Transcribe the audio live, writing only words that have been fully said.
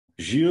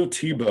Gilles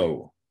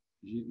Thibault.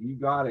 You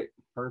got it.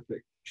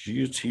 Perfect.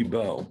 Gilles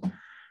Thibault.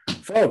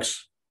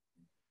 Folks,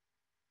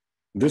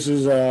 this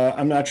is,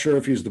 I'm not sure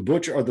if he's the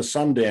Butch or the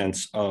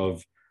Sundance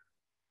of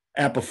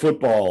APBA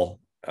football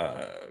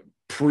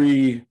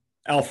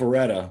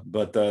pre-APBA-retta,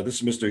 but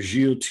this is Mr.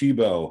 Gilles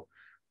Thibault,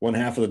 one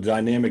half of the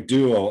dynamic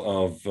duo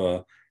of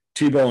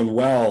Thibault and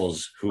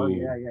Wells,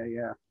 who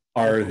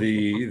are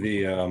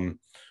the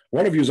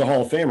one of you is a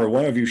Hall of Famer.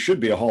 One of you should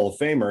be a Hall of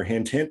Famer.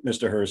 Hint, hint,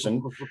 Mr.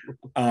 Herson.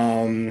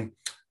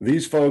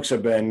 These folks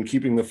have been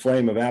keeping the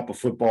flame of APBA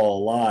football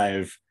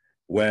alive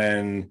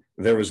when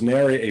there was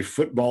nary a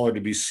footballer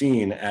to be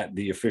seen at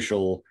the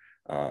official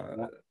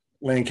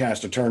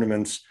Lancaster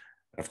tournaments.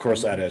 Of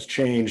course, that has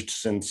changed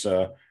since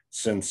the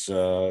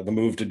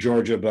move to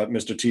Georgia. But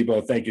Mr.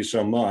 Thibault, thank you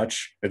so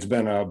much. It's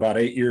been about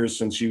 8 years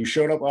since you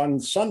showed up on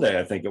Sunday,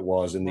 I think it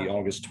was, in the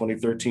August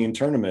 2013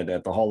 tournament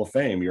at the Hall of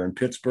Fame. You're in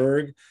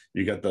Pittsburgh.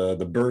 You got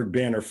the bird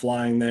banner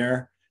flying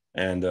there.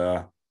 And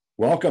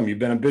welcome. You've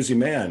been a busy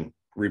man,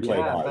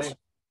 replay-wise.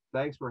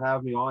 Thanks for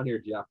having me on here,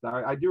 Jeff.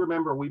 I do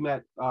remember we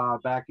met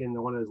back in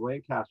one of those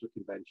Lancaster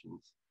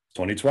conventions.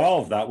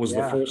 2012. That was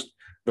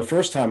the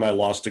first time I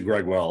lost to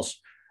Greg Wells.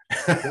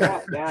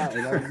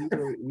 And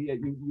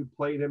you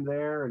played him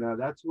there,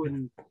 and that's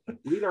when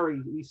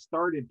we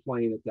started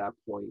playing at that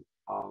point.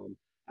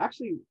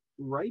 Actually,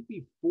 right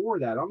before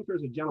that, I don't know if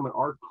there's a gentleman,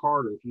 Art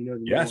Carter, if you know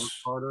the name Art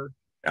Carter.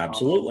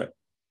 Absolutely.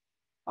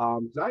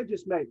 So I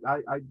just met.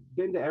 I've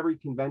been to every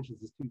convention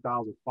since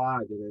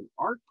 2005, and then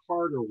Art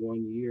Carter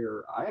one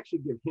year, I actually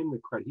give him the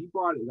credit. He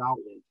brought it out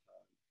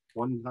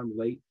one time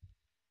late.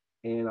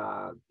 And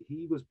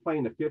he was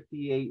playing the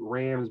 58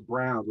 Rams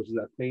Browns, which is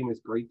that famous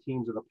great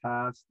teams of the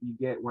past you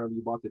get whenever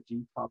you bought the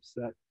GTOP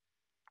set.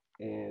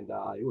 And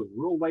it was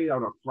real late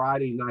on a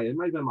Friday night. It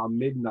might have been about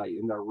midnight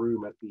in their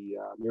room at the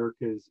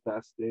America's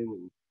Best Inn.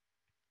 And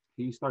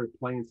he started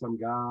playing some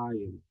guy.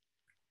 And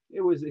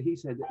he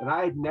said, and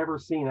I had never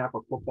seen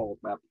APBA football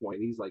at that point.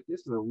 He's like,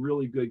 this is a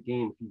really good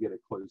game if you get a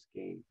close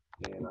game.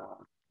 And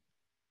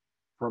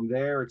from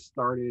there, it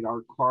started.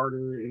 Art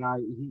Carter and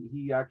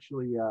he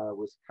actually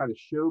was kind of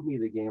showed me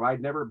the game.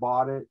 I'd never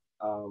bought it.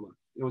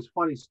 It was a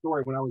funny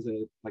story. When I was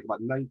like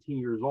about 19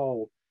 years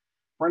old,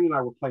 a friend and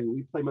I were playing.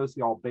 We play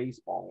mostly all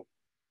baseball,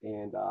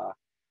 and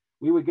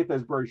we would get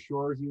those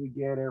brochures you would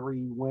get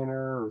every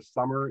winter or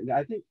summer. And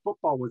I think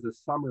football was a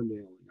summer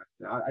mailing.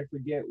 I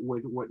forget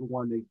what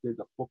one they did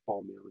the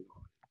football mailing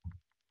on.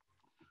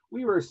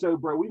 We were so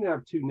broke. We didn't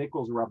have two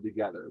nickels rubbed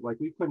together. Like,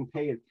 we couldn't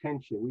pay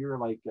attention. We were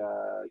like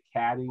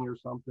caddying or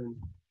something.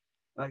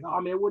 Like,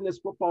 oh man, wouldn't this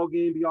football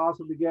game be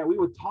awesome to get? We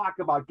would talk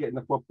about getting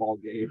a football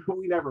game, but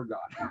we never got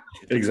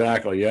it.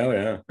 Exactly.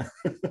 Yeah.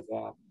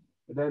 Yeah.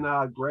 And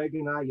then Greg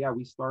and I,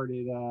 we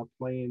started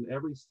playing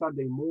every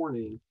Sunday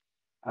morning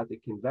at the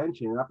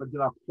convention. And up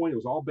until that point, it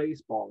was all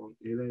baseball.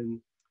 And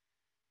then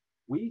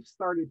we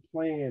started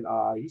playing.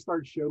 He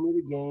started showing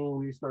me the game.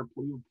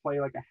 We would play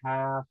like a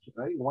half.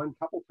 I think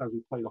couple times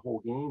we played a whole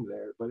game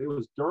there. But it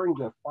was during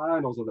the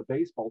finals of the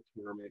baseball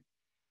tournament.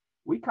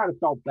 We kind of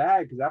felt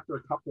bad because after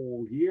a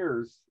couple of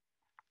years,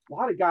 a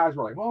lot of guys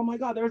were like, "Oh my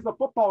God, there's the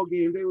football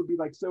game!" They would be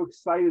like so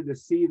excited to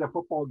see the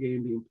football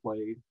game being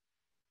played.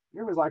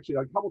 There was actually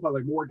like a couple times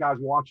like more guys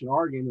watching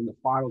our game than the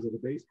finals of the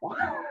baseball.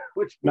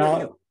 Which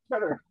better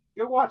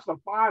go watch the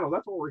final.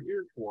 That's what we're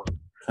here for.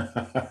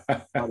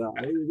 But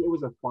it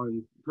was a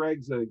fun.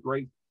 Greg's a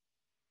great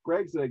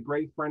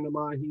friend of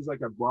mine. He's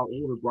like a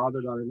older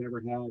brother that I never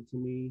had to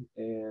me,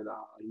 and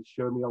he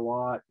showed me a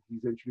lot.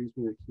 He's introduced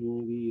me to the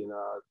community, and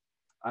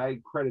I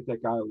credit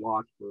that guy a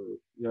lot for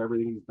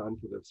everything he's done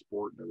for the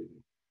sport and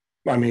everything.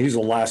 I mean, he's the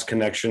last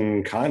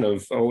connection, kind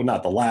of. Oh,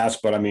 not the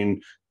last, but I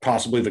mean,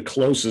 possibly the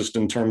closest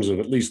in terms of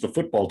at least the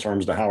football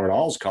terms to Howard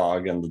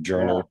Alscog and the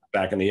Journal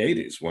back in the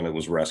 80s when it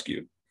was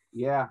rescued.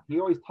 Yeah, he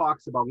always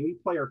talks about, when we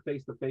play our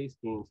face-to-face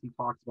games, he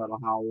talks about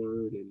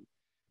Howard and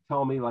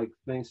tell me like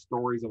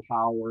stories of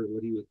Howard and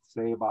what he would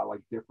say about like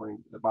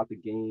about the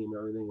game and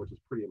everything, which is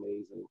pretty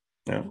amazing.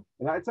 Yeah.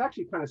 And it's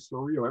actually kind of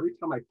surreal. Every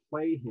time I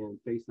play him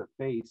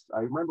face-to-face,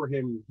 I remember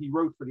him, he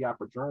wrote for the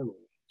APBA Journal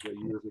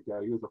years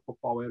ago. He was a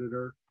football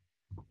editor.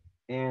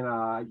 And,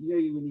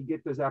 when you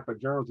get those APBA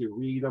journals, you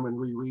read them and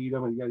reread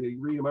them, and you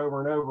read them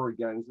over and over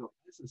again. So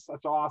this is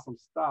such awesome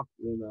stuff.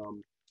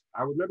 And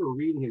I remember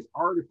reading his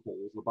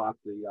articles about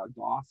the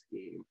DOS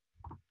game.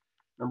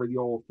 Remember the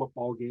old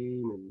football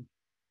game? And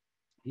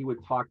he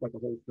would talk about the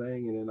whole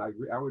thing. And then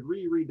I would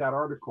reread that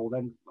article.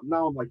 Then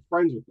now I'm like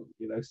friends with him,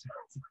 So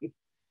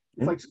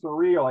it's like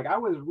surreal. Like, I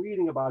was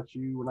reading about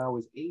you when I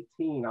was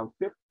 18. I'm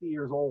 50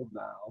 years old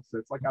now. So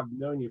it's like I've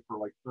known you for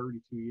like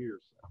 32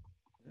 years. So.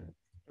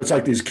 It's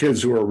like these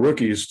kids who are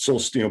rookies still,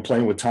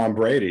 playing with Tom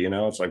Brady.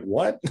 It's like,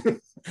 what?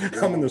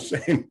 I'm in the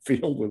same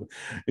field with,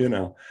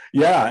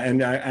 Yeah,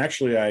 and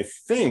I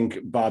think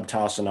Bob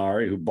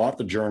Tassinari, who bought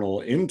the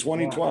journal in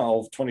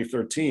 2012,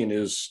 2013,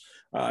 is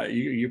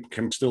you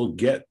can still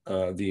get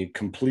the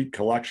complete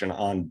collection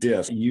on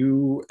disc.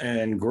 You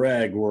and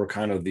Greg were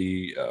kind of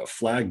the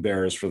flag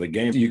bearers for the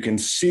game. You can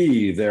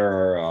see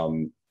there are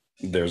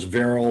there's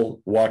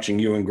Verrill watching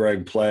you and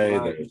Greg play.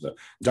 Right. There's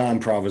Don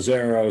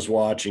Provisero's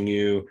watching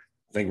you.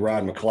 I think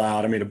Rod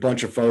McLeod. I mean, a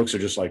bunch of folks are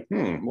just like,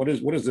 what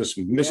is this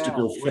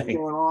mystical what's thing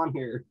going on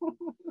here?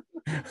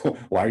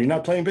 Why are you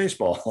not playing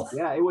baseball?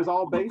 Yeah, it was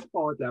all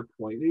baseball at that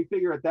point. And you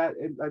figure at that,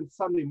 and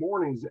Sunday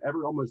mornings,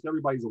 almost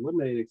everybody's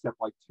eliminated except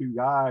like two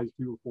or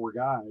four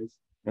guys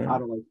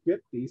out of like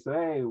 50. So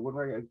hey,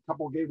 a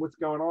couple of games, what's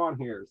going on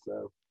here?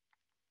 So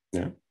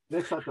yeah,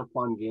 it's such a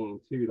fun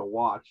game too to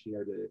watch. You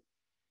know, to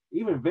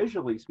even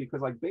visually,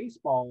 because like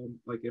baseball,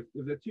 like if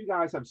the two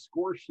guys have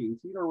score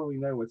sheets, you don't really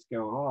know what's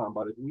going on.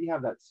 But if we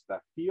have that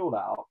field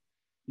out,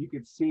 you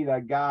could see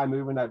that guy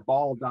moving that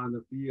ball down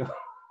the field.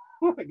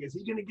 Like, is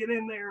he going to get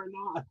in there or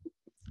not?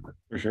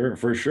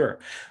 For sure.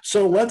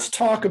 So let's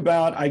talk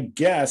about,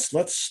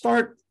 let's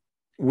start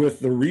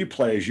with the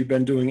replays. You've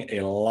been doing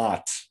a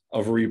lot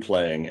of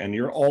replaying, and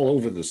you're all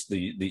over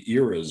the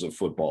eras of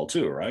football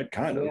too, right?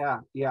 Kind of.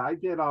 Yeah, I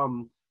did.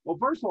 Well,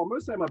 first of all,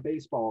 mostly I'm a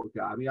baseball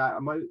guy. I mean,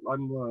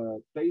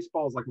 I'm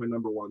baseball is like my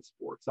number one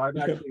sport. So I'm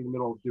actually in the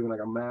middle of doing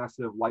like a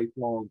massive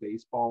lifelong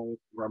baseball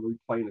where I'm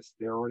replaying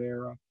the steroid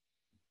era.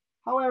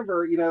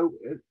 However,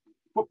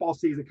 football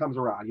season comes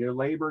around.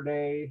 Labor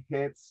Day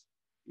hits.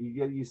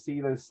 You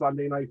see the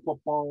Sunday night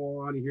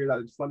football on. You hear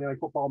that Sunday night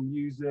football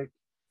music.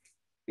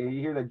 And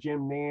you hear the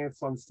Jim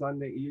Nance on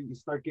Sunday. You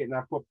start getting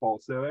that football.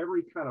 So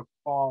every kind of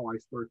fall, I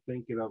start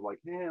thinking of like,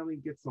 hey, let me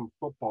get some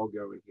football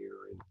going here.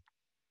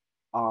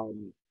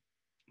 And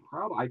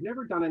probably I've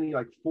never done any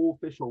like full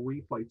official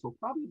replay till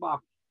probably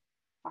about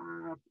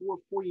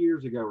 4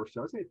 years ago or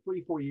so. I'd say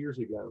 3-4 years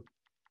ago.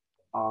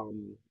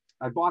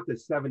 I bought the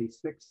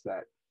 76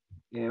 set.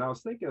 And I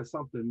was thinking of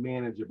something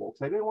manageable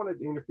because I didn't want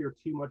to interfere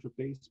too much with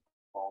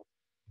baseball.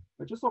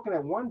 But just looking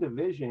at one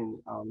division,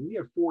 you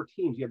have 4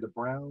 teams. You had the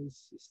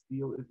Browns,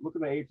 Steelers.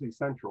 Looking at AFC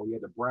Central, you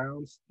had the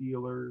Browns,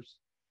 Steelers,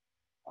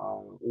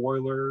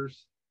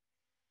 Oilers,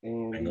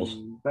 and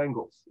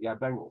Bengals. Yeah,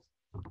 Bengals.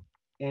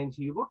 And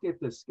so you look at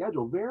the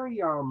schedule. There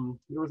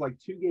was like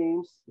 2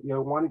 games.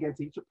 One against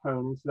each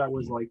opponent. So that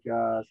was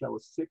that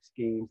was 6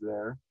 games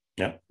there.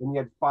 Yeah. And you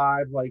had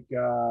 5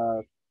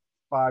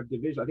 5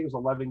 divisions. I think it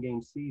was 11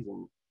 game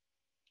season.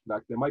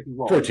 Back there might be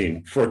wrong.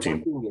 14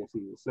 game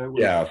season. So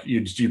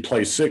you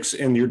play 6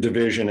 in your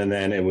division, and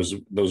then it was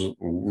those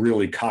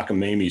really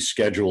cockamamie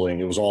scheduling.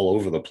 It was all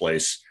over the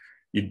place.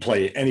 You'd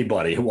play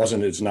anybody.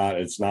 It's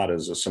not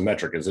as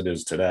symmetric as it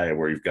is today,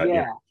 where you've got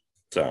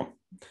so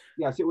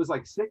it was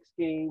like 6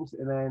 games,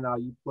 and then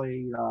you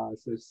played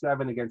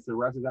 7 against the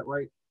rest. Is that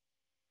right?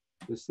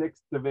 The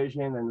 6th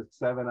division and the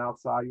 7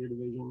 outside your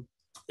division.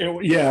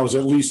 It was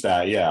at least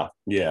that.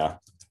 Yeah.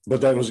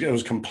 But it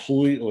was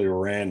completely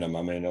random.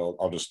 I mean,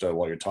 I'll just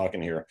while you're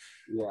talking here.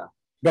 Yeah.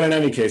 But in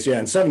any case,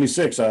 in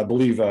 76, I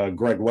believe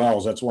Greg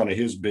Wells, that's one of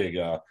his big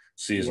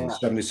seasons.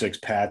 76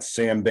 Pats,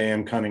 Sam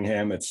Bam,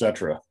 Cunningham,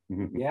 etc.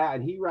 Yeah,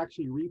 and he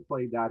actually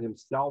replayed that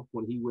himself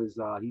when he was.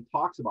 He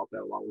talks about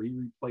that a lot. Where he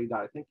replayed that.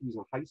 I think he was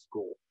in high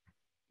school,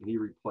 and he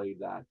replayed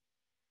that.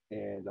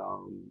 And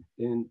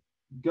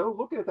go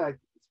look at that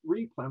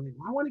replay. I'm like,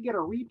 I want to get a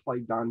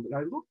replay done, but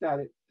I looked at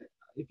it.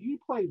 If you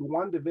played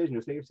one division,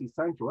 it's AFC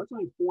Central, that's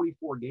only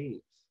 44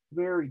 games.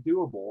 Very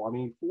doable. I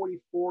mean,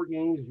 44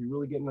 games, if you're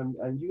really getting them,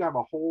 and you have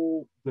a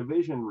whole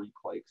division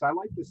replay. Because I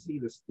like to see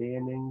the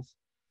standings.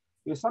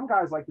 Some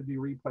guys like to do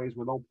replays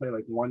where they'll play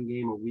like 1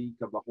 game a week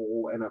of the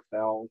whole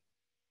NFL.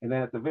 And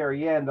then at the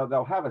very end,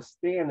 they'll have a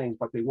standings,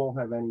 but they won't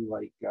have any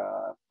like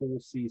full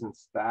season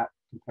stat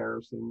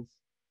comparisons.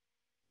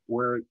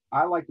 Where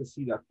I like to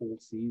see that full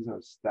season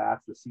of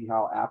stats to see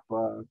how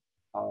APBA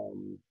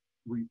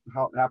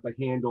how APBA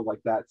handled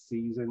like that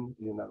season,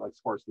 like as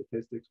far as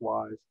statistics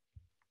wise.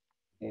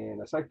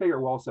 And so I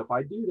figured, well, so if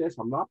I do this,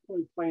 I'm not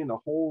playing the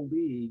whole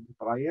league,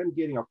 but I am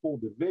getting a full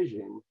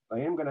division.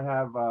 I am going to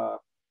have,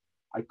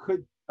 I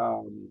could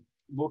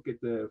look at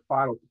the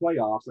final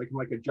playoffs. I can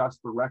like adjust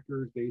the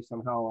records based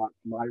on how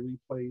my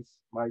replay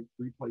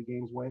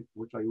games went,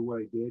 what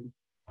I did.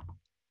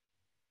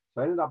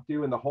 So I ended up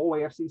doing the whole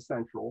AFC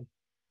Central,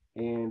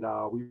 and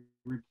we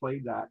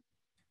replayed that.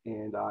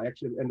 And I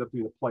actually ended up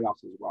doing the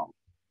playoffs as well.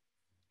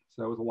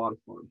 So it was a lot of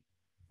fun.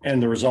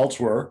 And the results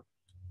were?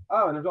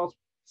 Oh, and the results.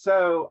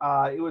 So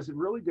it was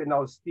really good.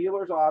 Now, the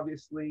Steelers,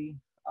 obviously,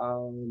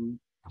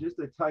 just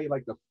to tell you,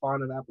 like, the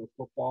fun of APBA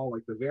football,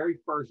 like, the very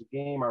first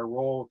game I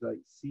rolled the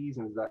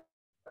season is that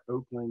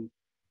Oakland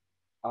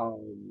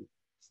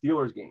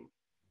Steelers game.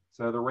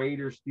 So the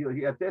Raiders,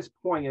 Steelers, at this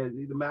point,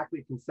 the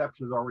Immaculate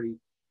Conception is already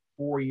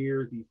 4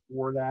 years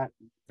before that.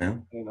 Yeah.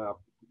 And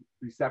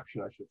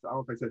reception, I should say. I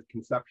don't know if I said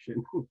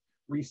conception,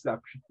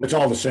 reception. It's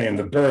all the same,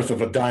 the birth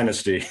of a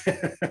dynasty.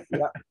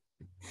 Yeah.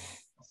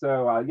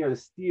 So,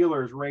 the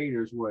Steelers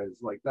Raiders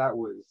was like, that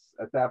was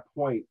at that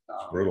point.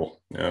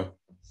 Brutal. Yeah.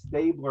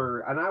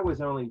 Stabler, and I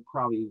was only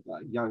probably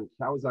young.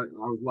 I was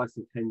less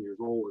than 10 years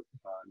old at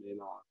the time.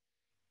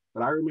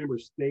 But I remember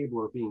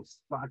Stabler being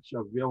such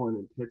a villain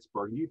in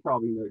Pittsburgh. You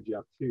probably know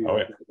Jeff too,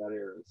 that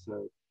era.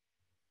 So,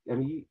 I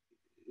mean,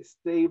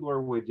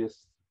 Stabler would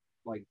just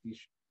like,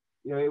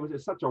 it was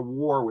just such a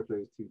war with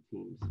those 2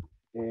 teams.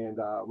 And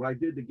when I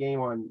did the game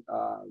on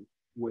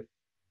with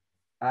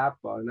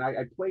APBA, and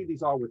I played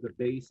these all with the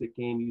basic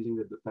game using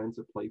the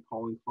defensive play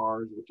calling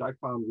cards, which I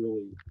found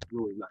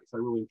really nice. I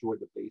really enjoyed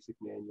the basic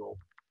manual.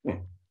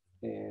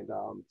 And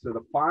so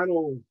the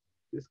final,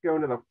 just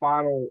going to the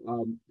final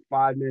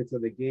 5 minutes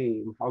of the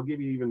game, I'll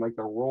give you even like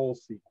the roll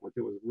sequence.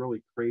 It was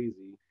really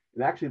crazy.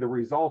 And actually the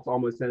results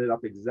almost ended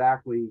up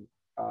exactly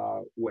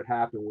what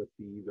happened with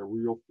the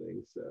real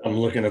thing. So I'm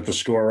looking at the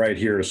score right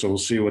here, so we'll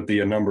see what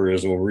the number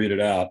is and we'll read it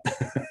out.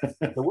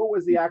 So what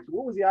was the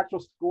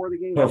actual score of the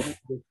game?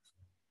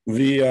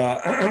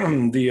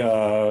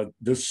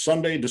 This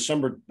Sunday,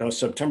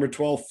 September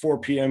 12th, 4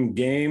 p.m.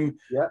 game.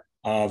 Yeah.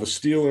 The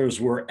Steelers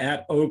were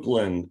at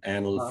Oakland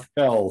and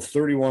fell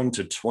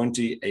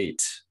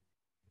 31-28.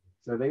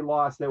 So they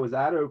lost. It was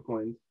at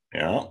Oakland.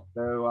 Yeah.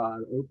 So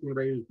Oakland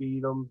Raiders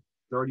beat them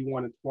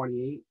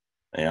 31-28.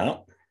 Yeah.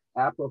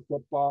 APBA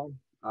football.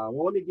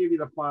 Well, let me give you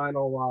the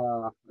final.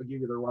 I'll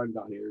give you the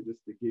rundown here,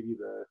 just to give you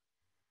the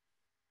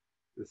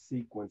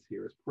sequence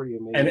here. It's pretty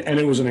amazing. And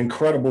it was an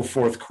incredible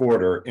fourth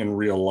quarter in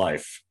real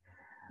life.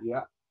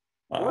 Yeah.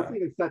 Let's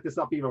even set this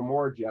up even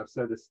more, Jeff.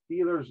 So the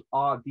Steelers'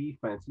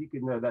 defense, you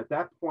can know that at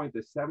that point,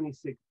 the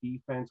 76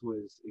 defense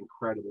was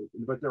incredible,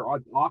 but their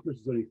offense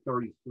was only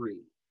 33.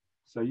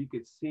 So you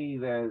could see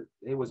that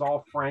it was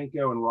all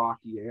Franco and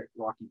Rocky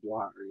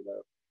Blotter, you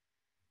know.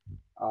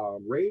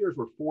 Raiders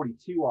were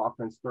 42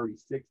 offense,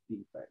 36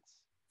 defense.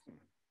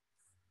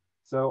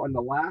 So in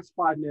the last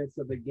 5 minutes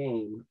of the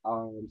game,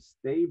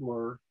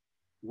 Stabler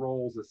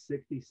rolls a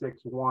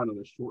 66-1 on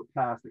a short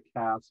pass to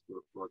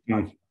Casper for a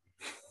touchdown.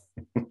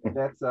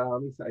 That's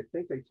let me see, I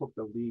think they took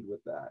the lead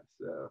with that.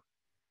 So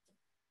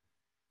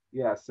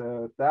yeah,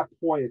 so at that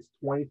point it's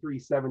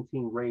 23-17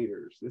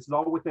 Raiders. This is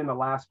all within the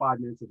last 5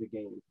 minutes of the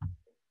game.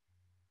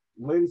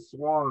 Lynn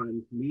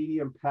Swan,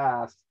 medium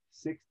pass,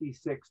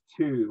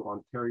 66-2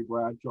 on Terry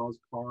Bradshaw's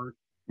card.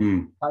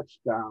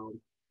 Touchdown.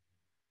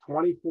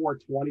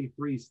 24-23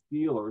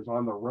 Steelers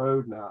on the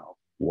road now.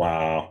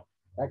 Wow.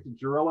 Actually,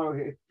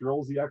 Girillo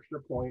drills the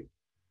extra point.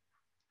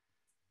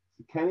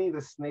 So Kenny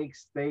the Snake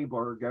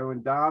Stabler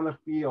going down the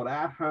field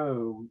at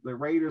home. The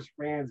Raiders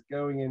fans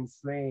going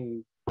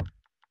insane.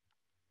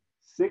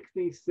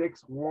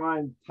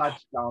 66-1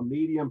 touchdown,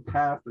 medium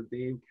pass to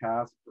Dave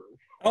Casper.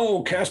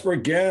 Oh, Casper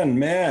again,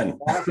 man.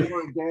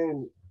 Casper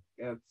again.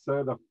 And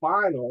so the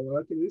final,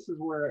 I think this is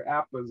where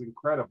APBA is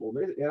incredible.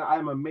 And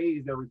I'm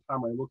amazed every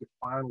time I look at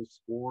final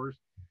scores.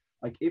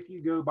 Like if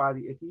you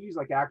use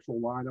like actual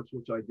lineups,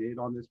 which I did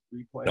on this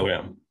replay. Oh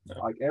yeah.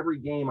 Like every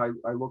game I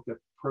looked at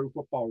Pro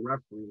Football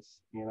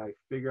Reference and I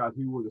figured out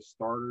who were the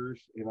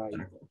starters. And I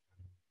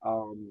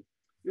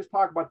just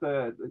talk about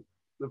the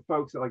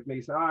folks that like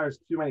may say, there's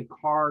too many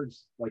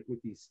cards like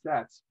with these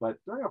sets. But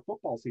during a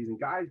football season,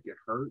 guys get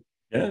hurt.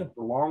 Yeah.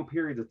 For long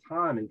periods of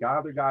time, and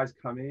other guys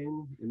come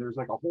in, and there's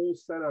like a whole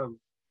set of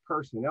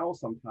personnel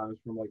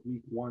sometimes from like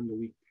week 1 to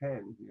week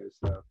 10. You know,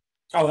 so.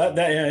 Oh,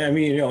 I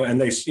mean, you know,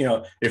 and they, you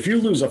know, if you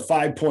lose a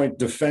 5-point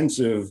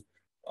defensive,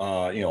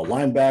 you know,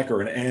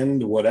 linebacker, an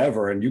end,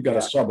 whatever, and you got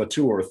a sub a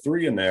 2 or a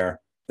 3 in there,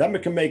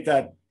 that can make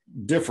that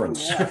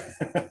difference. Yeah.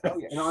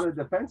 And on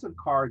the defensive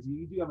cards,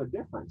 you do have a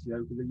difference, you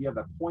know, because you have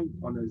that point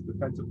on those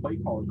defensive play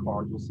calling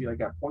cards. You'll see like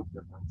that point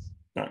difference.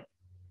 Right.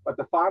 But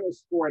the final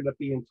score ended up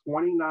being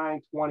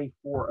 29-24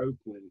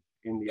 Oakland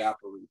in the APBA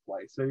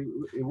replay. So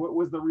what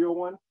was the real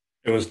one?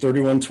 It was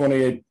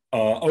 31-28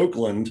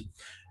 Oakland.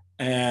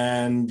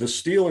 And the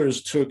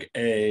Steelers took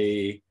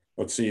Steelers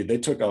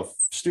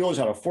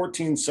had a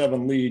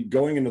 14-7 lead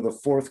going into the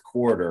fourth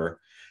quarter.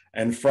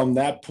 And from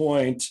that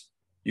point,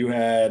 you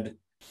had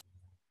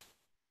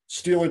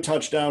Steeler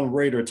touchdown,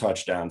 Raider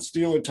touchdown,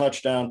 Steeler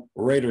touchdown,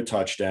 Raider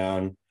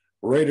touchdown,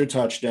 Raider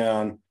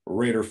touchdown,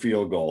 Raider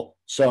field goal.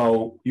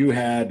 So you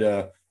had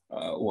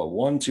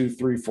 1, 2,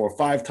 3, 4,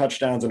 5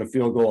 touchdowns and a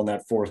field goal in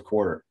that fourth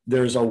quarter.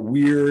 There's a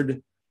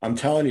weird, I'm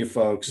telling you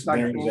folks,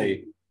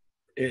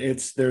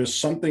 there's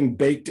something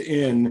baked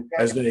in,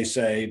 as they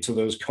say, to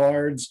those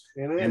cards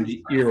and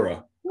the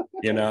era.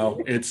 You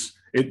know, it's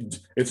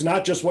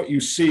not just what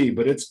you see,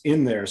 but it's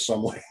in there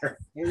somewhere.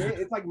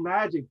 It's like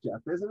magic,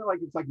 Jeff, isn't it?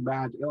 Like it's like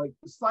magic. Like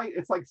it's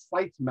like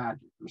Sight's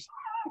magic or something.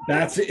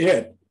 That's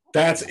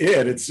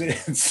it.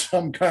 It's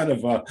some kind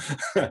of a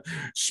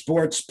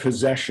sports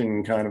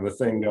possession kind of a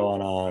thing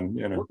going on,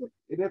 you know.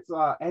 And it's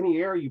any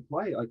era you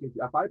play. Like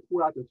if I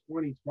pull out the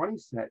 2020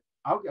 set,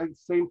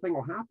 same thing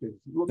will happen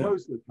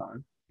most of the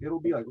time. It'll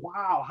be like,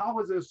 wow, how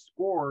was this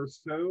score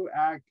so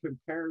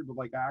compared to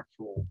like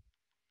actual?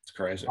 It's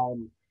crazy.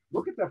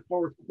 Look at that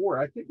fourth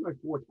quarter. I think my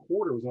fourth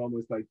quarter was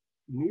almost like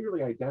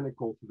nearly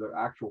identical to the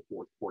actual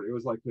fourth quarter. It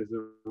was like because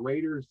the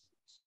Raiders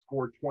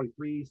scored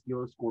 23,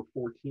 Steelers scored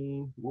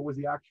 14. What was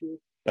the actual?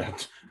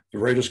 The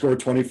Raiders scored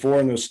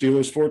 24 and the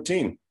Steelers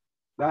 14.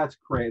 That's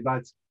crazy.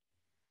 Is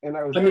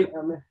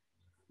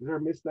there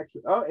a missed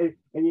extra? Oh,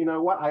 and you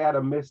know what? I had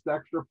a missed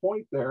extra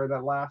point there.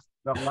 That last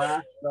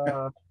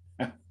touchdown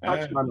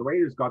the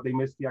Raiders got, they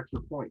missed the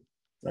extra point.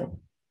 Oh.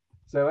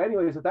 So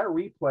anyways, with that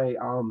replay,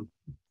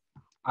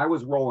 I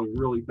was rolling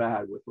really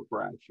bad with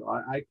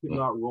Bradshaw. I could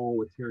not roll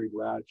with Terry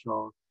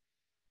Bradshaw.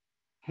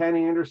 Ken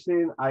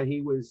Anderson, I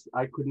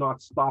could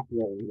not stop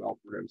rolling well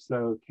for him.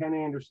 So Ken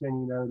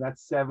Anderson,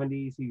 that's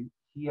 70s.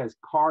 He has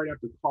card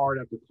after card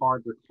after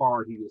card after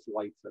card. He just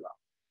lights it up.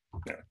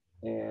 Yeah.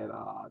 And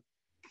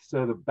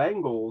so the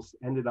Bengals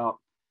ended up,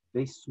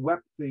 they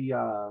swept the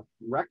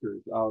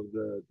record of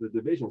the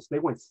divisions. They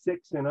went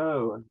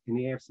 6-0 in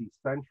the AFC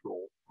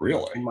Central.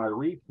 Really? In my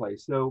replay.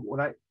 So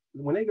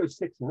when they go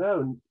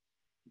 6-0,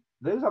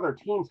 those other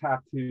teams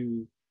have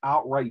to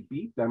outright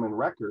beat them in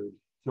record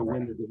to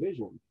win the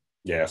division.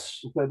 Yes.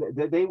 So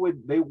they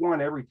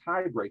won every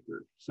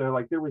tiebreaker. So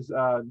like there was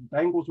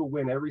Bengals will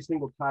win every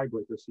single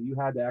tiebreaker. So you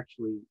had to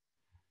actually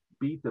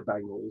beat the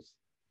Bengals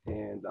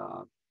and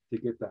to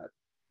get that.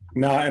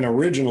 Now, and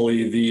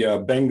originally the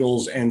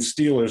Bengals and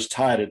Steelers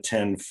tied at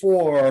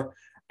 10-4,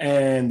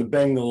 and the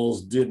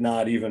Bengals did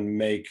not even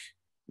make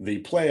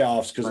the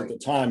playoffs because at the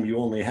time you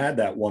only had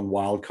that one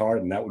wild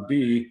card, and that would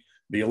be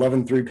the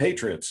 11-3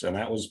 Patriots, and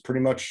that was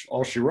pretty much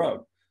all she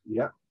wrote.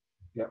 Yep.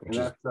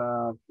 And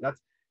that's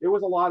it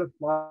was a lot of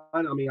fun.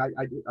 I mean,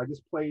 I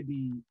just played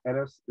the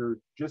NFC or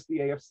just the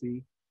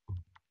AFC,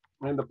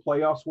 and the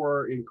playoffs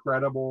were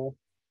incredible.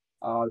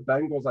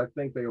 Bengals, I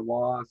think they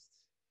lost.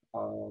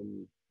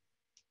 One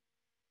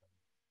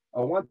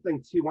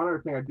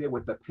other thing I did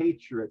with the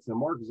Patriots, and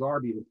Mark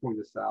Zarb even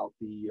pointed this out,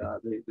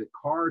 the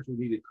cards were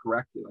needed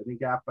corrected. I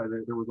think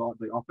after there was all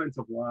the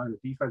offensive line,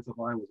 the defensive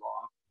line was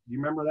off. Do you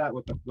remember that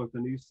with the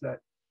new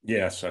set?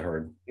 Yes, I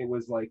heard. It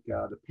was like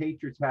the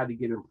Patriots had to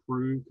get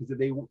improved because I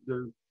don't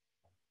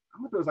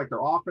know if it was like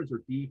their offense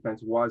or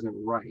defense wasn't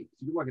right.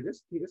 So you look at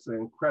this is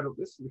incredible.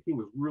 This team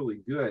was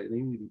really good, and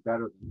they need to be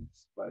better than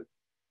this. But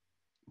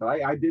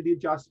I did the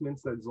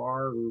adjustments that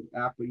Czar or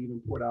APBA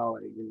even put out.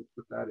 I even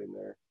put that in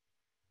there.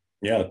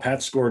 Yeah, the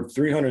Pats scored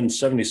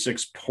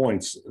 376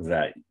 points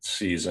that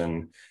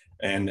season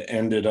and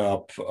ended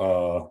up,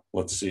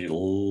 losing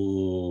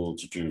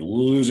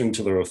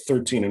to the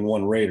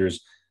 13-1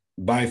 Raiders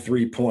by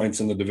 3 points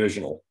in the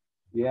divisional.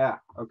 Yeah,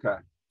 okay.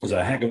 It was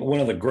a heck of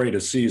one of the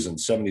greatest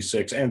seasons,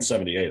 76 and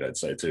 78, I'd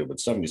say too, but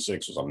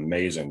 76 was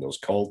amazing. Those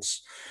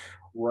Colts,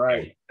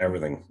 right?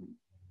 Everything.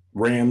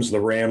 The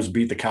Rams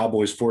beat the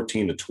Cowboys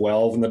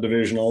 14-12 in the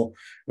divisional.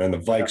 Then the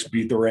Vikes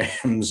beat the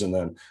Rams, and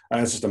then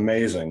that's just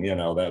amazing.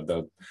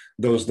 That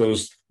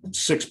those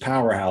six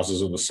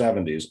powerhouses of the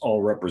 70s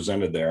all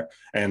represented there,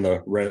 and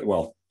the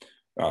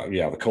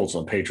Colts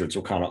and the Patriots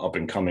were kind of up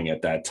and coming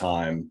at that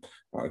time.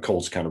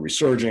 Colts kind of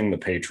resurging, the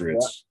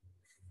Patriots.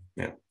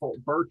 Yeah.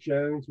 Burt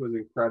Jones was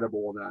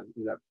incredible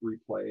in that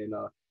replay, and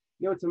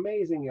it's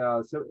amazing.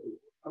 So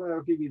I'm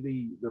gonna give you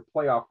the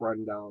playoff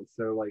rundown.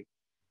 So like,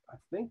 I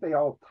think they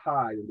all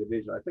tied in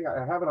division. I think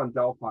I have it on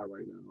Delphi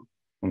right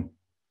now.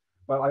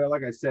 But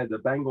like I said, the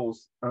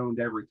Bengals owned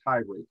every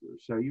tiebreaker.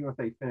 So even if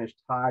they finish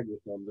tied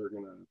with them, they're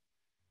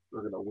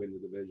gonna win the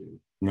division.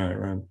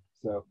 Right.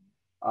 So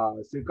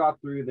it got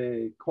through.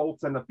 The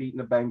Colts end up beating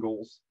the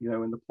Bengals,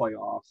 in the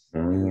playoffs.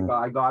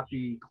 I got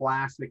the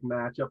classic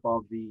matchup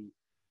of the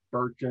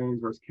Burt Jones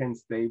versus Ken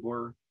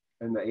Stabler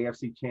in the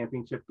AFC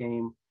Championship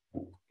game.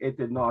 It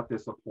did not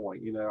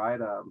disappoint. I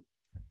had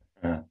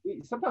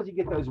sometimes you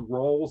get those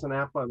roles in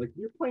APBA, like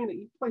you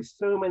play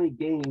so many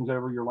games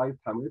over your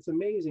lifetime. It's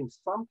amazing.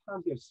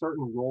 Sometimes you have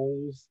certain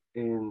roles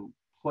and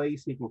play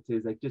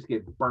sequences that just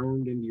get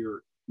burned into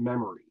your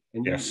memory,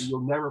 and you'll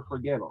never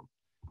forget them.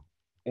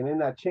 And in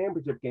that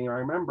championship game, I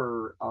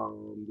remember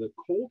the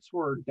Colts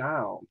were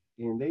down,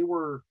 and they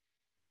were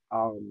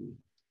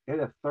they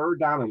had a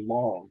third down and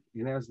long,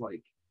 and it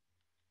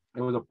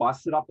was a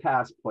busted up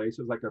pass play.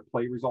 So it was like a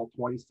play result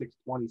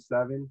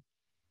 26-27.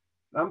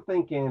 I'm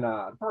thinking,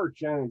 Burt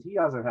Jones, he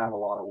doesn't have a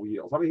lot of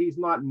wheels. I mean, he's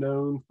not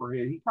known for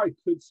it. He probably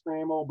could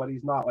scramble, but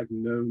he's not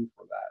known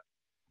for that.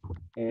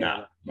 And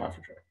not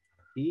for sure.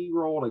 He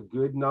rolled a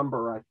good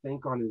number, I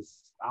think, on his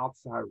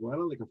outside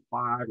run, like a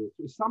 5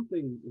 or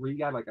something where he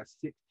got like a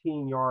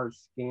 16-yard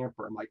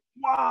scamper. I'm like,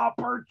 wow,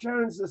 Burt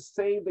Jones just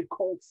saved the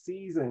Colts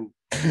season.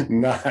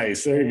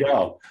 Nice. There you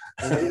go.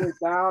 And they went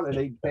down and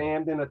they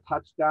bammed in a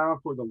touchdown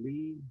for the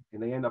lead,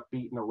 and they end up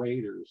beating the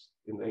Raiders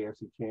in the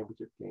AFC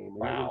Championship game. And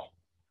wow.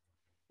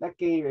 That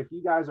game, if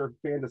you guys are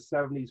fans of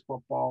 70s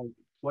football,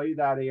 play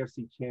that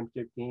AFC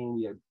Championship game.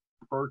 You had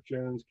Burt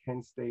Jones,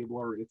 Ken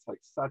Stabler. It's like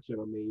such an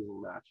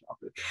amazing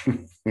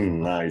matchup.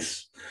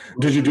 Nice.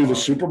 Did you do the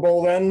Super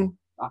Bowl then?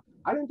 I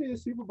didn't do the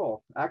Super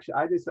Bowl. Actually,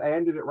 I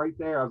ended it right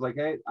there. I was like,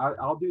 hey,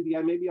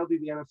 maybe I'll do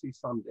the NFC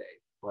someday.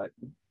 But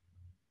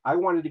I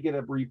wanted to get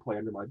a replay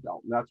under my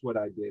belt, and that's what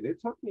I did. It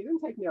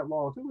didn't take me that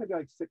long. It took maybe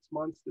like 6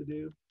 months to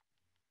do.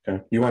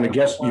 Okay. You want to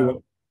guess?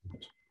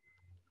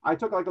 I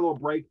took like a little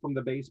break from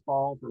the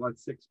baseball for like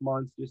 6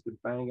 months just to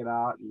bang it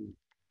out, and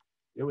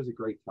it was a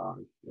great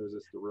time. It was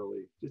just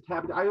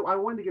happy. I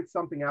wanted to get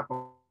something up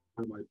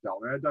under my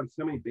belt. I had done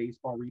so many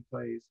baseball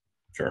replays.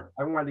 Sure.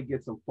 I wanted to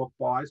get some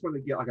football. I just wanted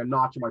to get like a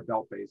notch in my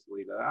belt,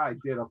 basically. That I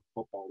did a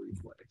football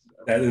replay.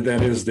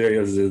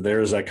 So.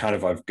 There's that kind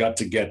of I've got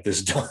to get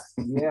this done.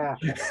 Yeah.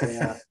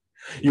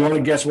 You want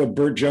to guess what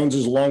Burt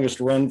Jones's longest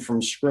run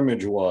from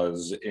scrimmage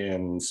was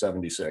in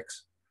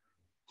 76?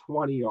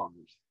 20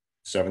 yards.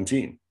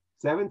 17.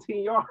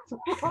 17 yards.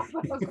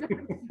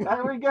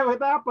 There we go with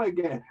that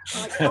again.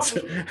 Like,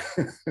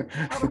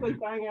 how do they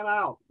bang it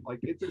out? Like,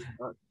 it's just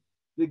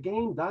the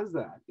game does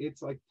that.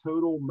 It's like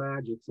total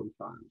magic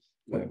sometimes.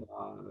 Like,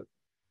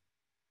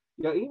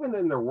 yeah, even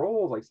in the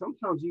rolls, like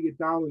sometimes you get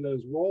down in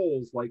those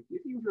rolls, like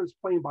if you're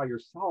just playing by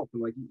yourself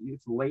and like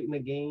it's late in the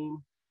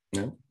game,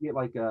 you get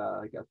like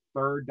a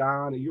third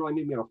down, and you're like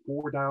maybe in a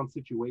 4-down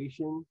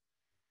situation.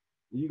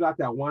 You got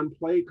that one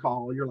play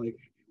call, you're like,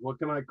 what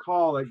can I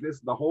call? Like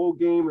this, the whole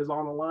game is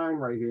on the line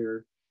right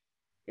here.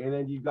 And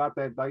then you got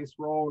that dice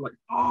roll, like,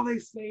 oh, they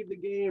saved the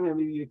game, and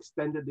maybe you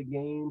extended the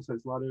game, so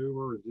it's not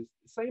over. Just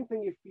the same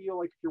thing you feel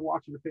like if you're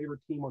watching your favorite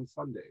team on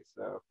Sunday.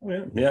 So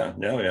yeah.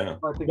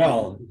 I think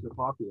well, it's so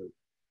popular.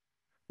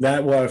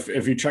 That was,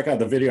 if you check out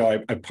the video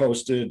I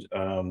posted,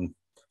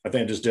 I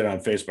think I just did it on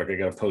Facebook. I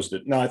got to post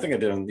it. No, I think I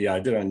did on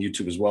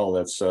YouTube as well.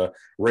 That's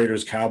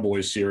Raiders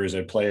Cowboys series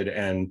I played,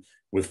 and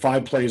with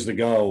 5 plays to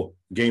go,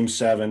 game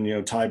 7,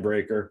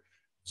 tiebreaker,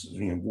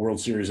 World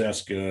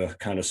Series-esque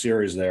kind of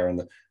series there,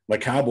 and the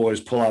Cowboys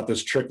pull out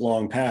this trick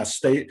long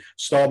pass.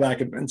 Staubach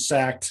had been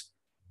sacked.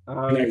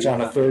 Connects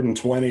on a 3rd and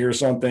 20 or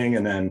something,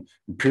 and then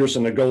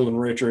Pearson to Golden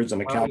Richards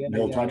and a Calvin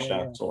Hill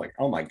touchdown. So like,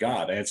 oh my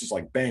God. And it's just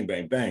like bang,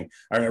 bang, bang.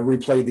 I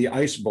replayed the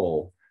Ice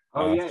Bowl,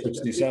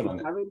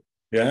 67.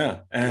 Yeah.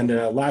 And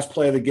last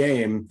play of the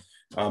game,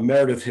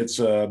 Meredith hits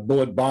a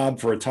Bullet Bob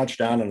for a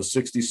touchdown and a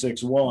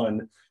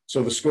 66-1.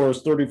 So the score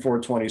is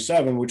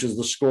 34-27, which is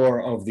the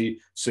score of the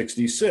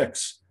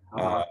 66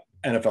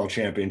 NFL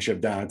championship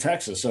down in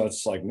Texas. So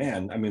it's like,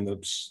 man, I mean, the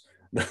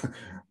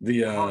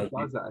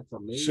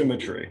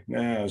symmetry.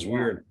 Yeah, it's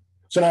weird.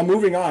 So now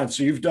moving on.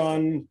 So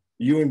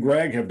you and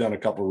Greg have done a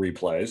couple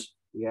replays.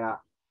 Yeah.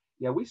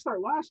 We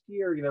started last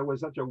year, it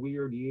was such a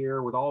weird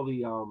year with all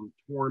the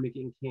tournament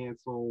getting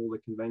canceled, the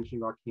convention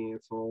got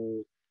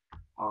canceled.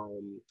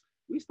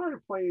 We started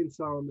playing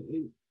some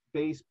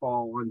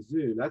baseball on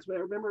Zoom. That's what I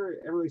remember.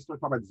 Everybody started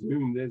talking about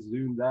Zoom this,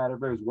 Zoom that.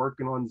 Everybody was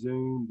working on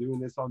Zoom, doing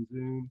this on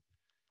Zoom.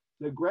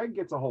 So Greg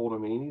gets a hold of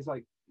me and he's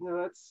like,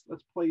 let's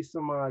play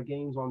some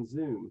games on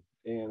Zoom.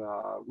 And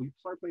we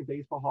started playing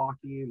baseball,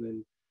 hockey, and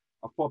then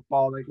a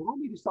football. Like, why don't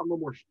we do something a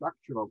little more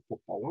structured on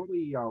football? Why don't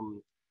we,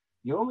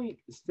 the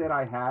only set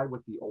I had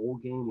with the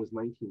old game was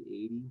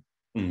 1980.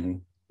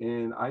 Mm-hmm.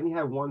 And I only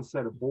had one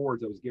set of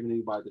boards that was given to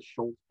me by the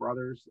Schultz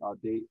brothers.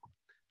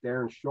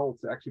 Darren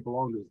Schultz actually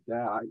belonged to his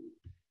dad.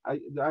 I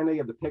know you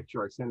have the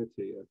picture. I sent it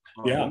to you.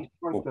 He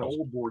turned the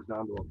old boards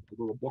down to a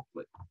little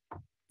booklet.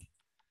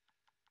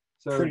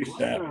 So pretty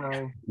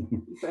sad.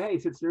 Hey,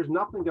 since there's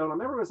nothing going on,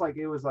 I remember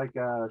it was like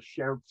a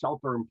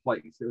shelter in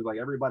place. It was like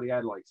everybody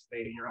had to like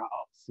stay in your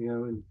house,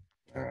 and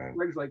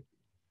Greg's like,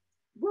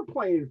 we're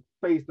playing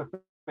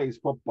face-to-face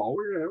football.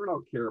 We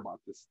don't care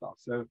about this stuff.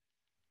 So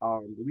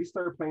we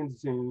started playing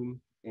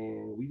Zoom,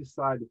 and we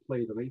decided to play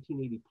the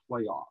 1980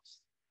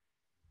 playoffs.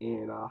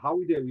 And how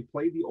we did, we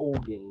played the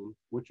old game,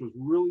 which was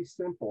really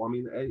simple. I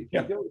mean, if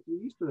you're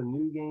used to the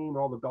new game,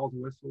 all the bells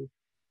and whistles,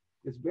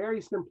 it's very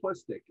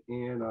simplistic,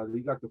 and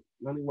you got the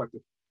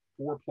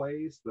 4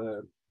 plays.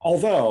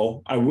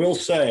 Although I will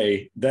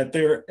say that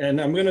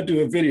and I'm going to do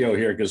a video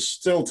here because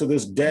still to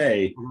this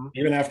day,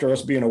 even after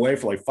us being away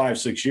for like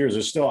 5-6 years,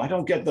 there's still, I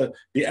don't get the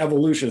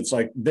evolution. It's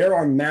like there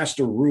are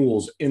master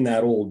rules in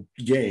that old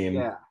game.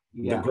 Yeah.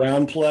 The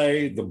ground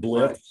play, the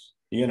blitz,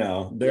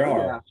 there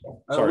are.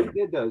 Sorry. We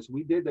did those.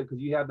 We did that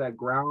because you have that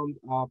ground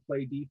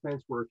play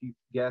defense where if you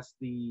guess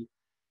the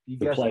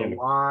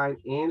line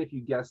and if you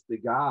guess the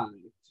guy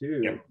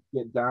too,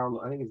 get down.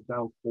 I think it's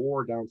down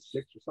 4, down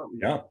 6 or something.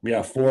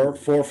 Yeah, 4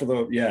 for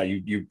the. Yeah,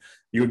 you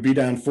would be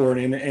down 4,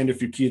 and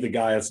if you key the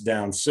guy, it's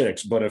down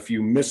 6. But if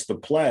you miss the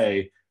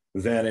play,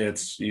 then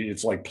it's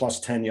like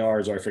plus 10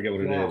 yards, or I forget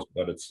what it is,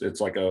 but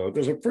it's like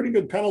there's a pretty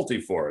good penalty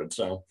for it.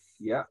 So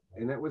yeah,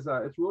 and it was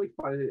it's really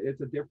fun.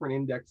 It's a different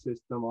index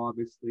system,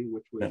 obviously,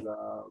 which was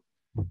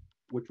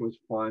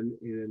fun,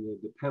 and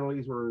the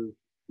penalties were.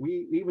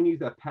 We even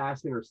used a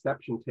pass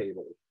interception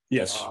table.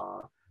 Yes.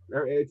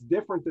 It's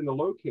different than the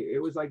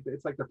locator. It's like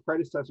the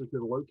predecessor to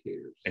the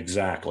locators.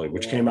 Exactly,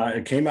 which came out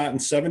in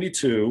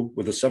 72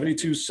 with a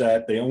 72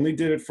 set. They only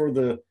did it for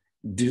the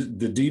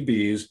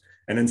DBs.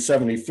 And in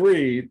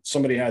 73,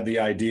 somebody had the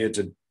idea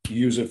to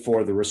use it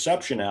for the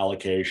reception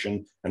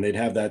allocation, and they'd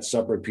have that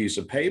separate piece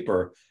of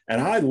paper. And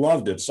I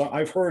loved it. So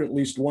I've heard at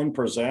least one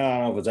person, I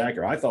don't know if it's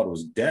accurate. I thought it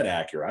was dead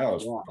accurate. I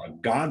was a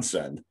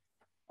godsend.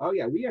 Oh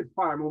yeah, we had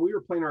fun. When we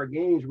were playing our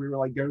games, we were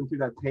like going through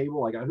that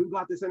table, like who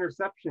got this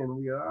interception?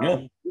 We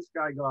this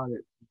guy got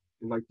it.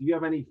 And like, do you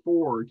have any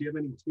 4? Do you have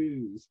any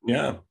 2s?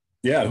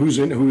 Yeah, who's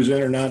in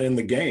or not in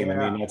the game?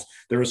 Yeah. I mean,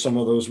 there were some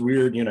of those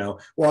weird,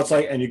 Well, it's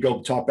like, and you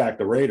go talk back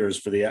the Raiders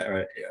for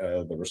the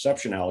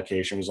reception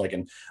allocation was like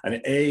an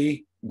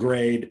A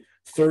grade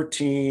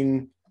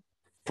 13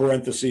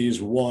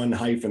 parentheses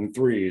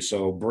 1-3.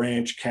 So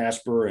Branch,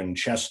 Casper, and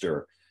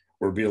Chester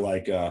would be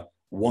like.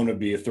 One would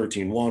be a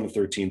 13-1, a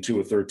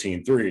 13-2, a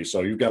 13-3. So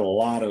you've got a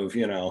lot of,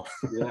 Yeah.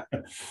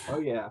 Oh,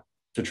 yeah.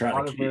 to try A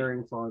lot to of keep.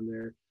 variants on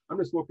there. I'm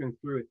just looking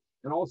through it,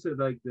 and also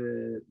like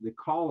the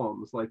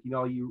columns, like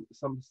you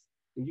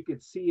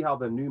could see how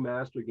the new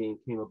master game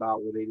came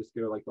about, where they just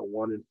go like the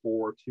 1 and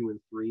 4, 2 and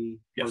 3.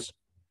 Yes.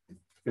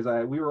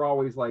 Because we were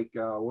always like,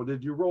 well,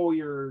 did you roll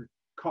your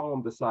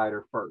column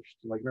decider first?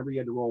 Like, remember you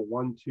had to roll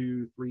 1,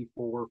 2, 3,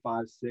 4,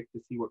 5, 6 to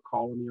see what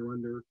column you're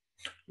under.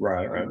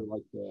 Right.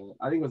 Like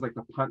I think it was like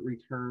the punt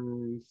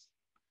returns.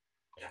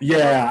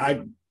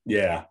 Yeah,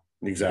 exactly.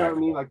 You know what I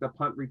mean? Like the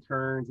punt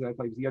returns. That's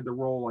like you had to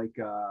roll like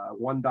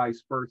one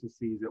dice first to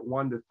see is it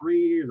 1 to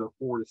 3 or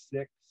 4 to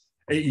 6.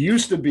 It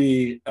used to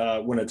be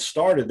when it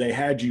started, they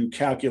had you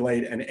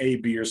calculate an A,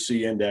 B, or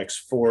C index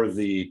for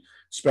the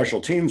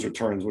special teams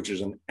returns, which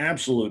is an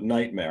absolute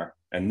nightmare,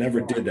 and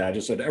never did that. I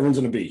just said everyone's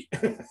in a B.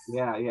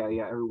 Yeah.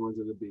 Everyone's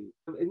in a B.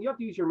 And you have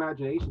to use your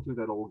imagination through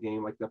that old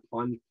game, like the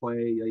plunge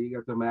play. You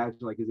have to imagine,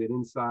 like, is it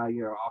inside,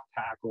 off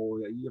tackle?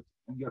 You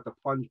have the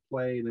plunge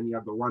play, and then you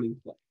have the running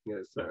play.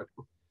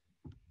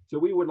 So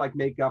we would like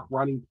make up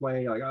running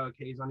play, like, oh,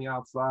 okay, he's on the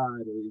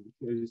outside, or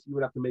you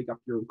would have to make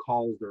up your own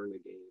calls during the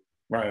game.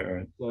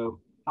 Right. So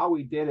how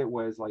we did it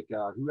was like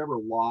whoever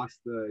lost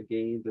the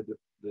game, the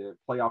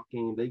playoff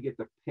game, they get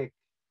to pick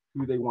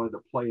who they wanted to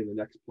play in the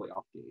next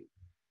playoff game.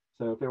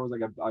 So if there was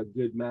like a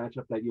good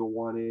matchup that you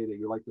wanted, and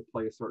you like to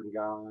play a certain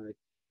guy,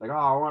 like, oh,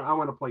 I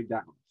want to play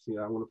Dallas,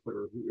 I want to play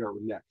or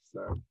next.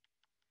 So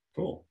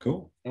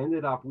cool.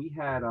 Ended up we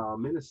had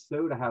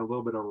Minnesota had a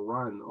little bit of a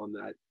run on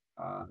that.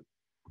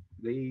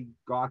 They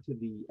got to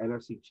the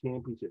NFC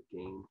Championship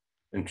game.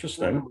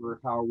 Interesting. I remember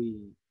how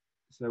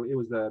so it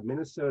was the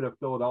Minnesota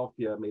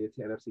Philadelphia made it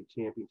to NFC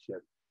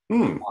Championship.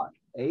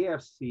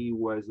 AFC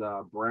was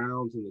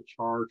Browns and the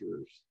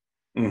Chargers.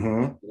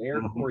 And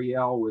Air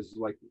Coryell was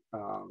like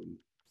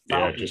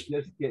just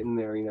getting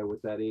there,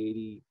 with that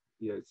 80.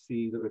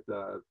 See with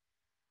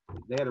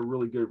they had a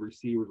really good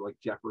receivers like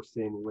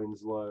Jefferson,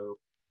 Winslow.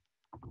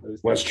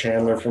 Wes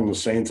Chandler from the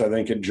Saints, I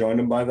think, had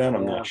joined him by then.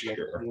 I'm not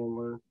sure.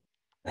 Chandler.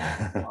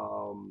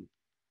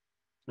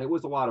 It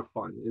was a lot of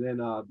fun. And then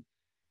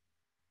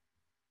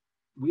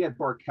we had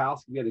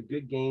Barkowski. We had a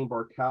good game.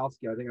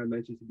 Barkowski, I think I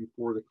mentioned it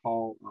before the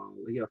call.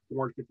 He had a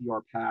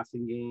 450-yard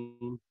passing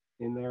game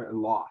in there and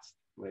lost.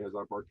 It was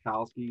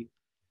Barkowski.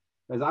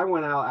 As I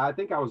went out, I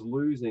think I was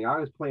losing. I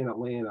was playing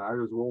Atlanta. I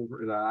was rolling,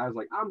 and I was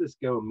like, I'm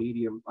just going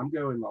medium. I'm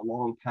going a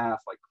long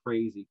pass like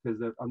crazy, because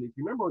if you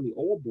remember on the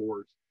old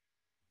boards,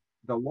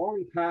 the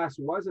long pass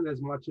wasn't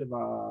as much of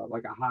a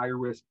high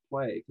risk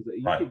play, because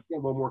you could get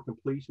a little more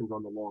completions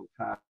on the long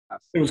pass.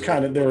 It was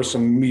there were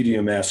some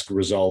medium-esque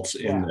results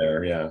in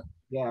there. Yeah,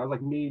 it was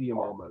like medium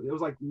almost. It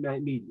was like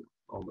medium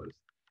almost.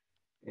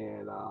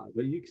 And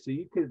but you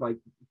could like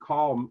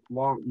call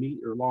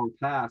long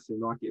pass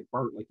and not get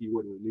burnt like you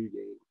would in a new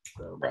game.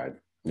 So right.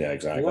 Yeah,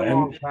 exactly.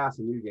 Long pass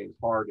in new games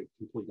hard to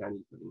complete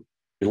anything.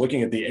 You're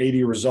looking at the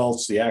 80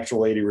 results, the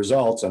actual 80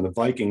 results, and the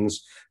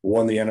Vikings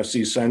won the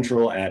NFC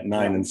Central at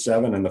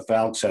 9-7, and the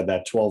Falcons had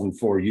that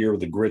 12-4 year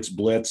with the Grits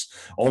Blitz,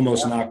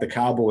 almost knocked the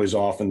Cowboys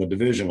off in the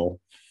divisional.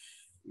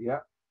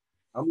 Yeah,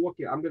 I'm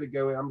looking at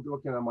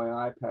my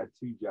iPad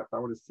too, Jeff. I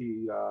want to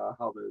see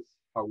how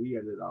we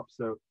ended up.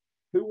 So,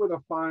 who were the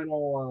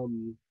final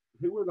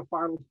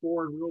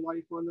four in real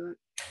life on that?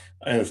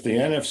 If the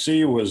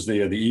NFC was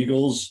the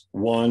Eagles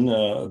won,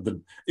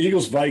 the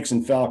Eagles, Vikes,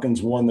 and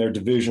Falcons won their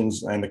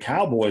divisions, and the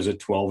Cowboys at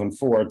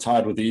 12-4,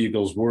 tied with the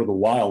Eagles, were the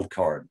wild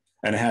card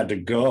and had to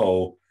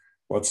go.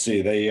 Let's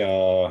see, they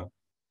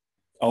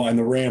and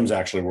the Rams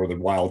actually were the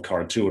wild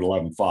card too at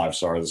 11-5.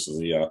 Sorry, this is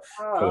the.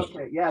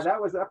 Okay, yeah,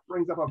 that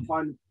brings up a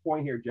fun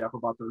point here, Jeff,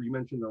 about you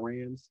mentioned the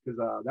Rams, because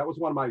that was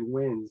one of my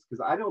wins,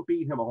 because I don't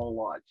beat him a whole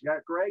lot. Yeah,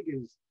 Greg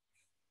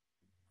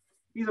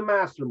he's a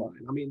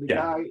mastermind. I mean, the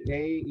guy,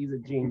 A, he's a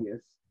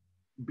genius.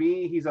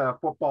 B, he's a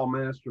football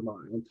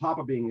mastermind on top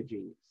of being a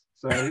genius.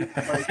 So the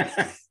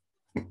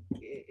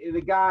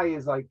guy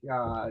is like,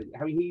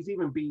 he's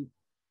even beat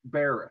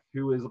Barrett,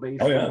 who is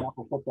basically a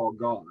football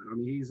god. I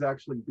mean, he's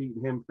actually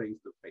beaten him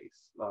face to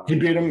face. He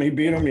beat him.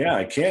 Yeah,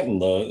 at Canton,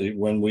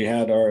 when we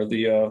had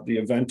the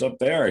event up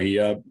there,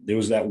 there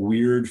was that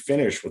weird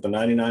finish with the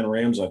 99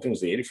 Rams. I think it was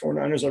the 84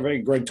 Niners. I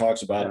think Greg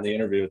talks about in the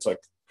interview. It's like,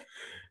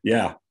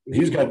 yeah.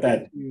 He's got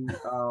that.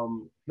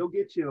 He'll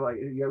get you like,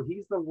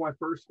 he's the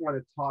first one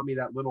that taught me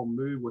that little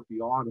move with the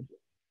audible.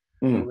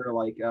 Where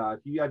like if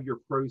you have your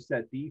pro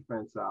set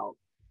defense out,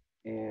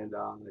 and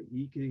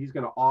he's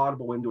going to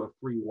audible into a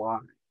 3 wide,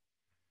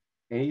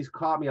 and he's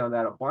caught me on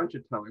that a bunch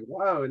of times. Like,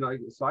 whoa! And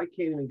so I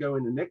can't even go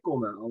into nickel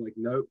now. I'm like,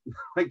 nope.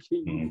 Like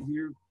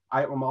I'm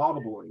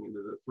audibling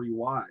into the 3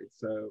 wide.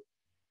 So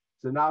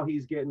now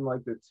he's getting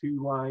like the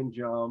 2-line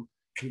jump.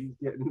 He's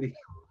getting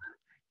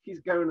he's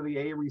going to the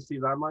A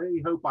receiver. My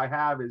only hope I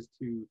have is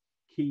to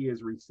key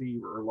his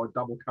receiver or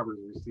double cover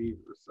his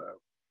receiver. So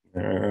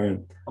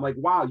I'm like,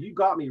 wow, you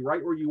got me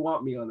right where you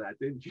want me on that,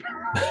 didn't you?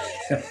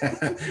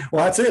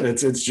 Well, that's it.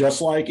 It's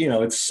just like,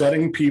 it's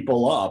setting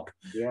people up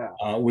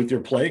with your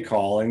play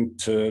calling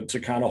to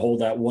kind of hold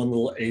that one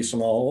little ace in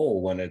the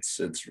hole when it's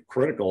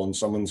critical, and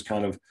someone's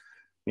kind of,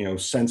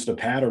 sensed a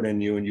pattern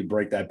in you, and you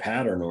break that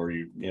pattern, or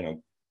you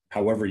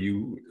however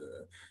you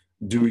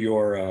do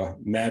your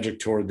magic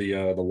toward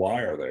the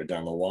wire there,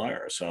 down the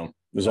wire. So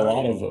there's a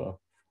lot of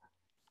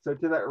so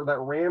to that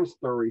Rams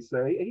story,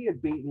 so he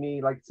had beaten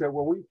me. Like, so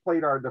when we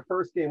played the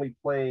first game we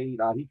played,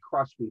 he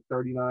crushed me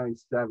 39-7.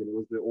 It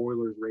was the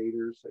Oilers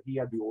Raiders. So he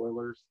had the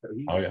Oilers. So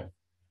oh yeah.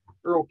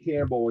 Earl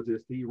Campbell was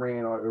just, he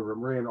ran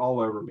all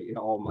over me.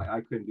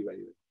 I couldn't do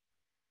anything.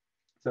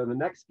 So the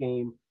next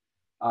game,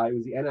 it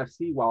was the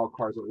NFC wild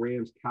cards of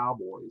Rams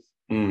Cowboys.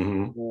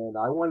 Mm-hmm. And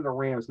I wanted the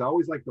Rams. I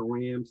always liked the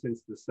Rams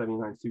since the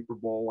 '79 Super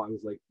Bowl. I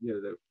was like,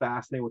 the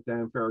fascinating with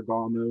them,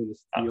 Ferragamo and the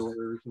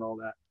Steelers and all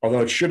that.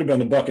 Although it should have been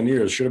the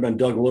Buccaneers, should have been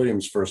Doug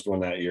Williams' first one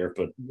that year.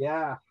 But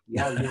yeah,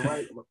 you're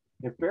right.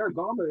 And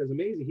Ferragamo is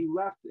amazing. He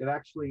left it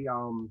actually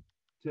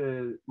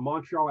to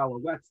Montreal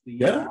Alouettes the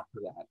year after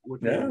that,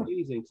 which was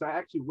amazing. So I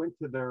actually went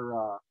to their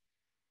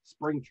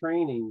spring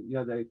training,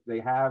 they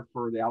have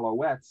for the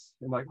Alouettes,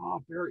 and like,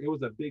 it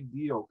was a big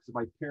deal because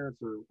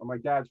my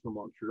dad's from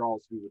Montreal,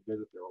 so we would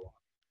visit there a lot.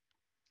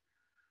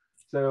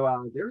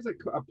 So there's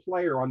a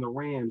player on the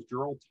Rams,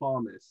 Gerald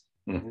Thomas,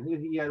 and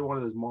he had one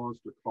of those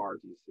monster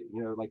cars you see,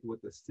 like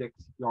with the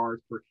 6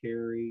 yards per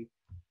carry,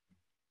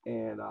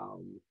 and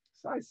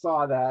so I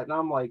saw that, and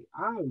I'm like,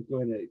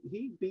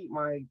 he beat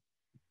my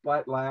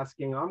butt last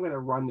game. I'm gonna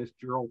run this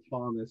Gerald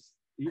Thomas,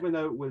 even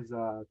though it was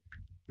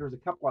there was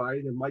a couple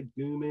I did, Mike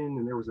Gooman,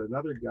 and there was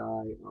another guy,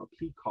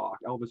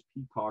 Elvis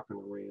Peacock on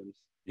the Rams.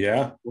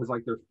 Yeah. Was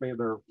like their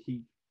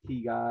key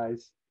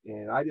guys.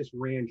 And I just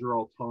ran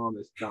Gerald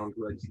Thomas down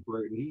Greg's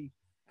throat. And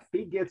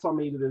he gets on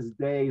me to this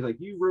day. He's like,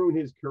 you ruined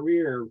his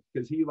career,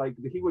 because he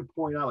would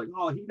point out, like,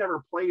 oh, he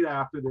never played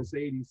after this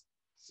 80s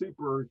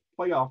Super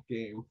playoff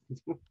game.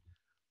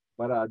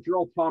 But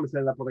Gerald Thomas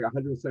ended up with like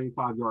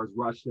 175 yards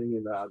rushing,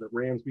 and the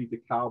Rams beat the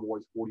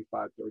Cowboys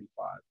 45-35.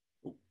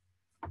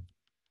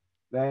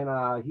 Then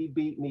he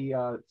beat me.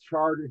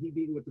 He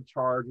beat me with the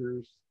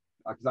Chargers,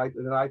 because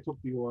then I took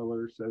the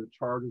Oilers, so the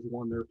Chargers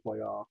won their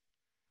playoff.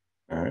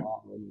 All right.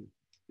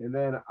 And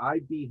then I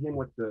beat him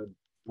with the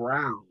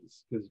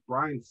Browns, because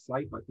Brian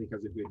Sipe, I think,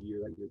 has a good year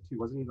that year too,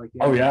 wasn't he? Like,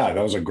 oh yeah,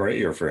 that was a great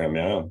year for him.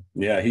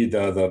 Yeah. He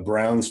the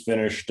Browns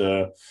finished.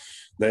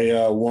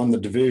 They won the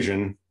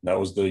division. That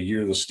was the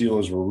year the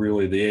Steelers were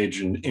really, the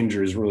age and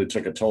injuries really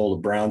took a toll.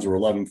 The Browns were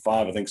 11-5.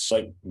 I think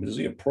Sipe, was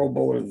he a Pro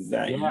Bowler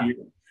that year?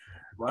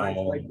 Brian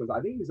Sipe was,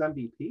 I think he was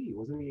MVP.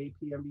 Wasn't he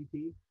AP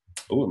MVP?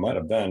 Oh, it might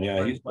have been.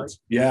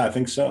 Yeah, I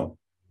think so.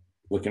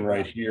 Looking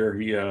right here,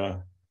 he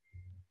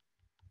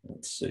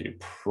let's see,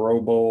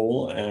 Pro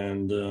Bowl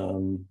and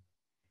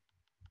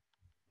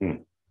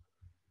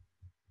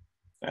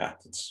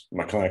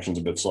my connection's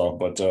a bit slow,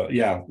 but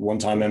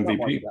one-time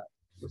MVP.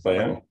 But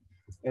yeah.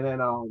 And then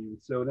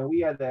so then we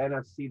had the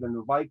NFC, then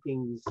the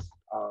Vikings.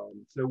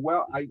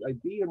 I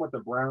beat him with the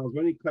Browns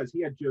only because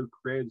he had Joe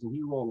Cribbs, and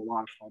he rolled a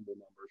lot of fumble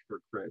numbers for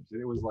Cribbs,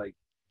 and it was like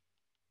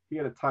he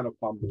had a ton of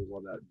fumbles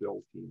on that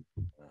Bills team.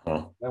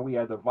 Then we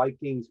had the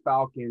Vikings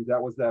Falcons.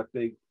 That was that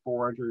big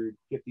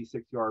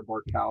 456-yard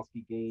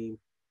Barkowski game.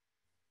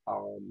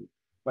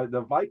 But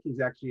the Vikings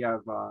actually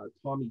have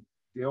Tommy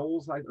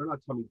Dills. Or not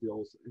Tommy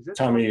Dills. Is it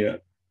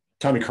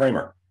Tommy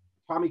Kramer?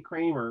 Tommy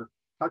Kramer,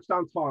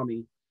 touchdown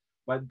Tommy.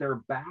 But their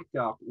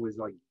backup was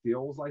like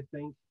Dills, I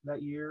think,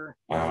 that year.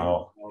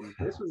 Wow.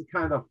 This was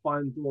kind of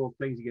fun little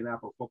things you get out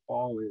of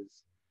football.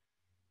 Is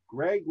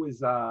Greg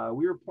was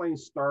we were playing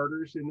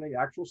starters in the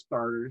actual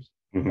starters,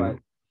 but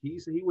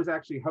he was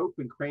actually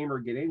hoping Kramer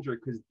get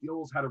injured because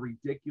Dills had a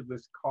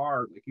ridiculous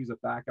card, like he was a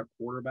backup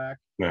quarterback.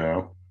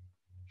 No.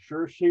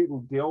 Sure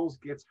shooting, Dills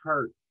gets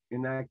hurt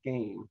in that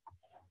game.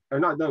 Or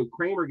no,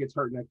 Kramer gets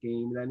hurt in that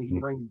game, and then he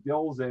brings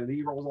Dills in, and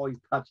he rolls all these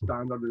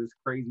touchdowns under this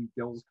crazy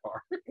Dills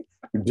card.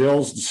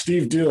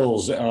 Steve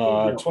Dills, had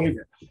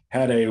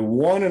a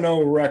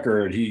 1-0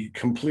 record. He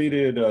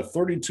completed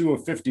 32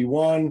 of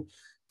 51,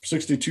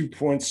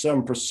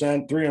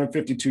 62.7%,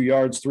 352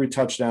 yards, 3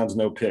 touchdowns,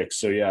 no picks.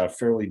 So yeah, a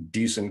fairly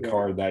decent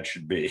card that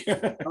should be.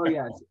 Oh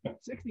yeah,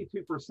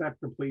 62%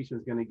 completion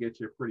is going to get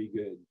you a pretty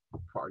good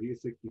card. He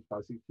has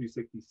 65, 62,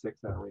 66,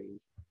 that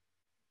range.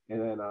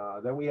 And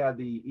then we had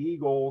the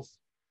Eagles,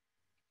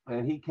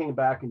 and he came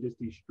back and just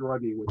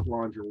destroyed me with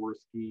Ron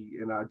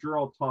Jaworski. And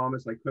Gerald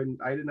Thomas, I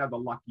didn't have the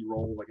lucky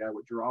roll like I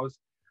would draw.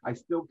 I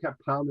still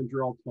kept pounding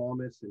Gerald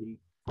Thomas, and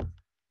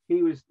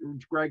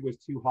Greg was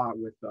too hot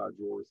with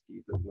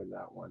Jaworski to win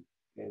that one.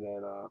 And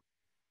then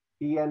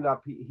he ended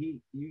up,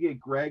 you get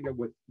Greg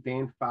with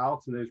Dan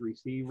Fouts and those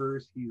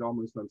receivers, he's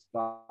almost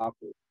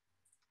unstoppable.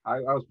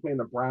 I was playing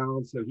the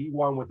Browns, so he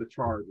won with the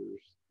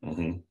Chargers.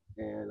 And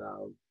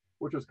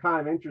which was kind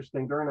of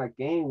interesting. During that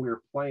game we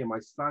were playing, my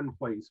son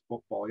plays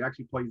football. He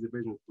actually plays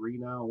Division III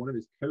now. One of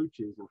his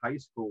coaches in high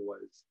school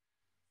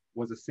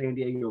was a San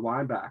Diego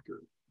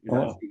linebacker in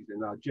that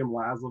season, Jim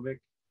Laslovic.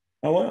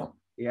 Oh, wow.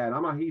 Yeah,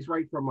 and he's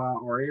right from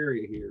our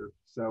area here.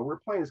 So we're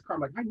playing this car.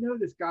 I'm like, I know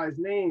this guy's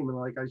name. And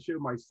like I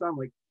showed my son,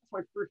 like,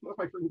 that's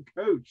my freaking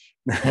coach.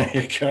 There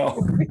you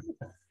go.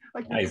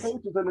 Like nice. The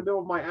coach is in the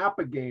middle of my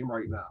APBA game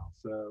right now.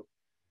 So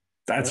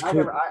that's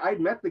cool. I'd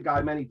met the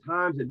guy many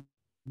times, and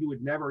you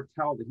would never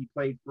tell that he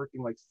played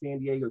freaking like San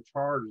Diego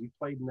Chargers. He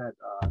played in that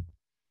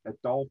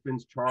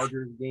Dolphins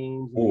Chargers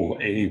games. Oh,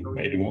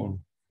 81.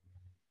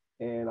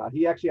 And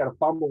he actually had a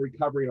fumble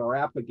recovery in our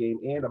APBA game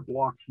and a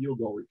blocked field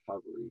goal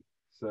recovery.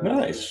 So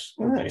nice.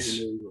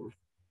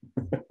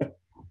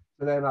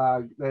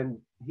 So then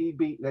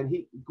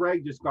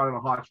Greg just got on a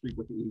hot streak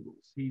with the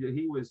Eagles.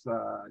 He was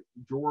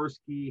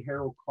Jaworski,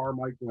 Harold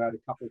Carmichael had a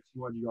couple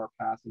 200-yard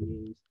passing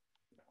games,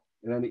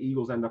 and then the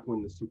Eagles end up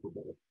winning the Super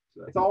Bowl.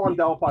 So it's all on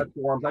Delphi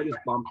forums. I just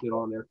bumped it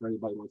on there for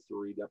anybody who wants to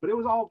read that. But it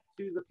was all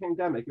due to the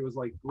pandemic. It was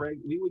like Greg,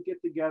 we would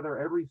get together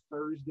every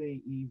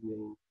Thursday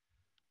evening,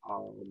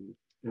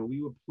 and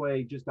we would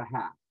play just a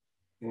half,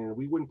 and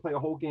we wouldn't play a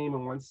whole game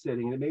in one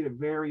sitting, and it made it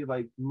very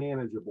like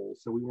manageable.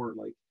 So we weren't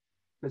like,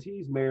 because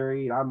he's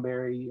married, I'm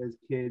married, his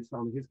kids.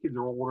 His kids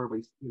are older, but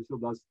he still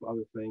does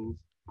other things.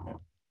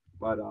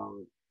 But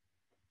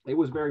it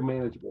was very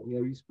manageable. You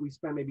know, we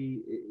spent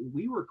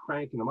we were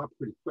cranking them up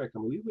pretty quick. I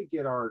mean,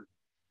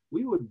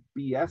 we would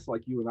BS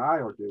like you and I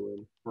are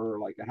doing for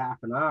like a half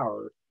an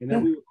hour, and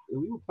then we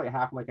would play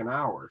half in like an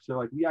hour. So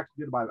like we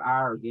actually did about an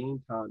hour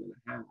game time and a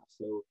half.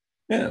 So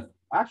yeah,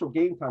 actual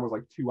game time was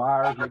like 2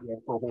 hours maybe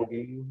for a whole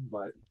game,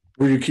 but.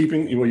 Were you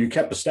keeping? Well, you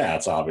kept the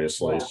stats,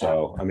 obviously. Yeah.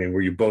 So, I mean,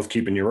 were you both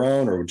keeping your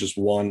own, or just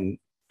one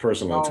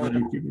person at a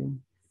time?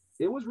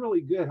 It was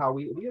really good how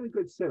we had a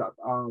good setup.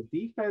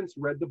 Defense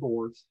read the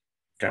boards.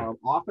 Okay.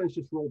 Offense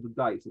just rolled the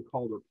dice and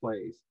called their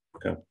plays.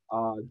 Okay.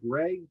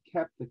 Greg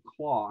kept the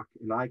clock,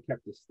 and I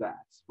kept the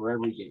stats for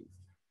every game.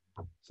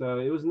 So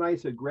it was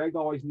nice that Greg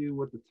always knew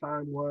what the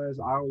time was.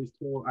 I always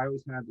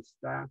had the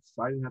stats,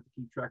 so I didn't have to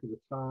keep track of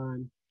the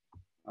time.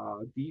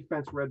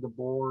 Defense read the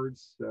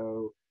boards,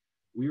 so.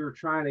 We were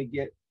trying to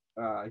get,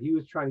 he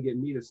was trying to get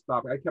me to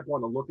stop. I kept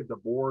wanting to look at the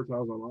boards when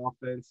I was on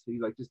offense.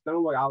 He's like, just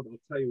don't look, I'll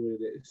tell you what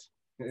it is.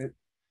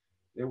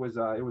 It was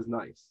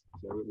nice.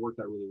 So it worked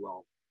out really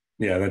well.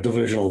 Yeah, that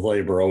divisional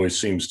labor always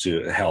seems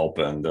to help.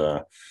 And,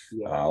 or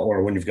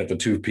when you've got the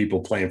two people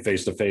playing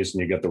face to face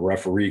and you get the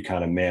referee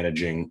kind of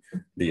managing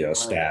the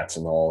stats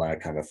and all that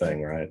kind of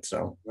thing, right?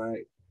 So.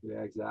 Right. Yeah,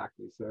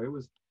 exactly. So it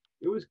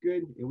was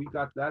good, and we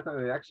got that done.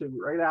 And actually,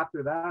 right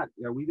after that,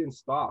 we didn't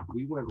stop.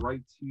 We went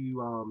right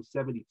to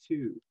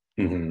 72,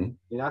 and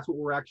that's what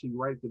we're actually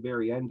right at the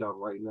very end of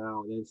right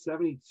now. And then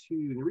 72.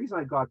 And the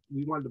reason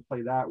we wanted to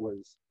play that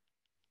was,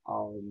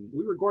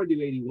 we were going to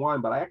do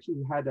 81, but I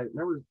actually had that.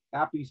 Remember,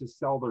 APBA used to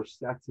sell their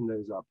sets in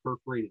those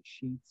perforated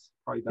sheets,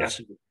 probably back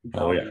in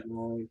 2009. Oh, yeah.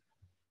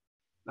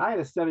 I had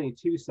a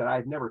 72 set I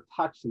had never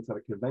touched since at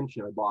a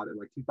convention. I bought it in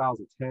like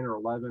 2010 or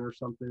 11 or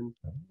something.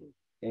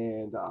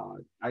 And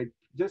I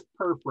just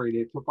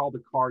perforated, took all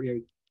the card,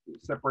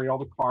 separate all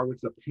the card, which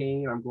is a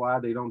pain. I'm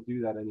glad they don't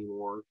do that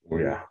anymore. Oh,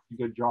 yeah.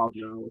 Good job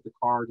now with the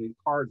cards. And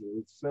cards,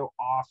 it's so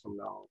awesome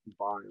now if you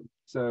buy them.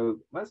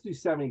 So let's do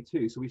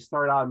 72. So we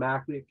start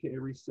automatically a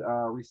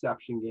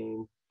reception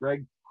game.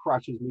 Greg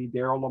crushes me.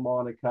 Daryl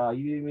LaMonica.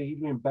 He didn't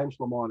even bench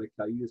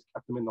LaMonica. He just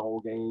kept him in the whole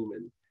game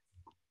and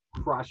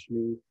crushed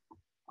me.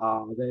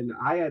 Then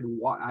I had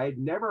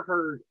never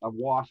heard of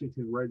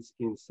Washington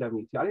Redskins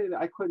 72.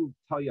 I couldn't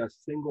tell you a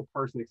single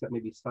person except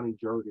maybe Sonny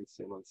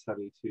Jurgensen on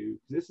 72.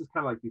 This is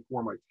kind of like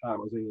before my time.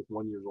 I was only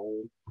 1 year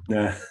old.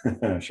 Yeah,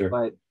 sure.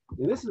 But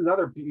this is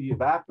another beauty of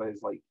APBA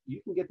is like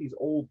you can get these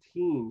old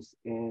teams,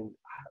 and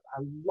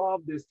I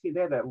love this team.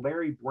 They had that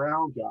Larry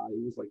Brown guy.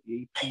 He was like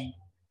the AP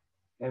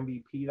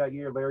MVP that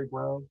year, Larry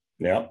Brown.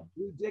 Yeah.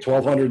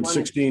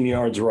 1,216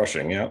 yards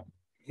rushing. Yeah.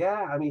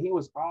 Yeah, I mean, he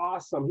was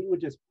awesome. He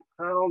would just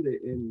pound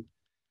it, and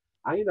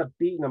I ended up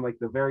beating him like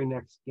the very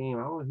next game.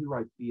 I don't know who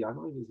I beat. I don't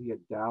know if it was he at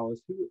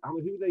Dallas. Who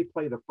they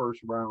play the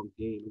first round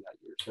game in that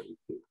year,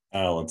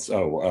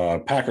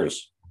 72.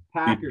 Packers.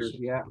 Packers,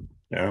 yeah.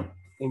 Yeah.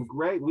 And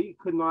Greg, we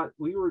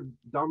were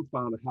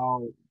dumbfounded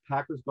how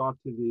Packers got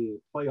to the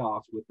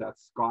playoffs with that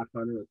Scott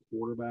Hunter at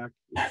quarterback.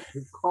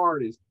 His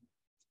card is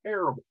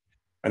terrible.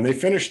 And they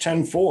finished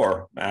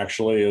 10-4,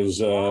 actually,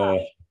 is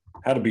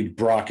had to be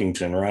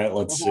Brockington, right?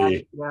 Let's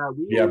see.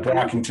 Yeah,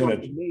 Brockington.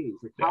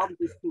 Like, how did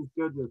this team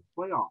go to the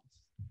playoffs?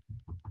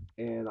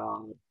 And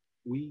I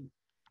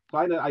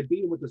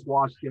beat him with this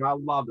Washington. I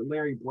loved it.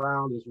 Larry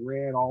Brown just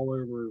ran all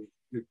over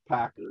the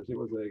Packers. It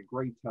was a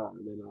great time.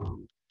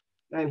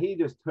 And he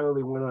just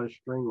totally went on a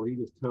string where he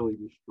just totally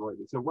destroyed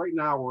it. So right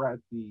now we're at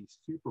the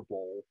Super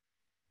Bowl,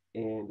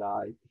 and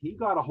he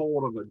got a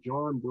hold of a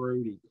John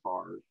Brody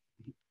card.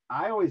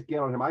 I always get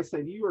on him. I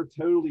say, you are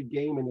totally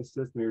gaming the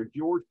system here.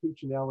 George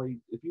Puccinelli,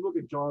 if you look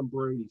at John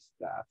Brody's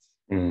stats,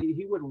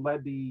 he would have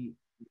led the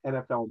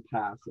NFL in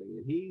passing.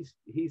 And he's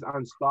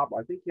unstoppable.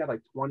 I think he had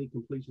like 20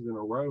 completions in a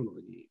row in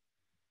the game.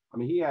 I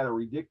mean, he had a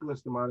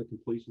ridiculous amount of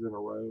completions in a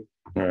row.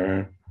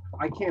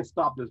 I can't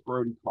stop this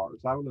Brody card.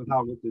 So I don't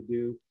know what to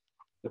do.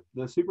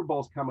 The Super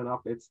Bowl's coming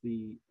up. It's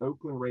the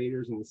Oakland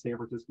Raiders and the San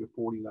Francisco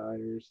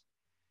 49ers.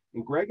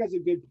 And Greg has a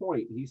good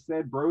point. He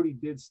said Brody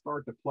did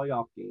start the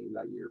playoff game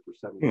that year for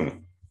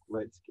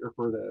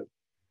for the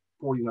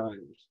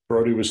 49ers.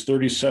 Brody was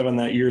 37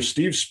 that year.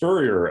 Steve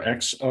Spurrier,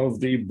 ex of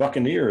the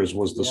Buccaneers,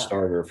 was the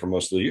starter for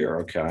most of the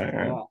year. Okay.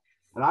 Yeah.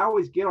 And I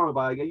always get on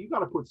about, like, you got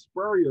to put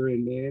Spurrier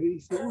in, man.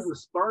 He was a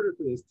starter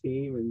for this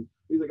team, and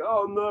he's like,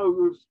 oh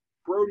no,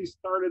 Brody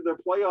started the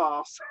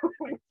playoffs.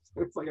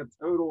 It's like a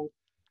total.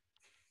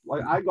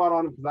 Like, I got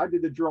on him because I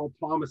did the Gerald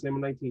Thomas in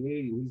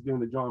 1980, and he's doing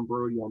the John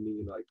Brody on me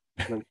in like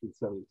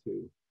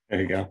 1972.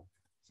 There you go.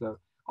 So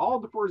all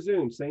before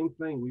Zoom, same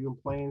thing. We've been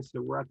playing,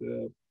 so we're at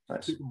the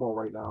Nice. Super Bowl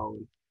right now,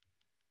 and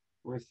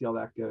we're gonna see how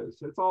that goes.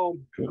 So it's all.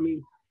 Cool. I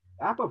mean,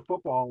 APBA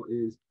football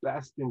is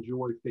best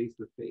enjoyed face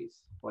to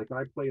face. Like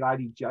when I played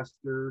ID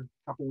Jester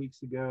a couple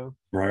weeks ago.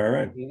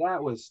 Right. I mean,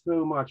 that was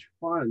so much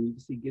fun. You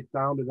see, get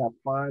down to that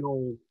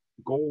final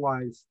goal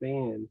line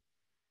stand.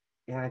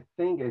 And I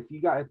think if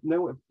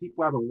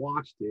people haven't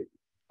watched it,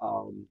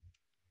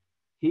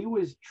 he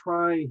was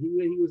trying.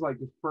 He was like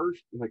the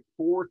first, like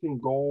fourth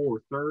and goal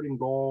or third and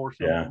goal or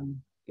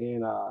something,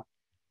 and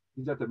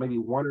he's at the maybe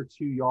 1 or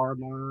 2 yard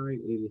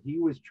line, and he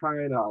was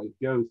trying to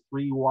go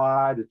 3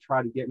 wide to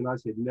try to get me. And I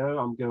said, no,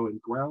 I'm going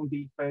ground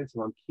defense,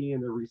 and I'm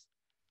keying the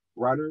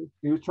runner.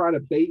 He was trying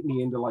to bait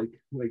me into like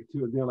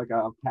to doing like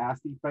a pass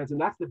defense, and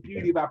that's the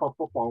beauty about our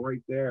football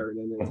right there. And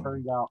then it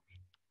turned out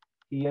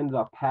he ended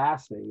up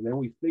passing. And then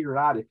we figured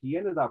out if he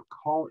ended up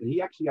calling, he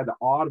actually had the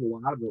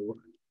audible out of the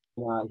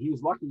run. He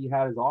was lucky he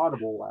had his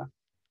audible left.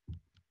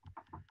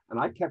 And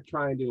I kept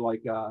trying to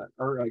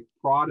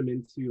prod him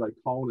into like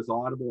calling his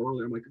audible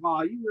earlier. I'm like,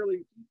 oh, you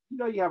really,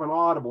 you have an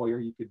audible here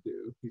you could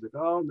do. He's like,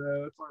 oh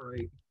no, it's all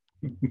right.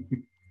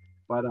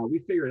 But we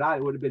figured out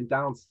it would have been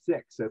down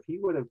 6. So if he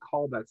would have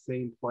called that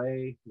same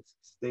play,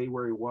 stay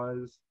where he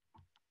was,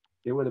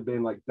 it would have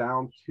been like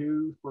down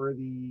 2 for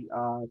the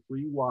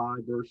 3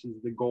 wide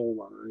versus the goal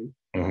line.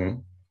 Mm-hmm.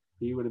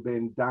 He would have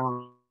been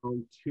down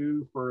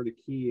 2 for the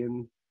key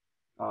in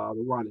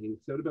the running.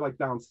 So it would have been like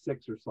down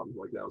 6 or something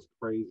like that. It was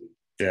crazy.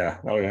 Yeah.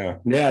 Oh yeah.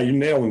 Yeah. You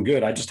nailed him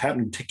good. I just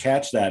happened to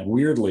catch that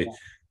weirdly. Yeah.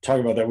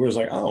 Talking about that, we was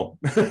like, oh,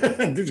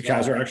 these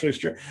guys are actually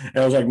straight. And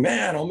I was like,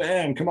 man, oh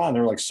man, come on.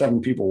 There were like 7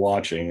 people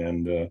watching.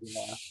 And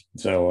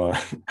so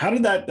how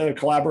did that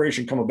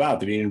collaboration come about?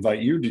 Did he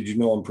invite you? Did you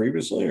know him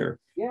previously? Or?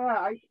 Yeah,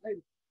 I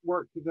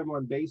worked with him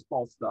on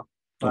baseball stuff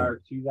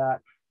prior to that.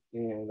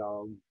 And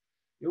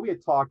we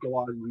had talked a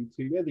lot on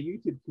YouTube. Yeah, the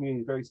YouTube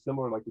community is very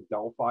similar to like the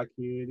Delphi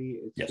community.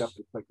 It's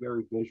like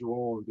very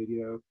visual and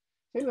video.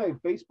 Same thing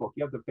with Facebook.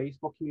 You have the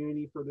Facebook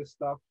community for this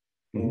stuff.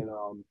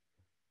 Mm-hmm.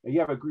 And you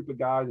have a group of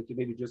guys that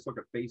maybe just look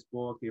at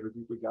Facebook. You have a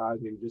group of guys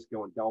maybe just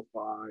go on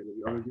Delphi. And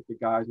the other group of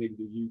guys maybe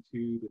do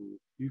YouTube. And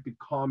you could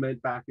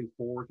comment back and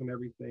forth and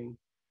everything.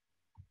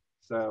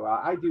 So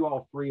I do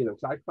all 3 of them.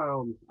 So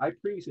I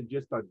previously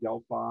just done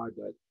Delphi,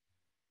 but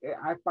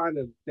I find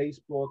that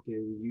Facebook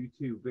and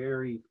YouTube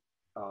very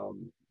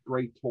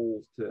great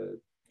tools to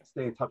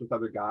stay in touch with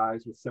other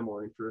guys with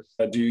similar interests.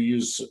 Do you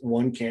use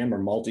one cam or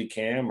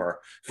multicam or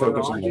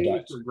focus on the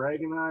dice? For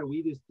Greg and I,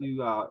 we just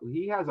do,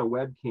 he has a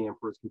webcam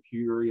for his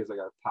computer. He has like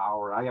a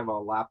tower. I have a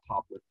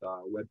laptop with a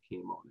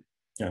webcam on it.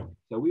 Yeah.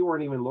 So we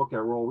weren't even looking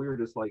at roll. We were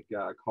just like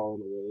calling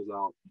the rolls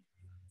out.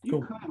 You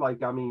could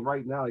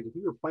right now, like if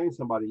you were playing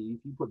somebody, if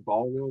you put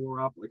ball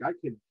roller up, like I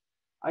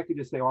could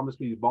just say, oh, I'm just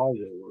going to use ball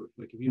roller.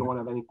 Like if you don't want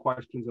to have any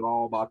questions at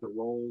all about the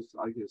rolls,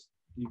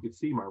 you could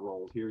see my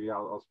rolls here. Yeah,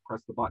 I'll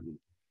press the button.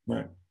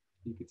 Right.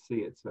 You could see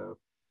it. So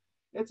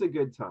it's a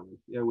good time.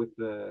 Yeah,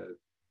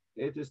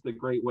 it's just a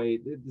great way.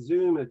 The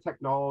Zoom and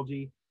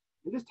technology,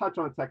 and just touch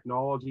on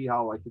technology,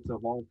 how like it's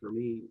evolved for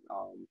me.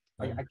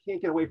 I can't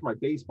get away from my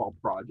baseball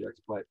projects,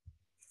 but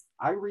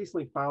I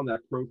recently found that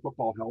Pro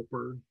Football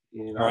Helper,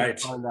 and I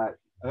found that,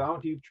 I don't know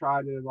if you've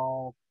tried it at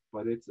all,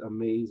 but it's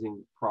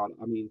amazing product.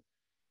 I mean,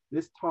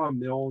 this Tom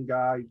Milne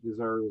guy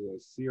deserves a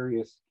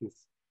serious,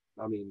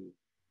 thank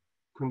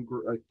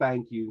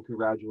you and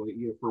congratulate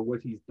you for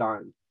what he's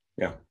done.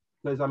 Yeah.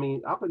 Because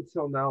up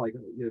until now, like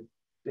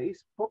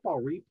base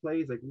football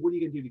replays, like what are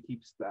you gonna do to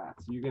keep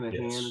stats? You're gonna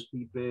hand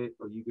keep it,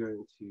 or you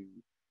going to,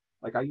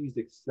 like I used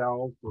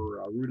Excel for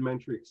a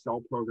rudimentary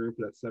Excel program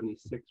for that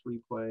 76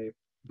 replay.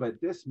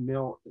 But this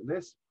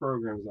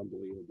program is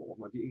unbelievable.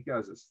 Like he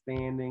has the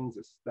standings,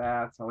 the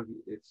stats.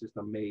 It's just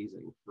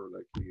amazing for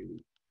the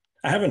community.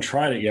 I haven't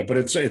tried it yet, but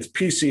it's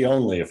PC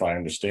only, if I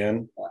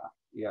understand.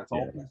 Yeah, it's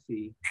all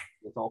PC.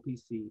 It's all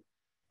PC.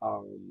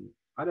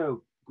 I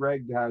know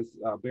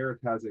Barrett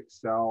has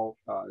Excel.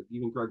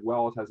 Even Greg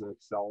Wells has an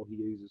Excel he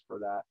uses for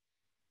that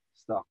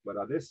stuff. But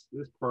this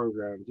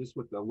program, just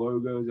with the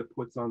logos it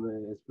puts on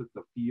it's put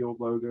the field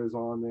logos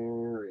on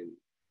there, and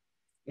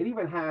it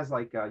even has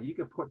like you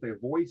could put the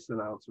voice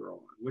announcer on,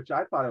 which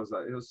I thought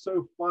it was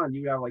so fun.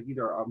 You have like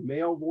either a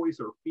male voice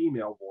or a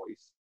female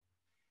voice,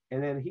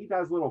 and then he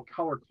does little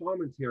color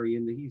commentary,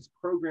 and he's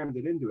programmed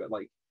it into it.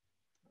 Like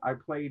I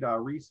played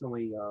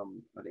recently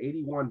an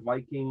 '81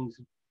 Vikings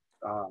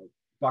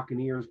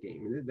Buccaneers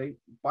game.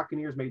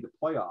 Buccaneers made the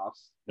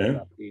playoffs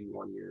that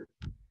 '81 year.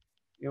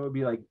 It would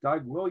be like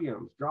Doug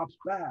Williams drops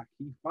back,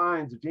 he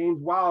finds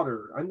James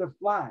Wilder on the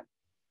flat,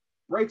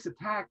 breaks a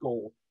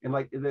tackle, and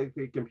like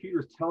the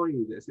computer's telling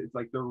you this. It's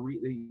like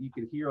you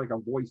can hear like a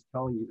voice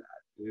telling you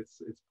that.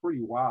 It's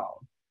pretty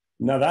wild.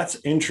 Now that's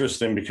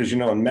interesting because,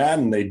 in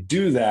Madden they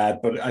do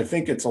that, but I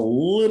think it's a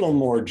little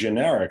more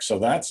generic. So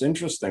that's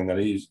interesting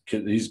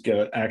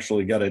that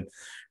actually got it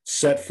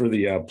set for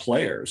the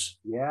players.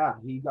 Yeah,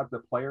 he got the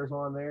players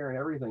on there and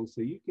everything.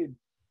 So you could,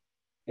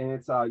 and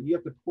it's you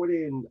have to put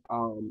in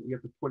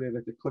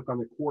to click on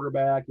the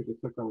quarterback, you have to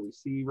click on the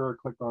receiver,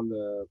 click on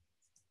the.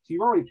 So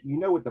you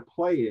know what the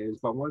play is,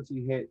 but once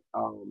you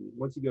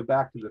go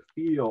back to the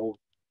field,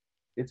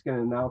 it's going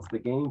to announce the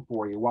game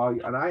for you.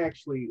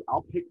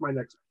 I'll pick my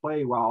next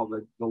play while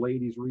the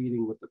lady's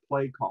reading what the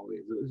play call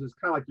is. It's just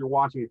kind of like you're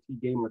watching a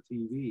game on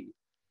TV.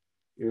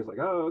 It's like,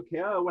 oh,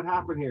 okay, oh, what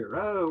happened here?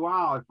 Oh,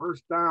 wow,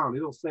 first down.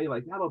 It'll say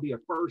like that'll be a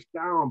first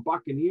down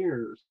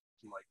Buccaneers.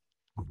 Like,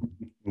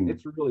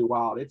 it's really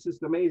wild. It's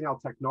just amazing how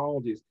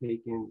technology has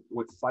taken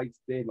what sites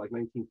did like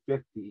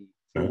 1950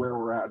 to where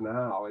we're at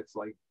now. It's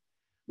like,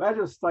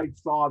 imagine if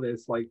sites saw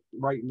this like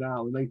right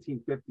now in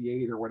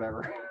 1958 or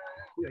whatever.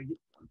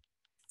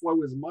 What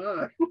was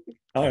mine?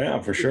 Oh yeah,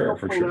 for sure.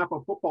 For playing sure.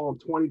 Apple football in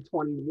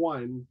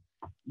 2021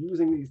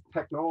 using these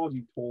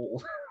technology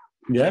tools.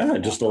 Yeah,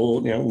 just a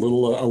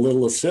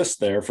little assist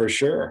there for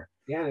sure.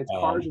 Yeah, it's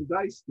cards and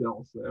dice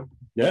still. So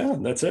yeah,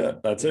 that's it.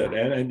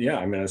 And yeah,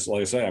 I mean, it's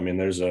like I say, I mean,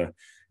 there's the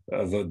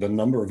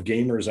number of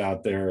gamers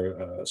out there,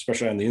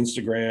 especially on the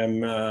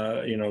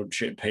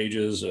Instagram,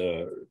 pages,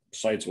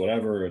 sites,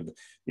 whatever,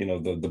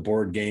 the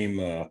board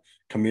game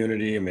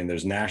community. I mean,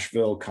 there's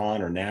Nashville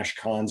Con or Nash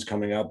Cons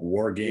coming up,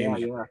 war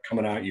games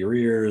coming out your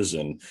ears,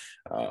 and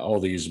all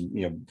these,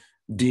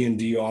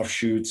 D&D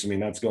offshoots. I mean,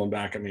 that's going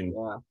back. I mean,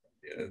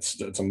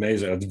 it's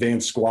amazing.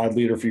 Advanced squad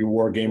leader for your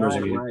war gamers.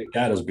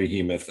 That is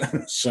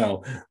behemoth.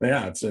 So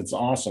yeah, it's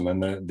awesome.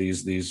 And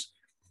these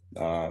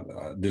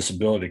this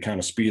ability to kind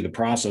of speed the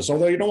process,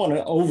 although you don't want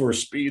to over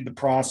speed the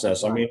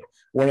process. I mean,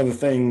 one of the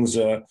things,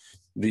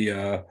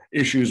 the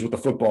issues with the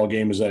football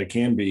game is that it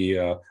can be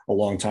a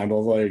long time.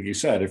 But like you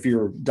said, if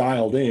you're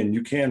dialed in,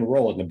 you can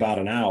roll it in about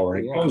an hour,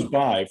 and it goes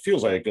by. It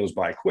feels like it goes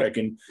by quick.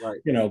 And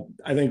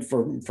I think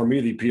for me,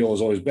 the appeal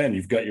has always been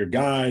you've got your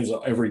guys,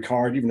 every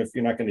card, even if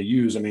you're not going to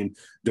use. I mean,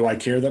 do I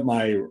care that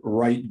my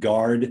right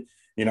guard,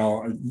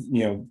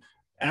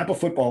 APBA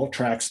football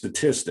tracks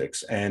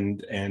statistics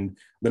and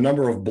the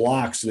number of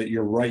blocks that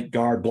your right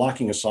guard,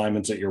 blocking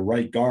assignments that your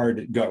right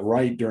guard got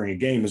right during a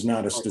game is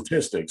not a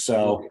statistic.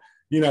 So,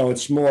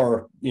 it's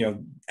more,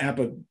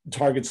 APBA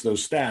targets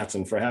those stats,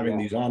 and for having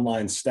these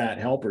online stat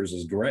helpers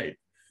is great.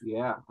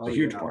 Yeah. A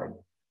huge part.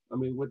 I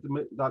mean, with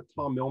that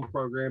Tom Milne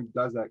program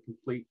does that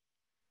complete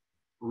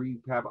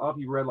recap. If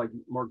you read like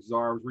Mark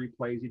Zarv's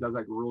replays, he does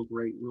like real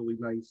great, really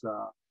nice.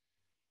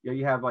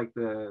 You have like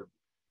the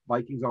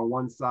Vikings on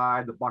one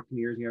side, the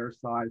Buccaneers on the other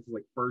side. It's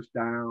like first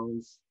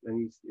downs, and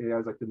he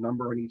has like the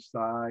number on each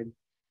side.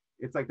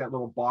 It's like that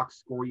little box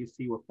score you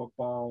see with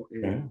football,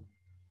 and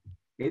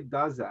it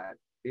does that.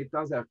 It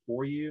does that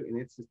for you, and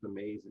it's just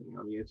amazing.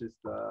 I mean, it's just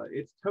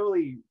it's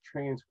totally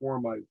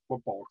transformed my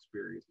football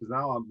experience, because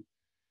now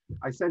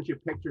I sent you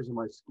pictures of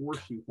my score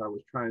sheets I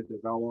was trying to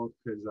develop,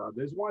 because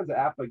there's ones that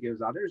APBA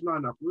gives out. There's not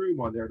enough room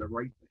on there to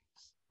write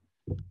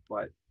things,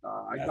 but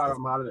I got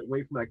them out of it,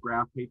 away from that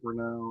graph paper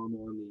now. I'm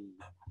on the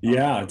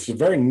it's a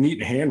very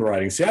neat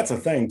handwriting. See, that's a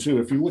thing too.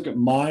 If you look at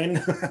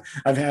mine,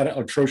 I've had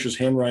atrocious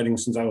handwriting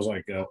since I was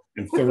like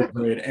in third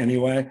grade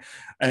anyway.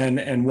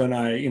 And when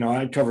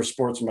I'd cover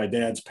sports with my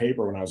dad's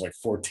paper when I was like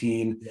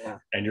 14,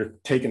 and you're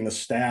taking the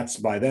stats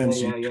by then,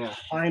 so you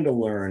kind of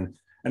learn.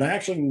 And I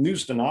actually knew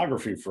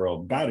stenography for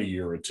about a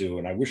year or two,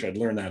 and I wish I'd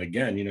learned that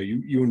again.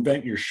 You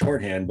invent your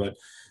shorthand, but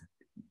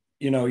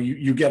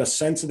you get a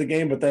sense of the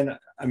game. But then,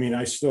 I mean,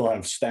 I still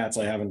have stats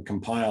I haven't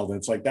compiled, and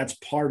it's like that's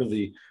part of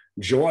the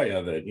joy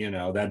of it.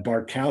 That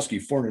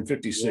Bartkowski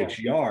 456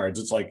 yards.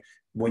 It's like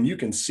when you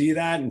can see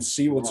that and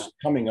see what's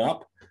coming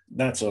up,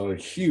 that's a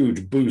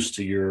huge boost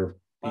to your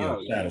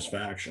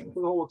satisfaction.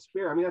 The whole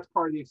experience. I mean, that's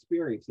part of the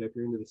experience. If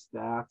you're into the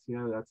stats,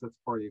 that's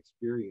part of the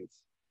experience.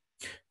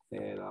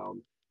 And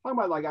talking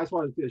about, like, I just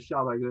wanted to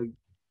shout, like,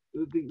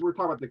 we're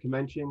talking about the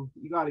convention.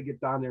 You got to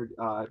get down there.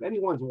 If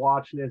anyone's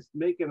watching this,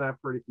 make an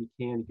effort if you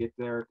can to get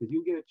there, because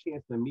you'll get a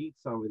chance to meet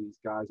some of these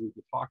guys we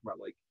could talk about.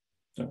 Like,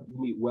 you'll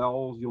meet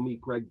Wells, you'll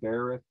meet Greg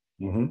Barrett.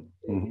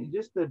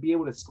 Just to be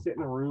able to sit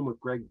in a room with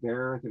Greg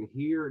Barrett and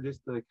hear,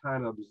 just to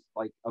kind of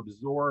like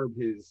absorb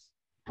his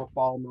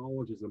football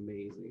knowledge is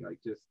amazing. Like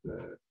just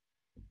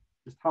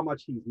how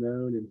much he's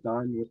known and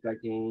done with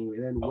that game,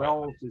 and then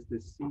Wells, just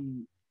to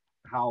see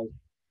how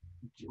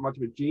much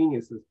of a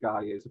genius this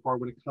guy is,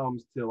 apart when it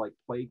comes to like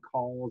play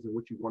calls and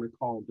what you want to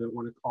call and don't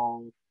want to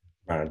call.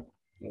 Right.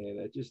 And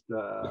it just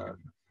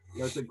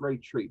it's a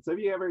great treat. So if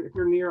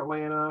you're near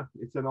Atlanta,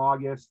 it's in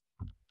August,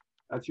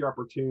 that's your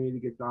opportunity to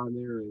get down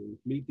there and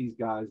meet these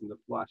guys in the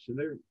flesh. And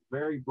they're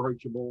very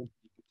approachable.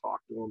 You can talk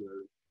to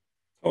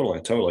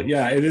them. Totally.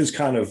 Yeah, it is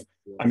kind of,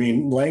 I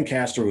mean,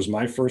 Lancaster was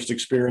my first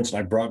experience, and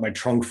I brought my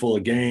trunk full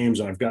of games,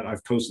 and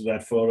I've posted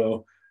that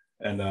photo,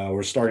 and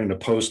we're starting to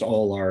post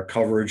all our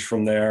coverage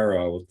from there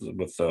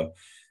with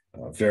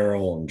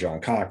Verrill and John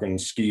Cochran,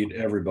 Skeet,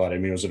 everybody. I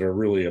mean, it was a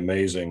really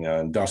amazing,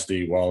 and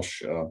Dusty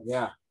Welsh.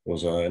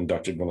 was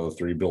inducted, one of the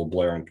three. Bill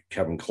Blair and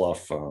Kevin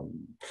Clough,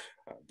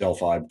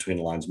 Delphi Between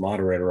the Lines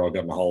moderator, all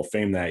got in the Hall of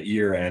Fame that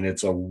year. And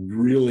it's a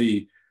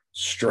really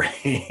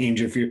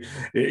strange, if you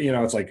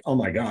know, it's like, oh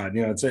my God,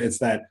 you know, it's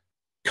that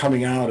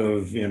coming out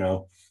of, you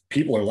know,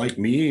 people are like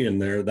me,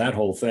 and they're that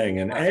whole thing.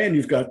 And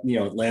you've got, you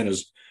know,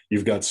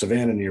 you've got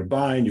Savannah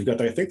nearby, and you've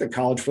got, I think, the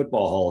College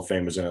Football Hall of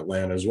Fame is in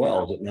Atlanta as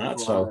well, is it not?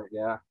 So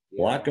yeah.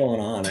 A lot going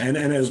on. And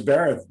as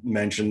Barrett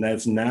mentioned,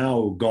 that's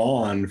now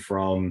gone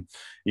from,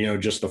 you know,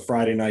 just the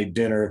Friday night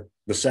dinner,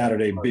 the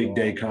Saturday big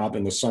day comp,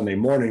 and the Sunday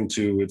morning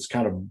to it's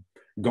kind of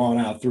gone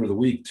out through the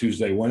week,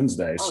 Tuesday,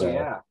 Wednesday. Oh, so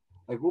yeah.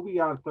 Like we'll be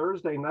on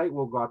Thursday night,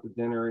 we'll go out to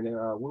dinner and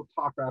we'll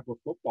talk APBA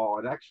football.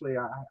 And actually,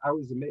 I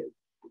was amazed.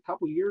 A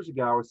couple of years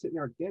ago, I was sitting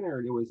there at dinner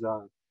and it was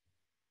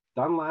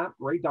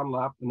Ray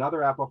Dunlap, another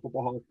APBA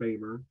football Hall of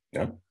Famer,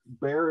 yeah,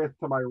 Barrett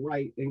to my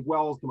right, and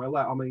Wells to my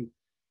left. I mean,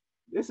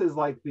 this is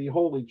like the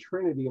holy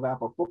trinity of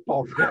APBA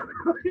football.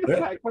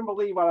 Yeah. I couldn't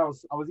believe I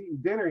was eating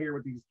dinner here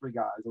with these three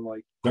guys. I'm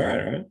like, all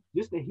right.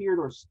 Just to hear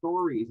their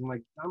stories. And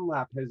like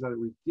Dunlap has a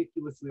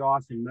ridiculously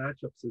awesome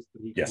matchup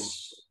system.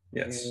 Yes.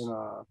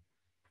 And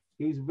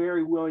he's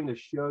very willing to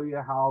show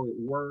you how it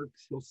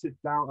works. He'll sit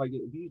down, like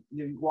if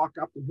you walk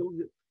up and he'll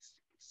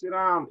sit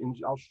down and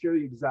I'll show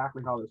you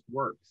exactly how this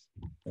works.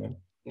 Yeah.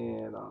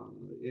 And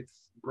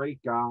it's great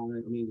guy.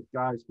 I mean, the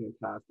guy's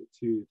fantastic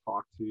too to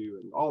talk to,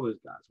 and all those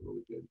guys are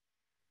really good.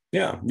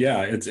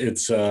 Yeah.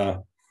 It's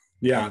the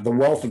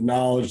wealth of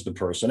knowledge, the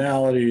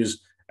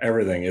personalities,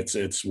 everything.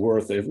 It's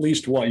worth at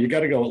least one. You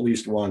got to go at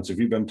least once if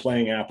you've been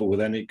playing APBA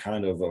with any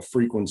kind of a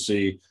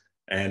frequency,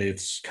 and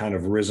it's kind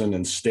of risen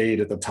and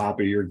stayed at the top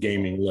of your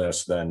gaming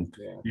list, then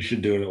you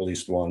should do it at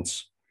least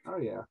once. Oh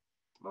yeah,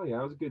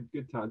 it was a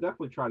good time.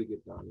 Definitely try to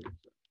get down there.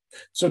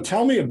 So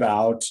tell me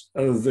about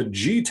the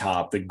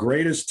GTOP, the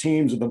greatest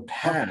teams of the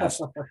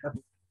past.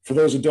 For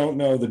those who don't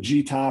know, the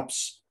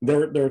GTOPs,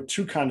 there are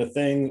two kind of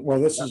things. Well,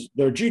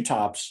 they're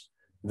GTOPs.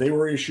 They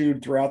were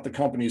issued throughout the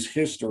company's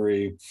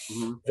history.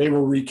 Mm-hmm. They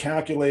were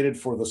recalculated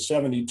for the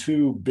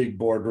 72 big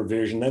board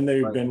revision. Then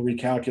they've been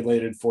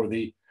recalculated for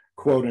the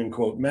quote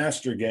unquote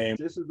master game.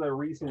 This is the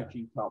recent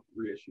GTOP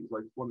reissues,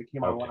 like when they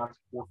came out the last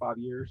 4 or 5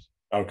 years.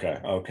 Okay.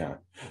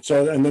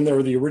 So, and then there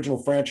were the original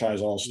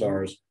franchise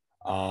all-stars.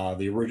 Mm-hmm.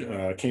 The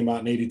original came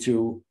out in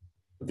 82.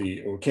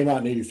 Came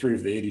out in 83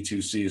 for the 82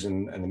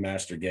 season and the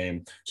master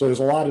game. So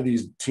there's a lot of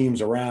these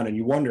teams around, and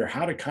you wonder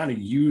how to kind of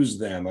use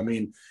them. I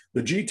mean,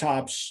 the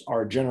GTOPs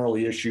are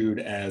generally issued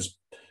as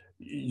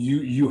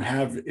you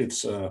have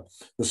the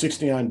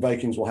 69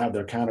 Vikings will have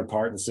their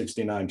counterpart in the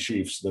 69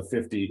 Chiefs, the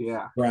 50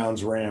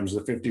 Browns Rams,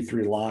 the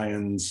 53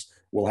 Lions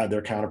will have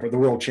their counterpart. The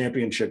World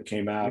Championship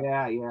came out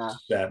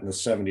that in the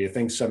 70, I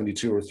think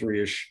 72 or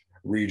 3-ish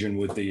region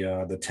with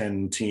the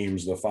 10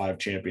 teams, the 5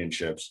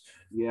 championships.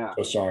 Yeah.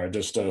 So sorry,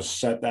 just to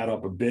set that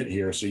up a bit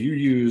here. So you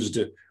used,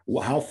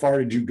 how far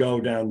did you go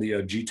down the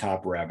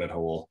GTOP rabbit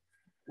hole?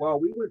 Well,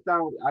 we went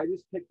down, I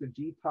just picked the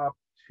GTOP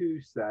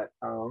 2 set.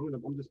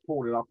 I'm just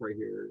pulling it up right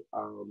here.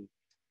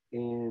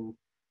 And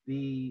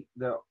the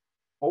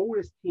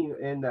oldest team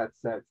in that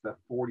set's the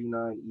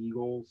 49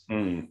 Eagles.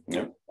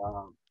 Yep.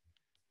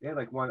 They had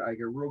like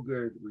a real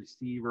good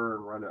receiver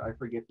and runner. I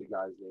forget the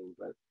guy's name,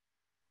 but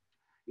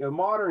you know,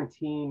 modern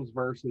teams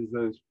versus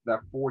that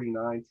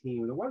 49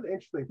 team. And one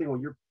interesting thing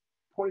when you're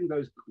putting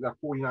that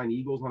 49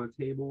 Eagles on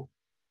the table,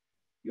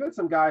 you had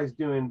some guys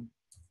doing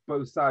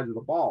both sides of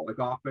the ball, like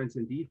offense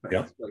and defense.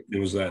 Yep. Like, it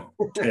was that.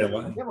 They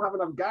don't have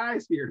enough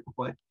guys here to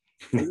play.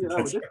 And, you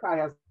know, this guy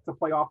has to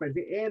play offense,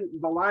 and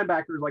the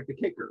linebacker is like the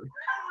kicker.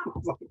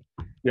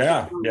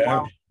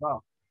 Wow.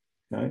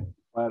 Right.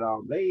 But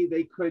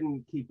they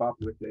couldn't keep up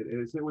with it.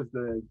 It was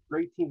the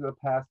great teams of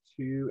the past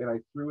 2, and I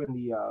threw in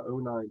the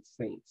 09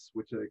 Saints,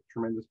 which is a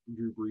tremendous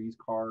Drew Brees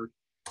card.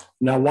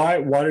 Now,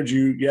 why did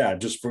you? Yeah,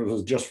 just for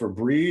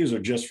Brees, or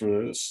just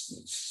for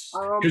this?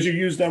 Because you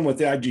used them with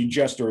the IG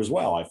Jester as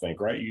well, I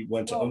think, right? You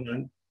went to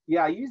 09.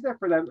 Yeah, I used that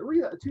for them.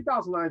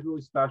 2009 is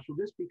really special,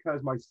 just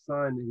because my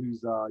son,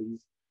 who's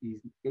he's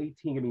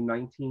 18, gonna be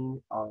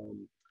 19.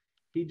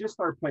 He just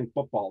started playing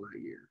football that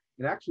year,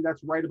 and actually,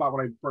 that's right about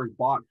when I first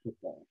bought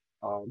football.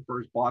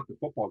 First bought the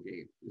football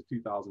game is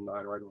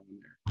 2009, right around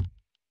there.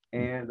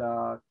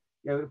 And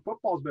you know,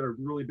 football's been a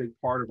really big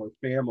part of our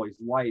family's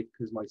life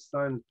because my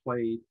son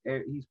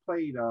he's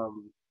played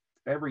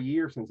every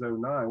year since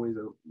 09. He's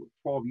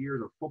 12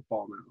 years of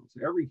football now.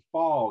 So every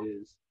fall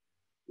is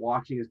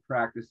watching his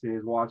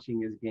practices,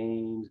 watching his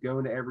games,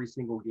 going to every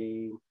single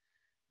game.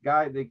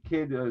 The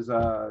kid was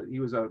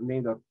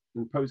named up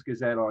in Post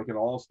Gazette like an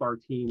all-star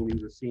team when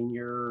he was a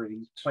senior, and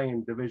he's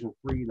playing Division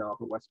III now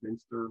for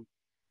Westminster.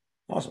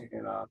 Awesome.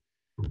 And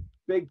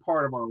big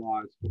part of our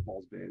lives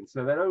football's been.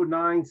 So that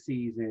 09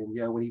 season,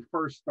 when he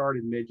first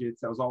started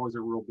midgets, that was always a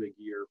real big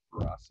year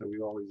for us. So we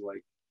always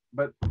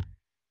but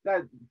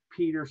that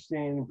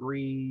Peterson,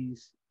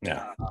 Breeze,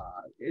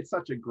 it's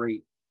such a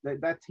great,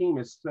 that team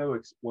is so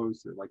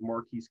explosive, like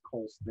Marquise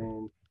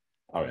Colston.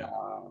 Oh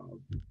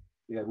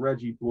yeah.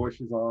 Reggie Bush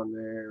is on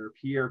there,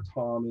 Pierre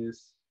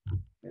Thomas,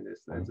 and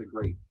that's a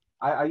great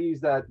I use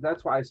that.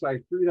 That's why I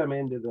threw them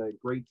into the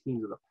great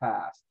teams of the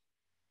past.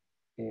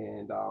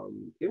 And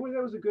it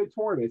was a good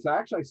tournament. So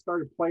actually I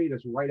started playing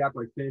this right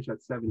after I finished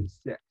at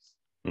 76.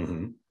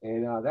 Mm-hmm.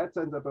 And that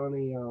ends up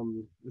only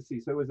let's see,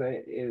 so it was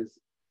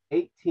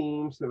 8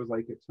 teams. So it was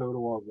like a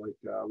total of like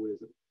what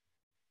is it?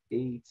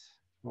 8.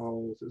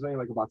 Oh, so it was only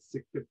like about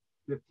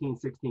 15,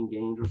 16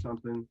 games or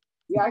something.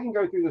 Yeah, I can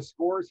go through the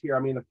scores here. I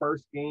mean, the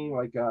first game,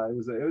 like it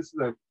was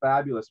a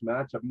fabulous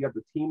matchup. You got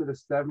the team of the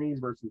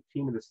 70s versus the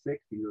team of the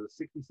 60s, or the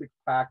 66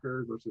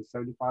 Packers versus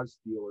 75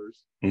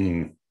 Steelers.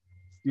 Mm-hmm.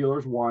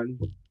 Steelers won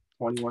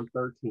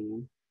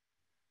 21-13.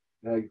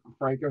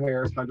 Franco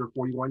Harris,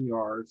 141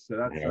 yards. So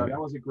that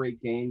was a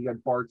great game. You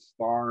got Bart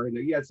Starr, and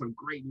you had some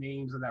great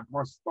names in that.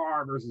 Bart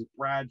Starr versus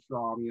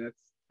Bradshaw. I mean, you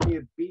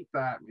can't beat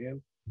that,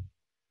 man.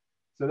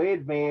 So they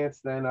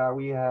advanced. Then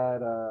we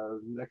had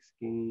next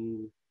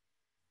game.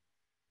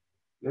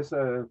 This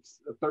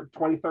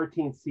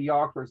 2013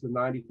 Seahawks versus the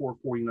 94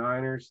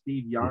 49ers.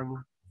 Steve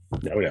Young.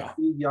 Oh, yeah.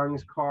 Steve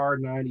Young's car,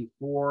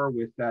 94,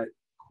 with that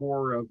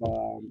core of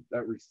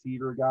that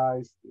receiver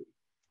guys.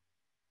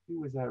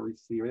 Who was that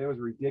receiver? It was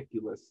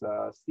ridiculous.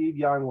 Steve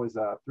Young was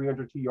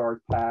 302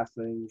 yards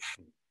passing.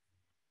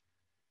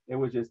 It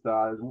was just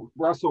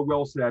Russell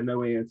Wilson had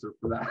no answer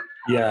for that.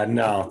 Yeah,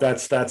 no,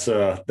 that's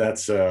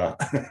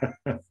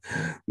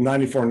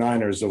 94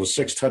 Niners. There was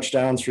 6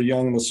 touchdowns for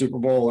Young in the Super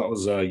Bowl. That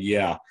was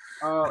yeah.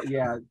 Oh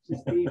yeah,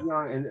 just Steve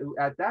Young. And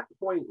at that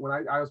point, when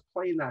I was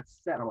playing that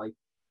set, I'm like,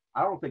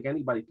 I don't think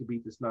anybody could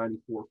beat this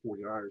 94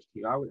 49ers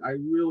team. I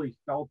really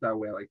felt that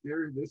way. Like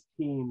this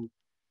team,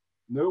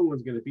 no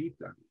one's going to beat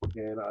them.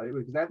 And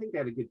because I think they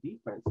had a good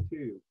defense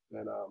too.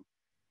 And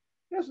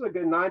this was a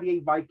good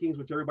 98 Vikings,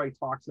 which everybody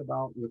talks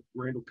about with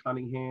Randall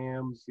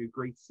Cunningham's a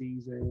great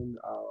season.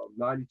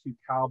 92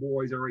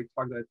 Cowboys, everybody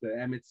talks about the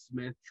Emmitt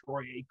Smith,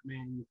 Troy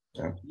Aikman.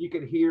 Yeah. You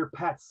could hear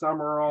Pat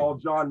Summerall,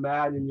 John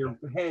Madden in your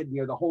head,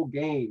 the whole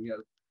game,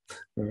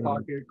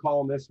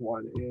 calling this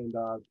one. And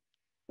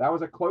that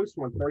was a close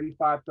one,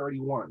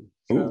 35-31.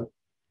 So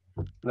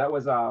that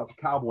was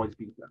Cowboys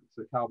beat them.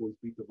 So Cowboys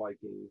beat the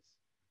Vikings.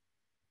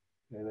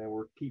 And then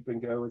we're keeping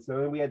going. So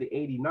then we had the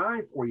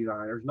 89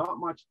 49ers, not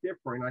much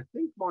different. I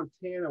think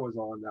Montana was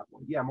on that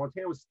one. Yeah,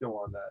 Montana was still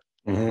on that.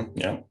 Mm-hmm.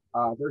 Yeah.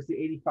 Versus the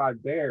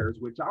 85 Bears,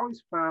 which I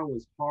always found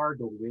was hard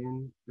to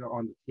win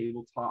on the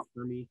tabletop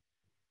for me.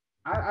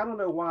 I don't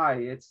know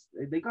why.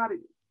 They got it.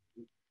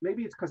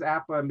 Maybe it's because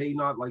APBA may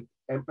not like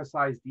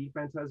emphasize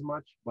defense as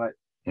much, but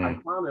I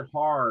found it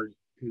hard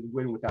to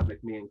win with that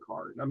McMahon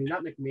card. I mean,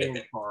 that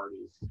McMahon card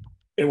is.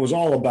 It was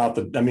all about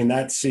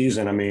that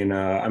season.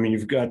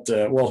 You've got,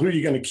 who are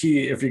you going to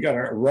key? If you got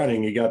a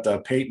running, you got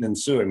Peyton and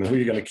Sue. Who are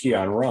you going to key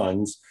on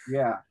runs?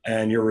 Yeah.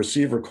 And your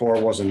receiver core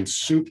wasn't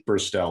super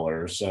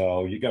stellar.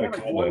 So you got to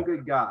kind of. One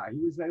good guy.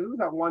 He was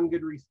that one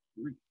good,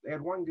 they had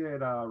one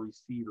good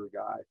receiver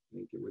guy. I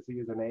think he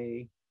was an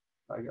A.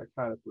 I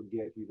kind of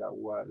forget who that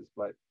was.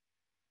 But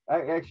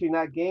actually in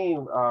that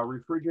game,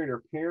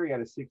 Refrigerator Perry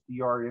had a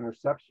 60-yard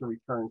interception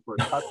return for a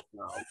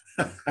touchdown.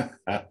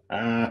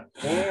 And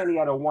he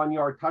had a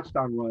 1-yard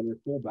touchdown run at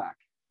fullback.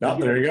 Oh,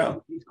 there you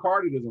go. He's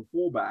carded as a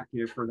fullback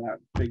here for that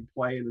big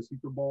play in the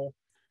Super Bowl.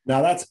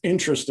 Now that's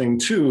interesting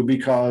too,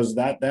 because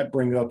that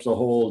brings up the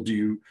whole,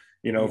 for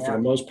the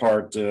most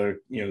part,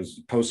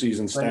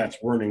 postseason stats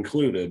weren't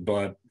included,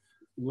 but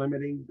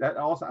limiting that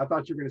also, I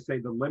thought you were going to say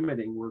the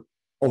limiting were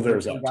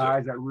there's that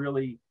guys too. That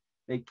really,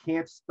 they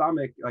can't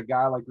stomach a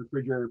guy like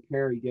Refrigerator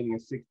Perry getting a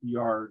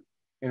 60-yard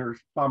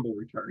fumble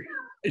return.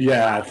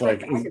 Yeah, it's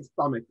like I can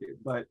stomach it,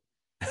 but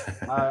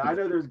I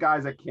know there's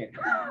guys that can't.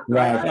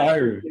 Right, I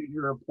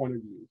your point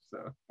of view.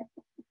 So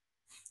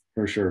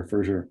for sure.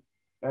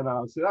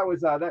 And so that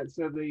was that.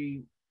 So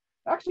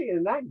actually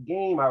in that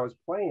game I was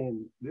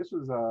playing, this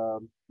was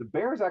the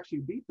Bears actually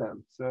beat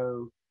them.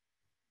 So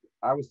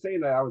I was saying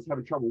that I was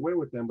having trouble winning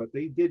with them, but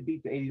they did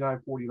beat the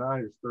 89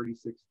 49ers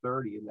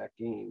 36-30 in that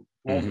game.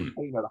 Walter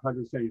Payton had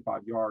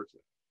 175 yards.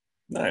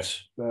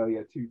 Nice. So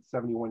yeah,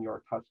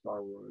 271-yard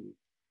touchdown run.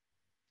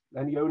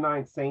 Then the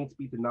 09 Saints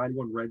beat the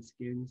 91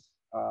 Redskins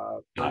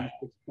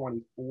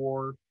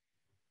 36-24.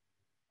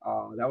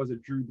 That was a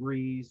Drew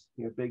Brees,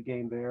 big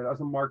game there. That was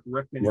a Mark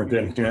Rippon. Mark,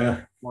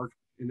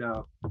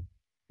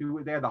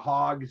 who they had the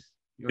Hogs.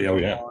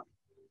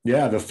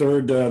 Yeah, the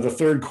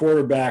third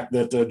quarterback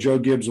that Joe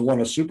Gibbs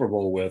won a Super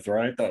Bowl with,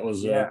 right? That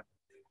was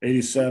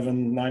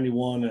 87,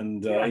 91,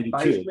 and 82.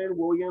 Weissman,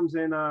 Williams,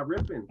 and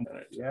Rippon.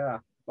 Right. Yeah,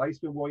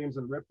 Weissman, Williams,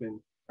 and Rippon.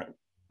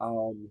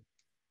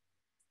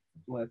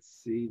 Let's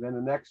see. Then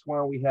the next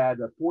one we had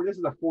this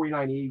is the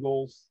 49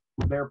 Eagles.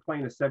 They're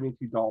playing the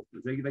 72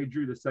 Dolphins. They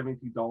drew the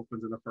 72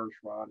 Dolphins in the first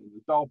round, and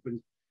the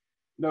Dolphins,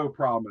 no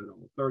problem at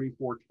all.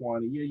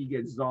 34-20. You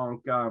get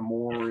Zonka,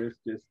 Morris,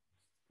 just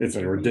it's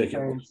a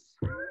ridiculous.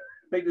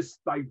 They just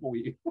stifle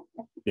you.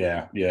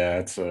 Yeah.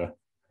 It's I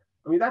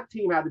mean, that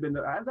team that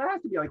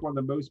has to be like one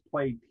of the most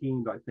played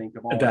teams, I think,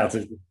 of all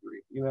history.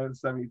 The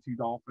 72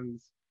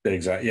 Dolphins.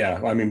 Exactly.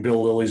 Yeah. I mean,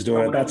 Bill Lilly's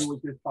doing it. That's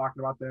was just talking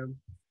about them.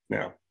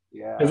 Yeah.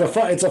 Yeah.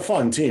 It's a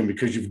fun team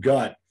because you've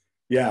got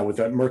with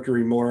that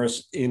Mercury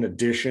Morris in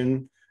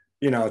addition.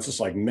 it's just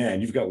like, man,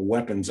 you've got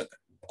weapons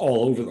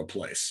all over the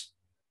place.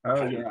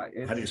 Oh yeah,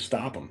 how do you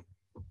stop them?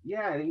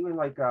 Yeah, and even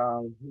like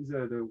he's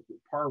the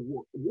part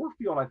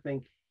Warfield. I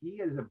think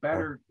he is a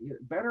better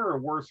or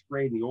worse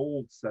grade in the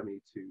old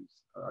 72s.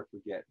 I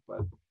forget,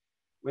 but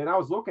when I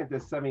was looking at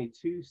this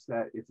 72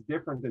 set, it's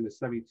different than the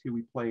 72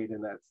 we played,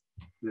 and that's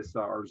this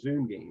our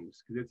Zoom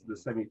games, because it's the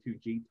 72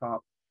 GTOP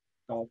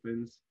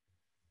Dolphins.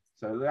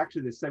 So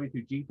actually, the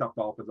 72 GTOP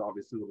Dolphins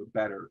obviously a little bit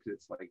better because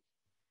it's like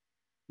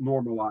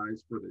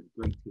normalized for the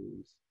great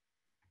teams.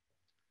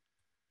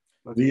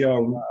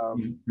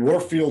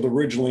 Warfield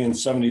originally in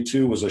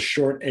 72 was a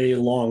short A,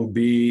 long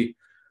B,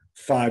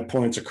 5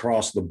 points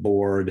across the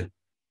board.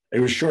 It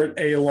was short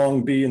A,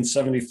 long B in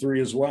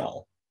 73 as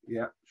well.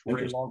 Yeah,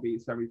 short A, long B in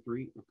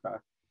 73. Okay.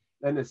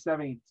 Then the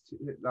 72,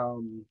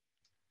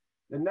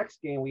 the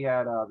next game we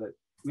had the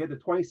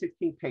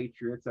 2016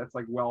 Patriots. That's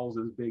like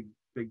Wells's big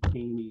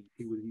team.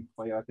 He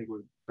played, I think,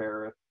 with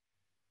Barrett.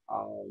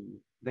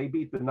 They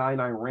beat the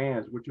 99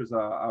 Rams, which was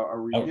a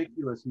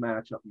ridiculous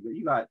matchup.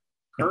 You got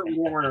Kurt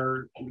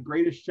Warner, the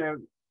greatest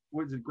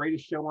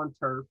show on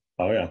turf.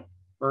 Oh yeah.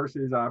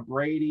 Versus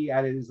Brady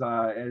at his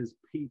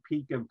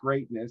peak of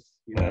greatness,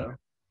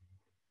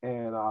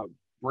 and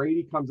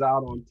Brady comes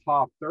out on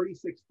top,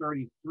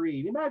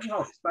 36-33. Imagine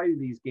how excited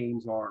these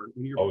games are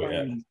when you're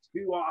playing these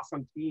two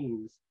awesome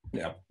teams.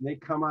 Yeah. And they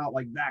come out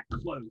like that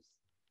close.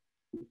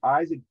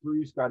 Isaac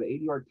Bruce got an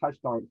 80-yard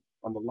touchdown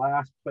on the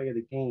last play of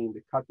the game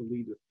to cut the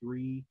lead to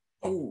 3.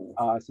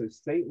 So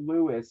St.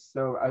 Louis,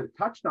 a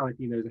touchdown,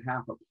 if is a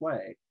half a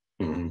play.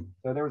 Mm-hmm.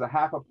 So there was a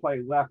half a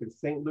play left, and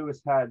St. Louis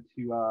had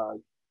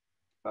to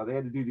they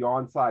had to do the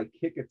onside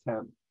kick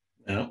attempt.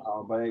 Yeah.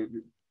 But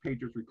the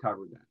Patriots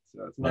recovered that.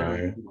 So it's not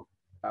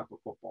half of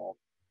football.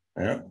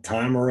 Yeah,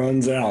 time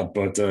runs out,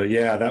 but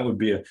that would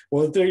be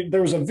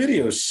there was a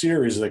video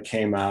series that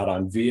came out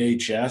on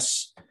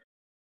VHS.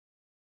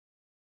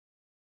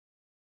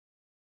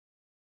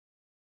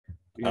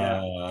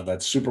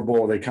 That Super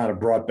Bowl, they kind of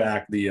brought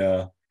back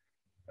the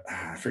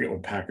I forget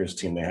what Packers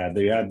team they had.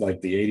 They had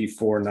like the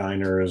 84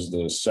 Niners,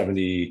 the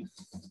 70,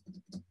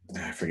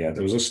 I forget.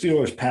 There was a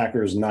Steelers,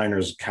 Packers,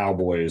 Niners,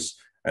 Cowboys,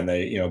 and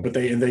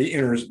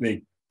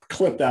they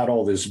clipped out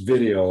all this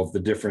video of the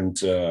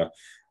different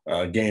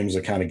games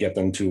that kind of get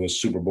them to a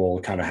Super Bowl,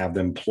 kind of have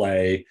them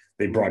play.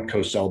 They brought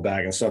Cosell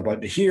back and stuff,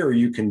 but here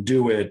you can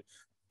do it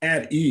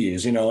at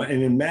ease, and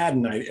in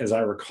Madden, as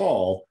I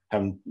recall,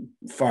 haven't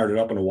fired it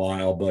up in a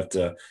while, but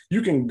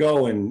you can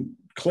go and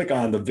click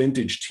on the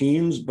vintage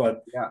teams,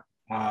 but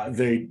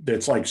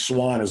it's like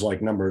Swan is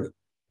like number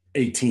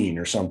 18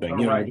 or something,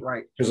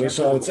 right.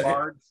 So it's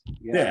cards.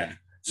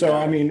 So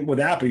I mean,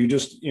 with Apple, you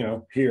just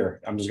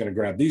here, I'm just going to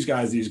grab these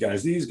guys.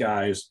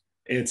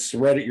 It's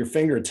right at your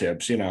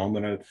fingertips. I'm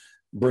going to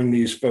bring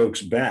these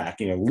folks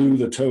back. Lou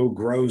the Toe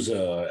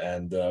Groza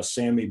and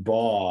Sammy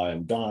Baugh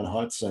and Don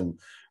Hudson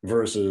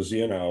versus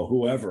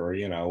whoever,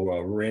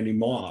 Randy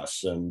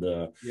Moss and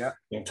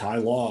Ty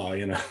Law.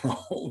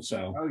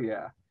 So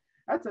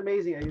that's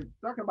amazing.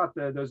 Talking about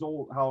those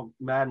old, how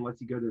Madden lets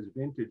you go to those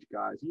vintage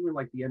guys. Even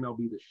like the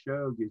MLB The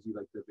Show gives you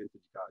like the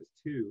vintage guys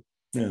too.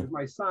 Yeah.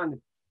 My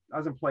son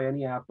doesn't play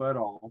any APBA at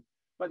all,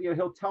 but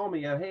he'll tell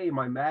me, hey,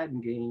 my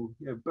Madden game,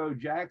 Bo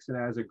Jackson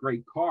has a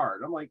great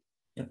card. I'm like,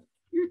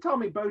 you tell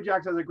me Bo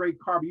Jackson has a great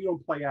card, but you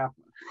don't play APBA.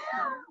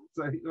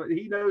 So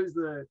he knows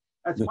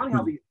that's funny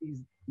how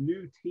these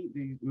new teams,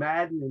 the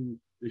Madden and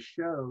The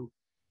Show,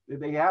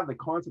 they have the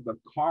concept of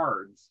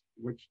cards,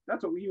 which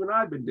that's what you and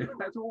I've been doing.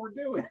 That's what we're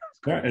doing.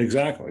 Yeah,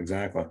 exactly.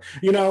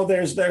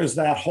 There's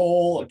that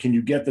whole, can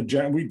you get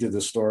we did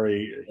this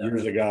story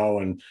years ago,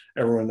 and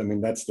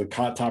everyone, that's the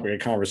topic of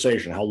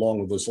conversation. How long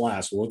will this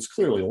last? Well, it's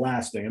clearly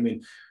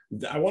lasting.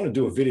 I want to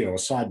do a video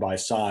side by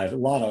side. A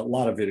lot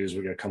of videos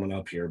we got coming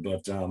up here,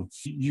 but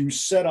you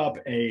set up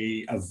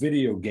a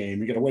video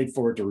game. You got to wait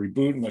for it to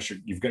reboot unless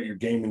you've got your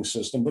gaming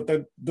system. But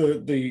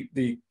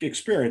the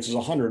experience is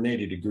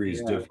 180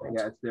 degrees different.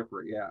 Yeah, it's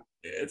different. Yeah,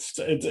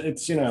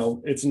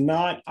 it's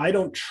not. I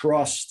don't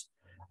trust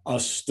a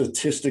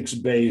statistics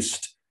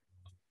based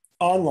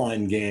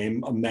online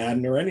game, a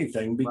Madden or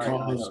anything,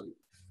 because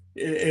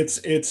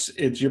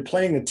it's you're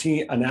playing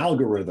an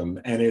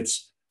algorithm, and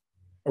it's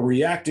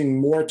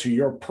reacting more to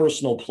your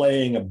personal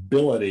playing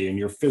ability and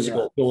your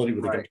physical ability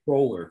with the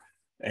controller.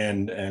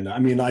 And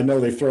I know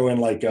they throw in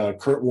like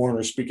Kurt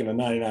Warner, speaking of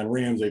 99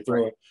 Rams, they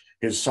throw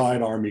his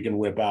sidearm you can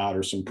whip out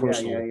or some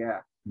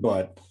personal.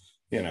 But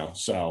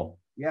so.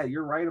 Yeah,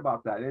 you're right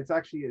about that. It's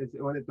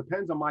when it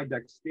depends on my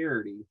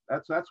dexterity.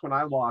 That's when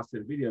I lost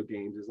in video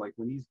games, is like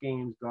when these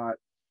games got,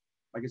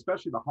 like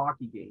especially the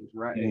hockey games,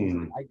 right?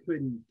 I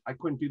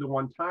couldn't do the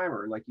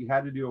one-timer. Like you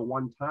had to do a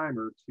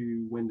one-timer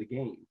to win the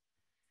game.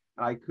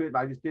 I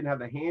just didn't have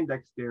the hand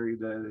dexterity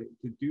to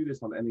do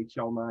this on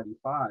NHL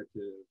 95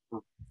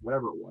 or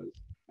whatever it was.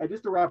 And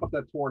just to wrap up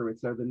that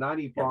tournament, so the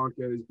 90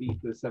 Broncos beat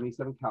the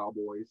 77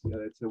 Cowboys.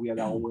 So we had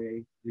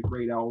Elway, the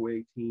great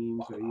Elway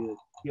team. So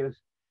he had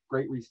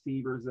great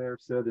receivers there.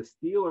 So the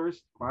Steelers,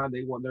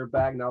 they won their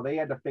bag. Now they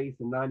had to face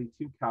the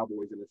 92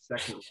 Cowboys in the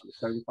second round, the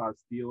 75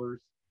 Steelers.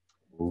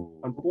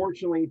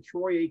 Unfortunately,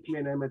 Troy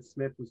Aikman, Emmitt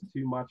Smith was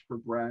too much for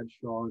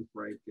Bradshaw and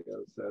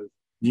Franco. So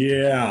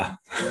yeah,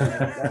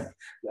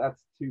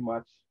 that's too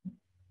much.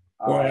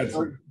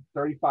 well,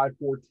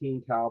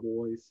 35-14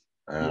 Cowboys.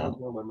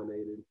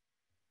 Eliminated.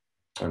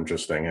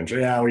 Interesting. And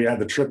yeah, we had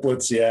the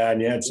triplets. Yeah,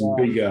 and you had some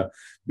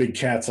big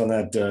cats on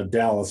that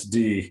Dallas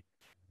D.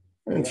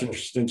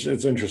 Interesting.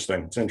 It's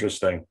interesting. It's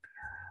interesting.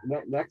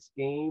 Next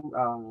game,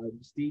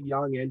 Steve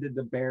Young ended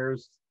the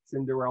Bears'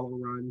 Cinderella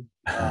run.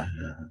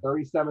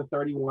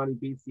 37-31. He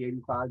beats the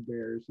 85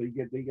 Bears. So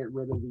they get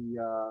rid of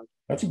the.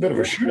 That's a bit of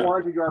a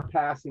shootout. 400-yard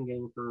passing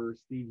game for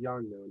Steve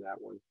Young, though, in that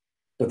one.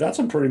 But that's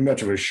a pretty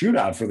much of a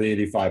shootout for the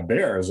 85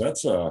 Bears.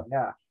 That's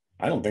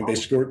I don't think they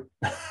scored.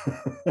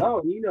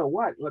 Oh, you know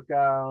what? Look,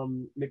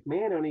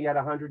 McMahon only had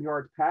 100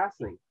 yards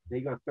passing. They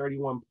got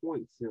 31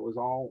 points. It was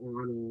all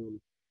on.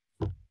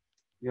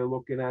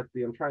 Looking at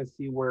I'm trying to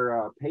see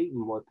where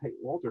Peyton was.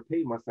 Walter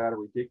Payton must have had a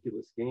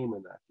ridiculous game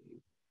in that game.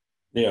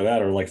 Yeah,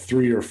 that or like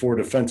 3 or 4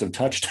 defensive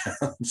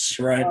touchdowns,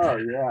 right? Oh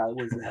yeah, it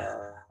was.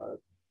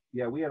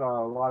 We had a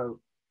lot of.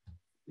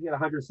 He had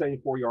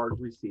 174 yards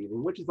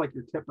receiving, which is like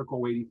your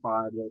typical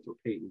 85 Walter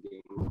Payton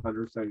game,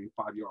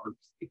 175 yards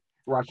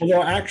rushing.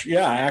 Well,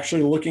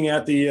 actually looking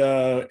at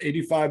the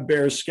 85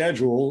 Bears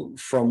schedule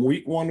from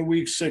week 1 to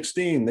week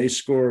 16, they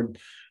scored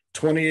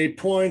 28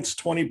 points,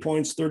 20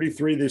 points,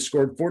 33. They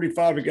scored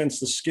 45 against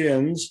the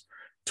Skins,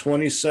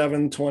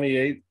 27,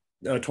 28,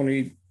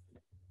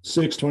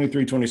 26,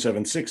 23,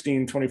 27,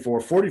 16, 24,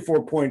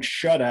 44-point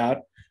shutout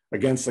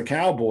against the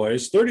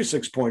Cowboys,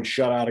 36-point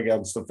shutout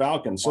against the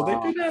Falcons. So they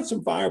did have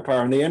some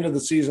firepower. And the end of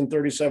the season,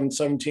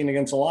 37-17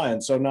 against the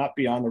Lions. So not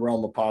beyond the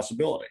realm of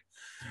possibility.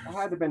 That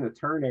had to have been a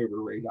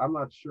turnover rate. I'm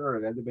not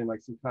sure. That had to have been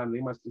like some kind of,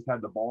 they must have just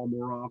had the ball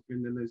more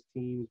often than those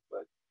teams.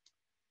 But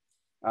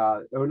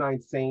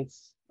 09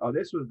 Saints. Oh,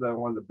 this was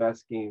one of the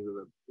best games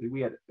of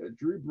we had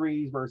Drew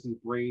Brees versus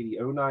Brady,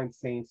 09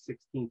 Saints,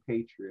 16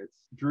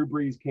 Patriots. Drew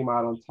Brees came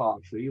out on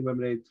top, so he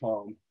eliminated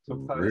Tom.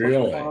 Sometimes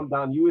really? Calm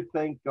down. You would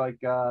think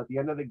like at the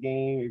end of the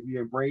game,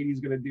 if Brady's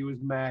going to do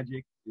his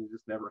magic, it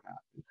just never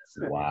happens.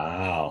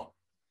 Wow.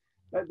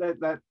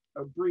 that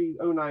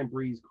 09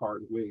 Breeze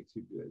card is way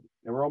too good.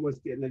 And we're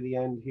almost getting to the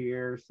end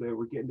here, so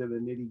we're getting to the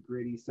nitty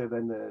gritty. So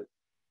then the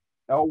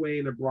Elway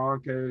and the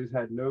Broncos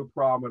had no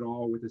problem at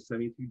all with the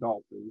 72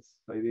 Dolphins.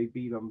 So they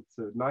beat them.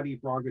 So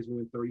 98 Broncos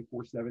win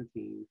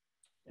 34-17.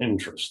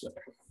 Interesting.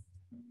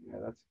 Yeah,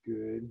 that's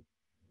good.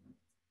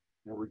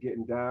 And we're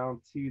getting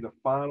down to the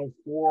final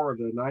four of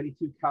the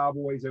 92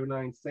 Cowboys,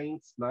 09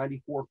 Saints,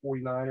 94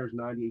 49ers,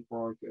 98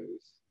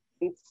 Broncos.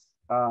 Saints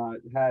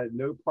had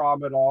no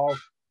problem at all.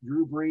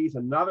 Drew Brees,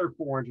 another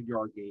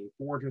 400-yard game,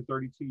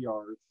 432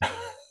 yards.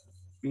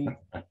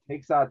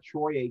 Takes out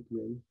Troy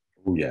Aikman.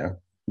 Oh, yeah.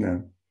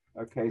 No.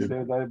 Okay, so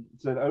the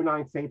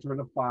 09 Saints are in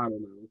the final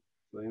now.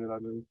 So they ended up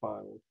in the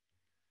final.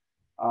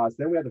 So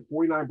then we had the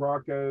 49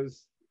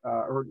 Broncos,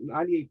 or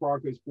 98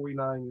 Broncos,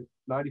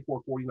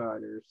 94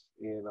 49ers,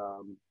 and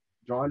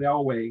John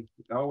Elway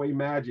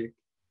Magic.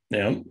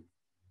 Yeah.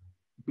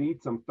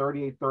 Beats them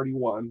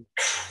 38-31.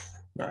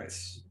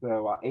 Nice.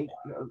 So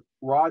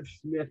Rod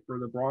Smith for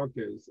the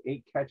Broncos,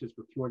 8 catches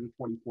for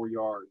 224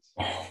 yards.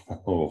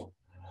 Oh.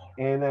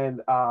 And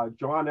then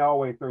John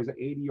Elway throws an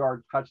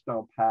 80-yard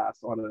touchdown pass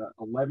on an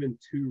 11-2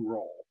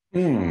 roll.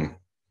 Yeah.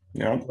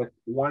 With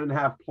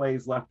 1.5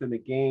 plays left in the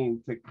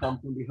game to come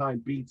from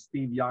behind, beat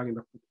Steve Young and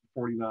the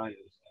 49ers.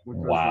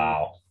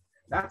 Wow.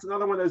 That's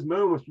another one of those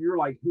moments where you're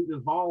like hooting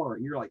and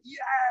hollering. You're like, yes!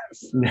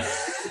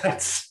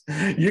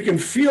 You can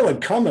feel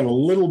it coming a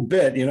little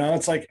bit.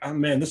 It's like, oh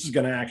man, this is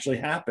going to actually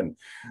happen.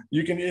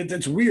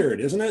 It's weird,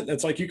 isn't it?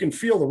 It's like you can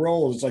feel the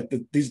rolls. It's like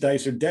these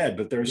dice are dead,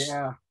 but there's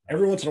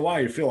every once in a while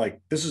you feel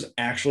like this is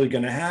actually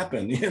going to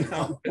happen.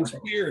 It's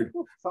weird.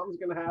 Something's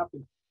going to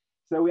happen.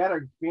 So we had a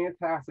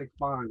fantastic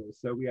final.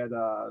 So we had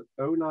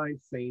 09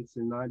 Saints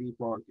and 90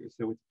 Broncos.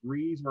 So it's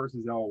Breeze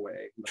versus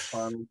Elway in the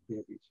final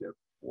championship.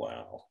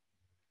 Wow.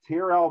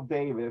 Terrell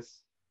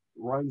Davis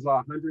runs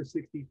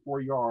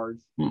 164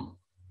 yards, and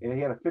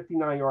he had a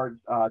 59-yard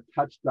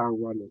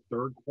touchdown run in the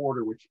third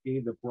quarter, which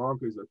gave the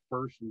Broncos their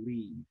first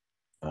lead.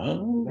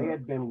 Oh. They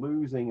had been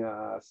losing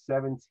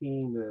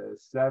 17-7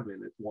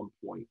 at one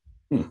point.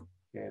 And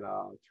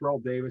Terrell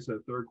Davis had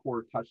a third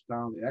quarter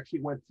touchdown. It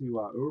actually went to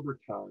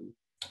overtime.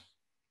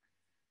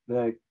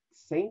 The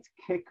Saints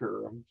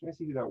kicker, I'm trying to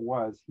see who that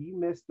was. He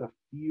missed a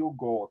field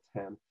goal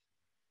attempt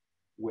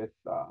with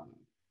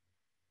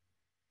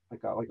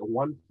like a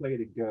 1 play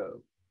to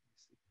go.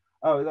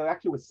 Oh, that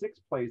actually was 6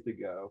 plays to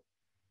go.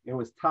 It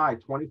was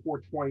tied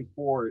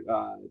 24-24.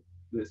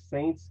 The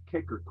Saints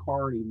kicker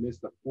Carney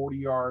missed a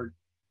 40-yard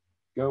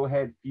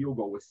go-ahead field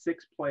goal with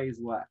 6 plays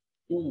left.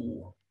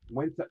 Ooh.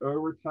 Went to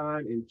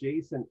overtime, and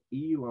Jason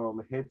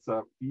Elam hits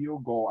a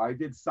field goal. I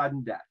did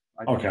sudden death.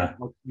 Okay.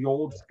 The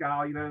old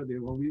style,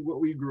 what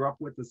we grew up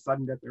with, the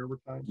sudden death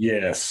overtime.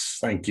 Yes,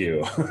 thank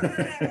you.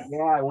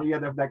 Yeah, when you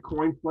had that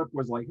coin flip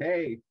was like,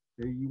 hey,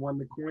 you won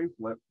the coin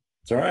flip.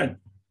 It's all right.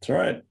 It's all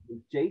right.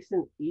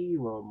 Jason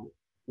Elam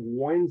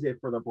wins it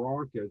for the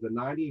Broncos. The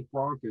 98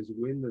 Broncos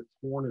win the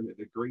tournament,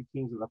 the great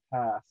teams of the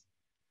past.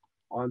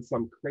 on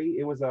some crazy.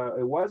 It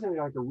wasn't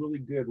like a really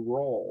good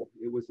roll.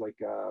 It was like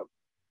a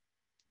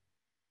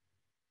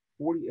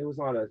 40. It was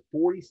on a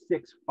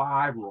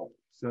 46-5 roll.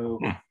 So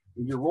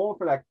if you're rolling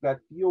for that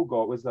field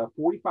goal, it was a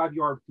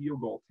 45-yard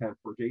field goal attempt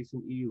for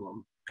Jason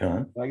Elam.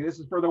 Like, this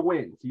is for the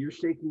win. So you're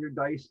shaking your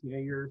dice.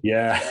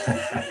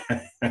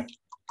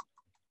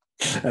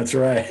 That's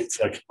right. It's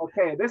like,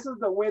 okay, this is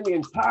the win. The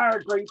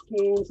entire great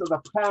teams of the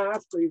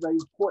past. They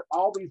put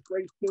all these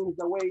great teams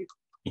away.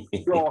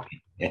 You're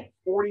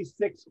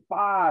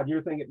 46-5.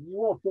 You're thinking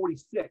you roll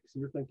 46.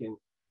 You're thinking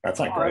that's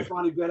like great. That's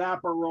not a good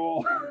APBA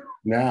roll.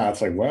 Nah,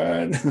 it's like what?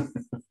 And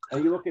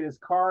you look at his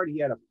card. He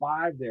had a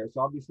 5 there, so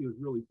obviously he was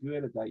really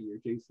good at that year.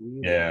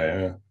 Jason Elam.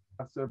 Yeah.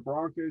 So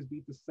Broncos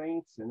beat the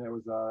Saints, and that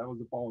was a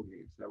ball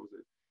game. So that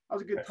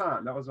was a good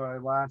time. That was my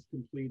last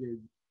completed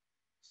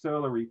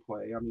solo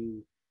replay. I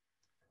mean,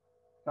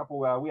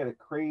 we had a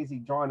crazy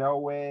John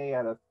Elway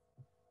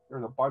there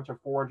was a bunch of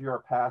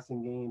 400-yard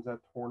passing games that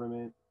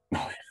tournament.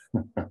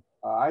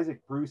 Isaac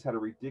Bruce had a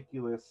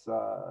ridiculous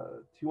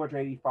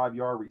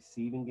 285-yard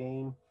receiving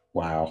game.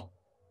 Wow.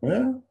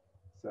 Yeah.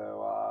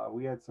 So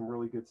we had some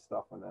really good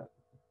stuff on that.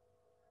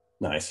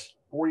 Nice.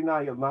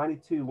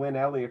 92, Lynn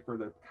Elliott for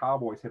the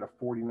Cowboys hit a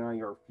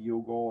 49-yard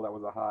field goal. That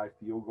was a high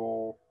field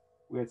goal.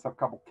 We had some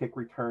couple kick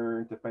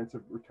returns,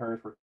 defensive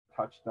returns for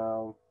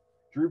touchdown.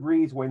 Drew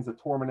Brees wins the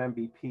tournament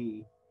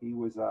MVP. He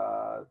was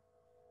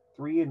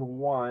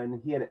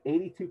 3-1. He had an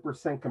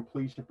 82%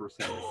 completion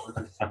percentage.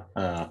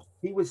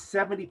 He was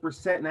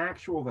 70% in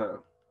actual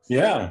though.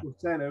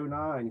 70%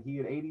 09. He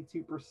had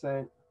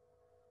 82%.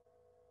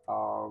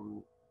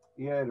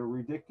 He had a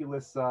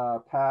ridiculous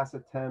pass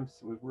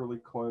attempts. It was really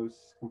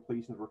close.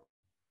 Completions were.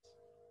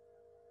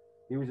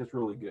 He was just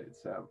really good.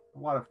 So a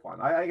lot of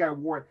fun. I got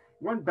one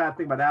bad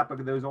thing about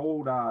APBA, those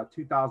old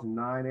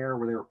 2009 era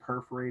where they were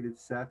perforated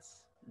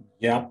sets.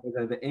 Yeah,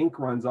 the ink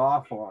runs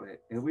off on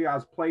it, and I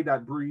was played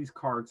that Breeze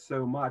card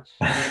so much.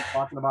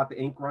 Talking about the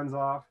ink runs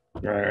off.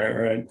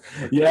 Right.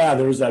 Yeah,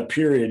 there was that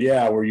period.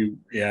 Yeah, where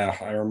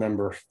I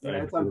remember.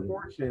 Yeah, it's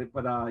unfortunate,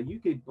 but you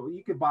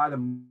could buy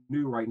them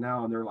new right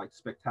now, and they're like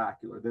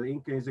spectacular. The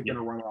ink isn't going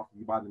to run off if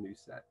you buy the new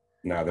set.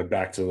 No, they're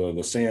back to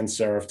the sans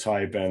serif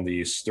type and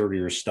the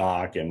sturdier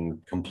stock,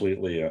 and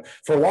completely.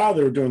 For a while,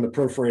 they were doing the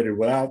perforated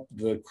without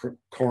the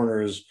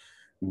corners.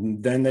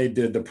 Then they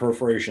did the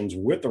perforations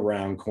with the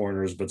round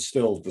corners, but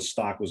still the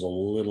stock was a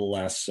little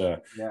less, than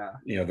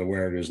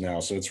where it is now.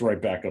 So it's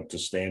right back up to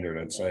standard,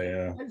 I'd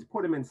say. I just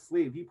put them in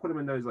sleeve. You put them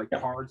in those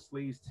card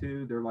sleeves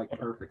too. They're like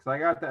perfect. So I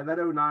got that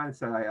 09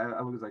 set.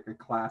 I was like a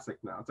classic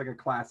now. It's like a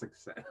classic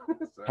set.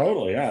 So,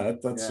 totally, yeah.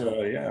 That's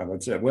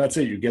it. Well, that's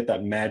it. You get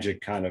that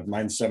magic kind of.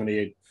 Mine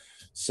 78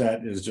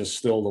 set is just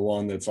still the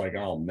one that's like,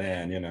 oh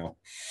man,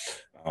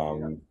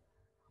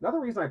 Another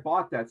reason I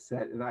bought that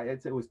set, and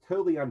it was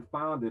totally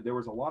unfounded. There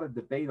was a lot of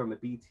debate on the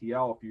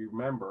BTL, if you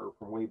remember,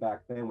 from way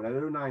back then. When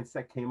that 09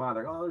 set came out,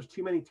 like, oh, there's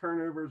too many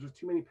turnovers, there's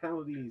too many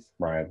penalties.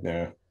 Right,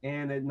 yeah.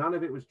 And none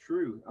of it was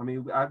true. I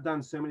mean, I've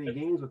done so many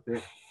games with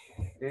it.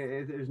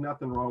 There's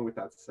nothing wrong with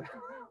that set.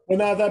 Well,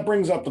 now that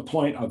brings up the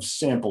point of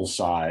sample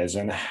size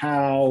and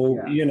how,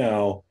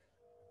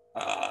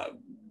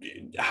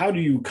 how do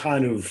you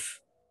kind of...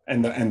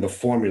 And the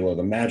formula,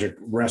 the magic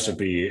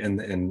recipe in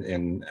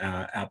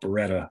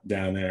APBA-retta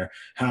down there,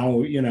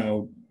 how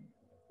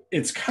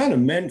it's kind of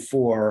meant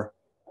for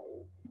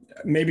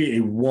maybe a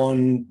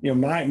one.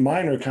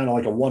 Mine are kind of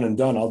like a one and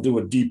done. I'll do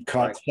a deep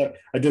cut. Right.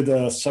 I did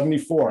the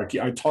 74.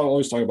 I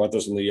always talk about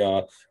this in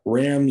the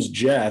Rams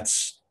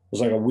Jets. It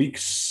was like a week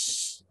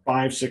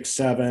 5, 6,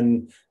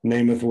 7.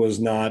 Namath was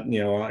not.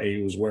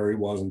 He was where he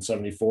was in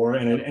 74,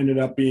 and it ended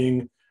up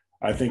being,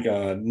 I think,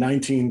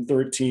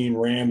 1913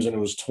 Rams, and it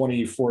was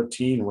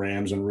 2014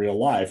 Rams in real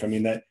life. I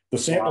mean, that the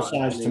sample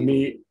size to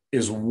me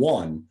is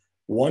one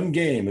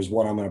game is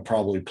what I'm going to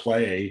probably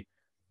play.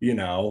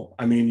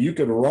 I mean, you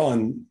could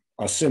run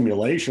a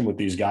simulation with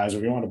these guys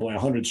if you want to play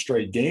 100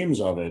 straight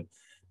games of it.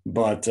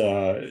 But,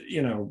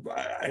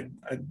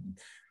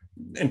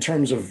 in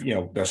terms of,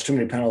 there's too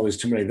many penalties,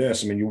 too many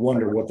this. I mean, you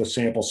wonder what the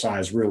sample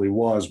size really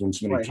was when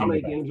somebody how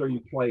many games are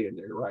you playing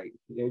there, right?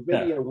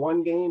 Maybe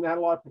one game, had a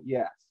lot.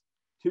 Yes.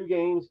 2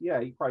 games, you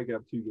probably could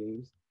have 2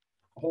 games.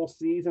 A whole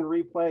season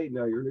replay,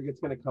 no,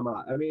 it's going to come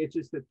out. I mean, it's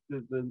just that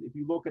if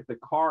you look at the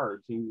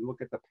cards and you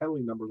look at the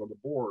penalty numbers on the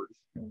boards,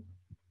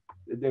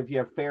 if you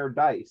have fair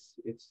dice,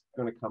 it's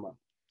going to come up.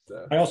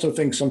 So I also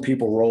think some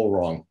people roll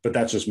wrong, but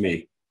that's just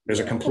me.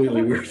 There's a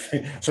completely weird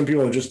thing. Some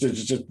people are just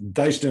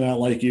dice do not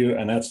like you,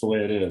 and that's the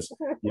way it is.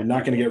 You're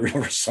not going to get real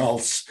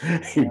results.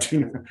 It's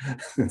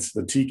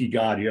the tiki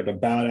god. You have to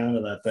bow down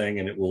to that thing,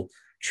 and it will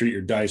treat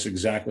your dice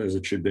exactly as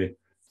it should be.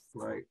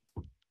 Right.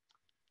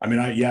 I mean,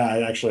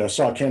 I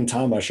saw Ken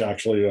Thomas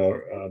actually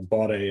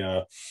bought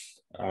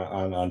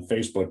on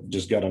Facebook,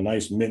 just got a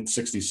nice mint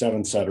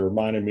 67 set. It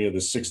reminded me of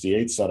the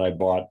 68 set I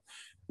bought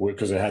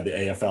because it had the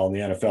AFL and the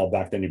NFL.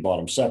 Back then you bought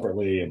them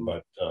separately,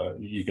 but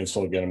you can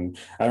still get them.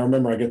 I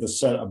remember I get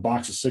a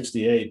box of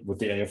 68 with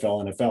the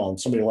AFL, NFL, and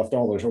somebody left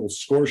all those little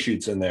score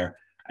sheets in there.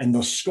 And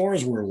the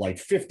scores were like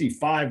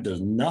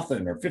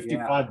 55-0 or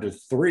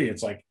 55-3.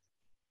 It's like,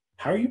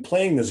 how are you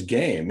playing this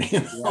game?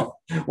 You know,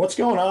 what's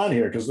going on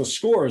here? Because the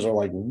scores are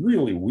like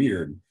really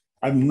weird.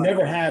 I've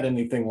never had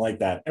anything like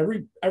that.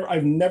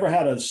 I've never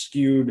had a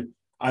skewed,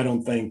 I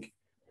don't think,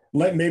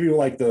 maybe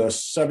like the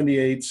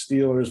 78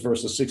 Steelers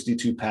versus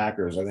 62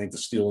 Packers. I think the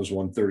Steelers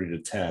won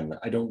 30-10.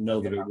 I don't know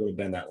that it would have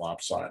been that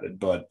lopsided,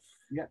 but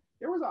yeah,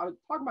 there was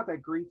talking about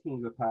that Greek team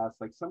in the past.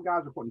 Like some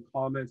guys were putting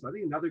comments. I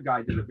think another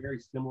guy did a very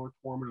similar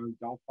tournament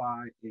on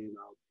Delphi, and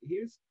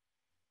his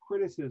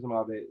criticism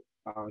of it,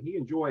 he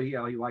enjoyed. He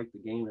liked the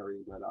game and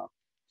everything, but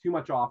too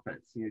much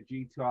offense. You know,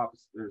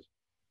 GTOPs. There's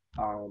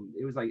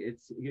it was like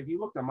it's if you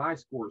looked at my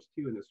scores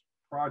too in this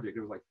project,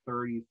 it was like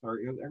 30,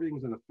 everything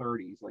was in the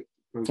 30s. Like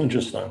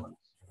interesting.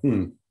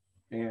 And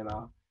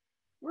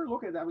we're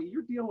looking at that. I mean,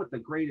 you're dealing with the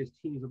greatest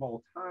teams of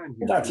all time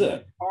here. Well, that's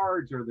it.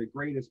 Cards are the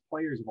greatest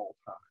players of all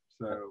time.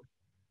 So,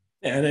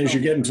 and as you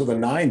get into the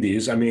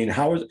 90s, I mean,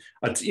 how is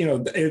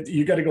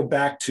you got to go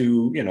back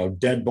to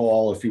dead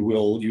ball, if you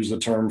will, use the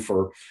term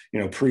for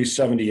pre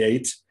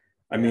 78.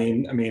 I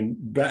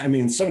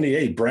mean,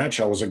 78,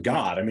 Bradshaw was a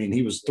god. I mean,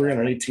 he was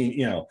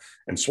 318,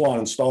 and Swan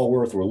and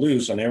Stallworth were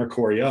loose, and Air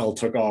Coryell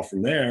took off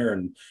from there,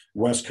 and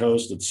West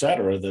Coast, et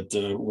cetera,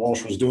 that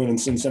Walsh was doing in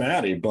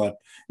Cincinnati. But,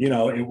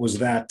 it was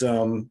that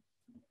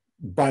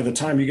by the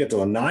time you get to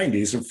the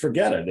 90s,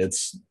 forget it.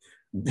 It's,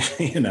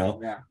 they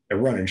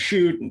run and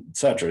shoot, et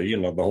cetera,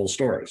 the whole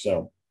story.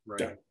 So,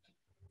 right.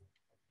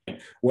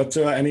 What's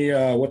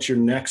your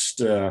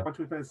next? Once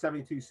we finish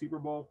 72 Super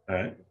Bowl, all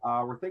right.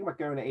 We're thinking about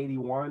going to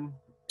 81,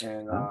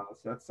 and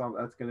so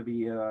that's going to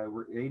be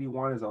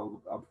 81 is a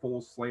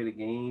full slate of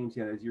games.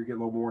 As you're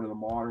getting a little more into the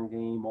modern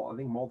game, I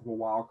think multiple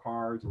wild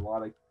cards, a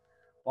lot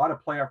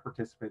of playoff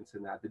participants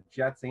in that. The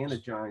Jets and the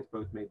Giants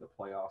both made the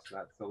playoffs, and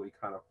that's really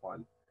kind of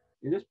fun.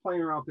 And just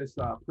playing around with this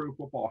Pro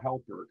Football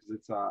Helper, because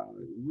it's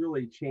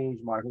really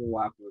changed my whole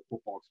APBA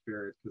football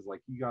experience. Because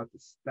like you got the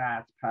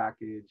stats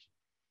package.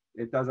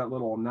 It does that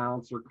little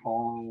announcer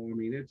call. I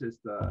mean, it's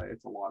just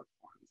it's a lot of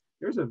fun.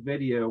 There's a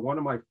video. One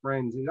of my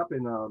friends, he's up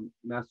in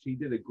Massachusetts, he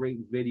did a great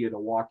video to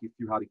walk you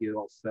through how to get it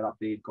all set up.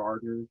 Dave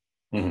Gardner.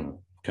 Mm-hmm.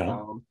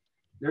 Okay.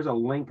 There's a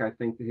link, I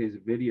think, to his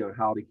video on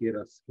how to get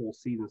a full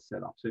season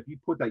set up. So if you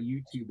put that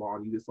YouTube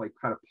on, you just like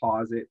kind of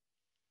pause it.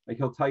 Like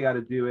he'll tell you how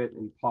to do it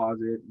and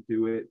pause it,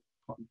 do it,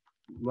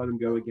 let him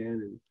go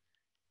again, and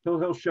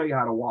he'll show you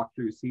how to walk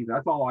through the season.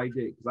 That's all I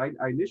did because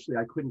I initially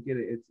I couldn't get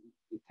it.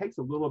 It takes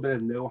a little bit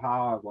of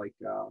know-how of like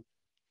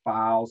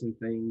files and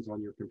things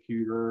on your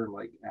computer, and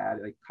like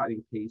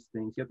cutting paste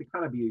things. You have to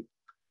kind of be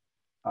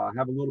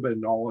have a little bit of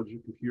knowledge,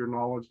 computer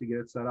knowledge, to get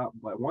it set up.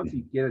 But once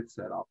you get it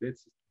set up,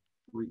 it's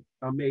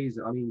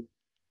amazing. I mean,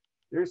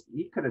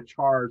 he could have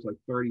charged like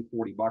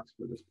 $30-40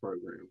 for this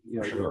program.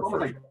 Sure.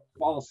 Almost like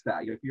ball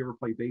stat. If you ever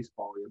play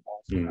baseball, you have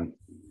ball stat. Mm-hmm.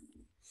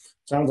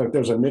 Sounds like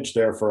there's a niche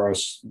there for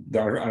us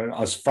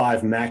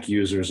 5 Mac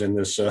users in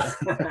this.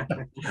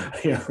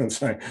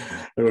 It's like,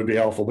 it would be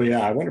helpful. But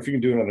yeah, I wonder if you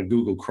can do it on a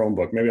Google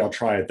Chromebook. Maybe I'll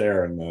try it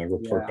there and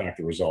report back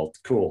the result.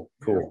 Cool.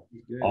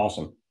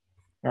 Awesome.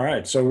 All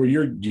right. So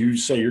you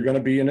say you're going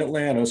to be in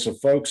Atlanta. So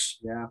folks,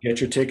 get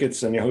your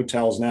tickets and your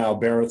hotels now.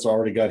 Barrett's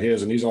already got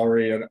his, and he's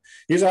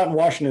out in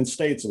Washington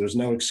State, so there's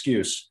no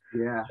excuse.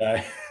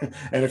 Yeah.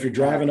 And if you're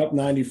driving up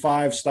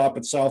 95, stop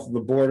at south of the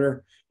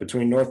border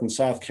between North and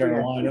South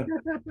Carolina.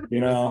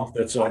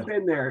 I've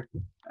been there.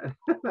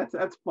 that's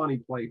a funny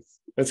place.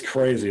 It's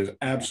crazy. It's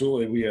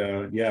absolutely.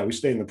 We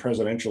stayed in the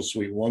presidential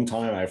suite one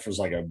time. It was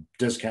like a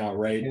discount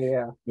rate.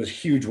 Yeah. This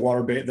huge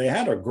water bay. They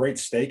had a great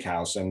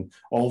steakhouse and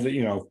all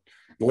the,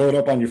 load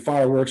up on your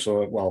fireworks. So,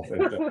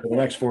 the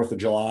next 4th of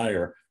July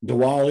or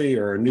Diwali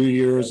or New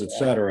Year's, et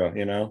cetera,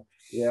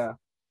 Yeah.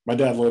 My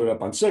dad loaded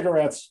up on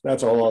cigarettes.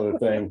 That's a whole other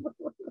thing.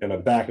 In the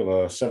back of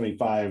a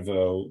 75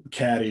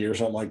 Caddy or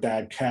something like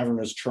that,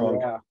 cavernous trunk.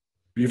 Yeah.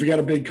 If you got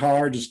a big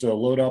car, just to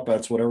load up.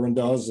 That's what everyone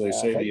does. They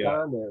say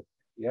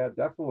yeah,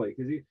 definitely.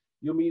 Because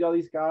you'll meet all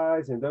these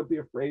guys, and don't be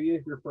afraid.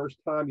 If your first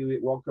time, you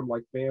get welcomed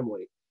like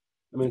family.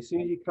 I mean, as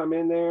soon as you come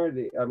in there,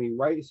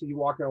 right as soon as you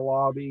walk in the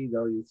lobby,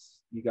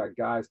 you got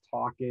guys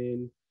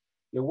talking.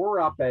 We're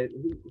up at.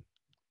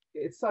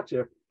 It's such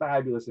a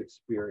fabulous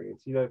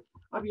experience.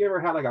 Have you ever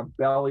had like a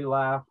belly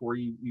laugh where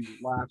you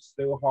laugh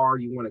so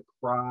hard you want to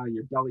cry,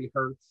 your belly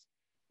hurts?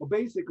 Well,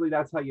 basically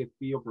that's how you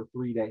feel for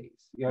 3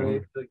 days.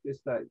 It's like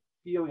just that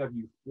feeling of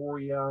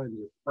euphoria and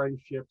your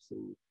friendships,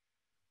 and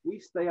we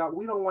stay out.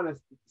 We don't want to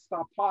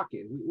stop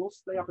talking. We'll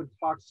stay up and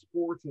talk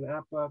sports and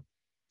APBA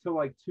till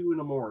like 2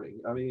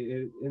 a.m. I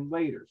mean, and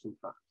later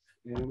sometimes.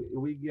 And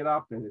we get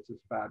up and it's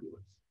just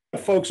fabulous.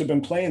 Folks have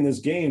been playing this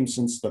game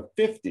since the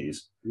 50s.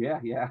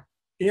 Yeah.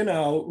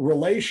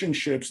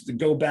 Relationships that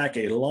go back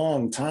a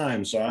long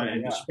time. So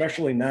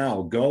especially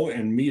now, go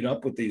and meet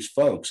up with these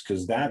folks,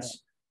 because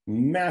that's a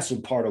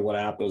massive part of what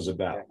APBA is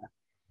about. Yeah.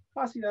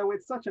 Plus,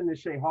 it's such a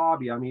niche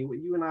hobby. I mean,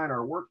 you and I in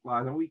our work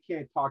lives, and we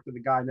can't talk to the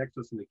guy next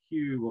to us in the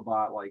cube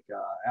about like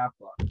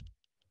APBA.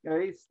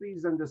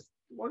 These and just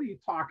what are you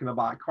talking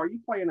about? Are you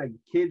playing a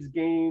kid's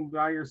game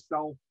by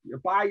yourself? You're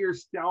by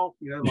yourself,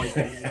 you know, like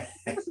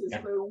this is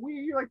so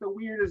weird. You're like the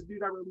weirdest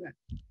dude I ever met.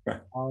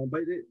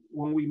 But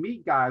when we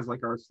meet guys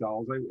like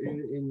ourselves,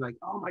 and like,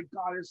 oh my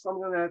God, there's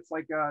someone that's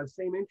like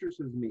same interest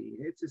as me.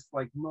 It's just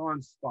like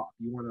nonstop.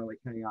 You want to like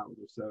hang out with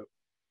her. So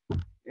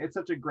it's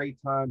such a great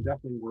time.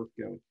 Definitely worth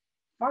going.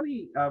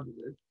 Funny,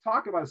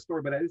 talk about a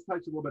story, but I just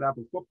touched a little bit about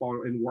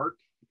football and work.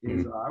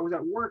 Is I was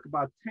at work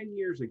about 10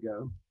 years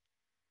ago,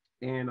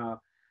 and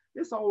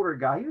this older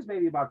guy, he was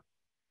maybe about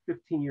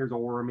 15 years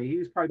older than me. He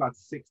was probably about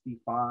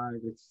 65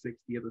 or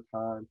 60 at the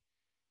time.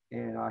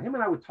 And him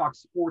and I would talk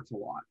sports a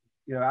lot.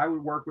 You know, I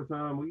would work with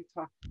him. We'd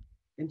talk.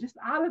 And just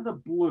out of the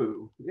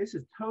blue, this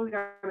is totally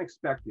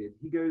unexpected.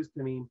 He goes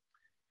to me,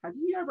 have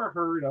you ever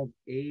heard of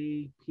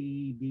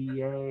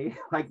APBA?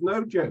 Like,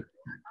 no joke.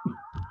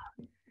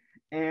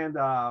 And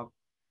I'm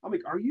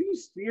like, are you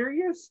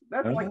serious?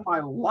 That's like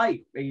my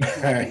life.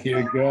 Here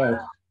you go.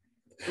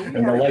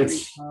 And the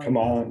lights come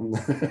on.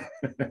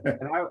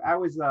 And I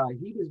was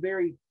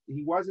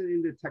he wasn't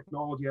into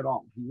technology at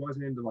all. He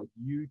wasn't into like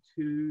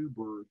YouTube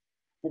or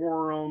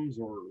forums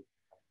or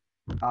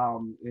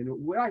and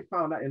what I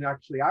found out, and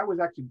actually I was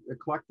actually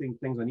collecting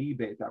things on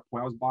eBay at that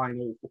point. I was buying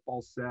old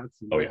football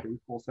sets and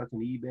baseball sets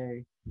on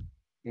eBay.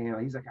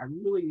 And he's like,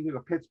 he's a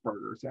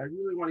Pittsburgher, so I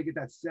really want to get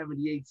that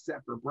 78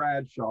 set for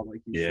Bradshaw,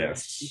 like you said.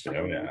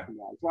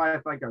 That's why I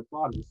think I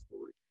thought of this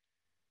story.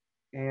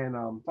 And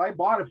so I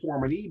bought it for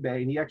him on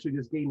eBay, and he actually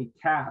just gave me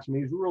cash. I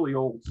mean, he's really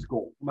old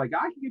school. I'm like,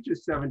 I can get you a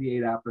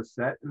 78 APBA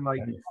set, and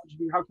like,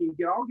 how can you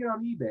get? I'll get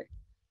on eBay.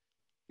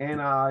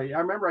 And I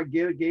remember I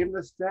gave him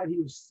the set.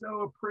 He was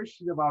so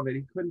appreciative of it.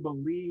 He couldn't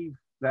believe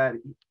that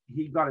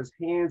he got his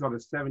hands on a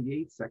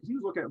 78 set. He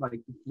was looking at like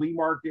flea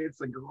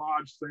markets and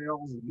garage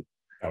sales and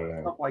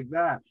stuff like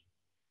that.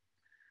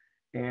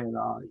 And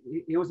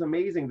it was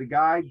amazing. The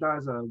guy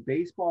does a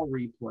baseball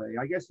replay.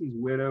 I guess he's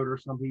widowed or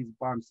something. He's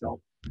by himself.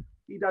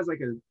 He does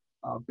like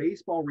a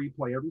baseball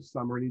replay every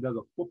summer, and he does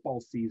a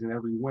football season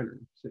every winter.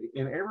 So,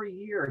 and every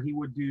year he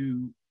would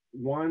do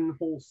one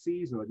whole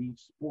season of each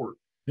sport.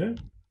 Yeah.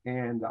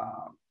 And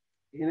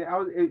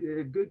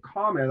a good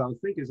comment I was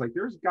thinking is like,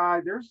 there's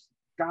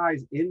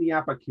guys in the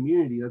APBA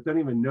community that don't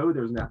even know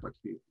there's an APBA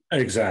community.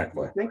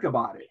 Exactly. Think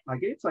about it. Like,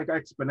 it's like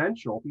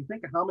exponential. If you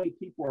think of how many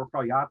people are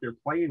probably out there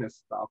playing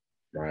this stuff,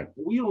 right,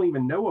 we don't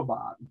even know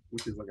about it,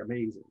 which is like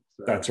amazing.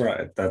 So.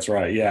 That's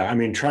right. Yeah. I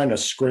mean, trying to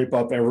scrape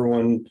up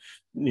everyone,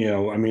 you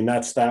know, I mean,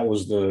 that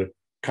was the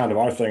kind of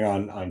our thing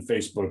on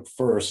Facebook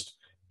first,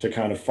 to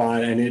kind of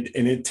find,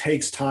 and it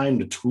takes time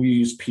to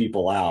tweeze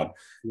people out.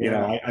 Yeah. You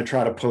know, I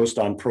try to post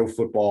on Pro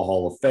Football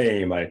Hall of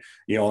Fame. On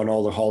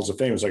all the halls of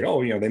fame, it's like,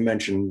 oh, you know, they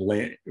mentioned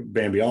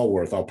Bambi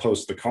Allworth. I'll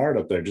post the card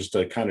up there just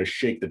to kind of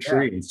shake the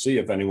tree and see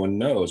if anyone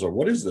knows, or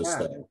what is this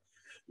thing?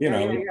 You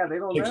know, they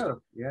don't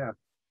know. Yeah.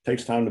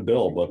 Takes time to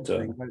build, but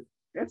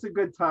it's a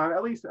good time.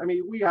 At least, I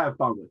mean, we have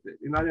fun with it.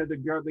 And I know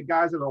the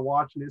guys that are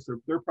watching this,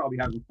 they're probably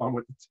having fun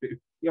with it too.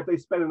 If they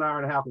spend an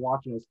hour and a half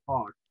watching us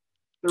talk,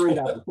 they're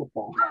into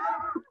football.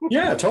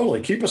 Yeah,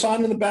 totally. Keep us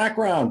on in the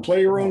background.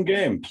 Play your own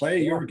game.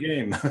 Play your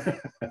game.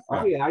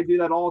 Oh yeah, I do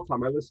that all the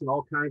time. I listen to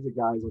all kinds of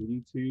guys on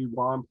YouTube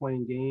while I'm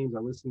playing games.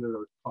 I listen to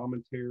their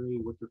commentary,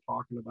 what they're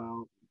talking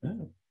about.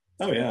 Yeah.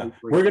 Oh yeah,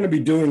 we're going to be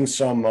doing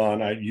some.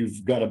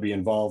 You've got to be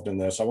involved in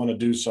this. I want to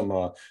do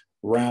some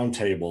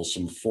roundtables,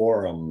 some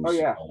forums. Oh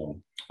yeah.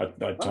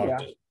 I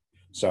talked.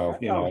 So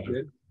you know,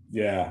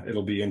 yeah,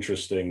 it'll be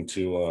interesting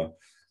to.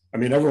 I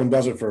mean, everyone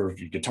does it for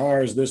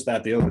guitars, this,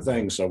 that, the other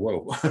thing. So,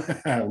 whoa,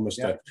 I almost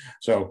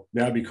so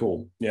that'd be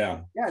cool.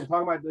 Yeah. Yeah. And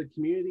talking about the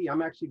community, I'm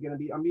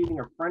meeting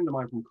a friend of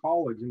mine from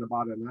college in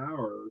about an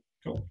hour.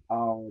 Cool.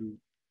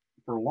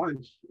 For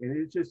lunch, and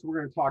it's just, we're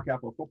going to talk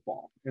APBA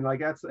football. And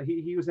like,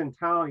 he was in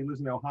town. He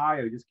lives in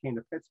Ohio. He just came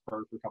to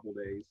Pittsburgh for a couple of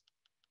days.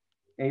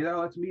 And he's like,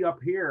 let's meet up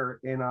here.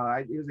 And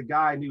it was a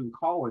guy I knew in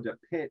college at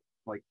Pitt,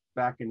 like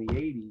back in the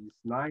 80s,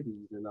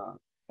 90s. And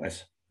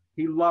nice.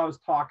 He loves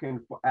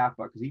talking APBA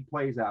because he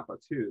plays APBA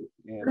too.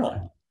 And really?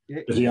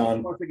 Is he on?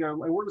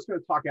 And we're just going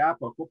to talk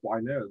APBA football. I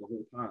know the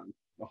whole time.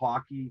 The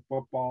hockey,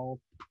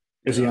 football.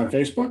 Is he on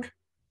Facebook?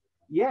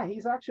 Yeah,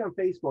 he's actually on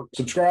Facebook.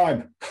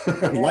 Subscribe.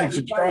 Like,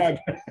 subscribe.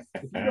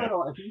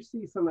 If you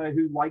see somebody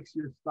who likes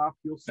your stuff,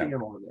 you'll see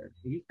him on there.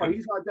 He's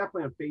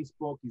definitely on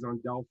Facebook. He's on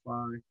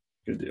Delphi.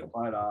 Good deal.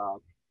 But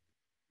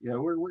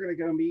we're gonna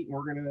go meet,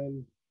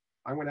 and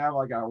I'm gonna have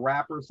like a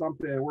rap or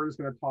something, and we're just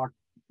gonna talk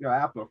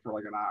APBA for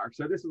like an hour.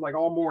 So this is like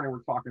all morning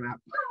we're talking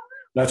APBA.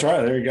 That's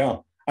right. There you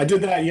go. I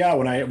did that. Yeah.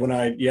 When I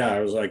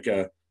was like,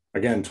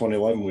 again,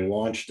 2011, we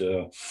launched,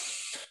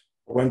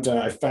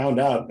 I found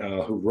out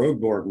who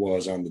Roadborg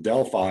was on the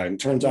Delphi, and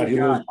turns out he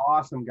was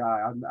awesome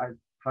guy. I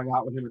hung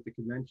out with him at the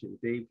convention.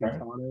 Dave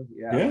Catano.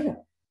 Yeah.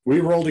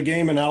 We rolled a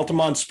game in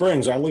Altamont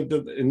Springs. I lived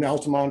in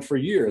Altamont for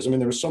years. I mean,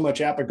 there was so much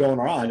APBA going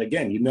on.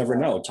 Again, you never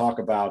know. Talk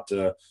about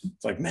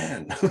it's like,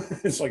 man,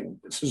 it's like,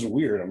 this is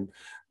weird. I'm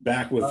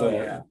back with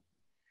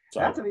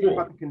that's the thing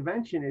about the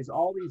convention is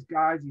all these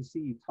guys you see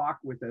you talk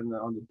with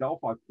on the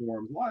Delphi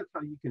forums. A lot of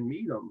times you can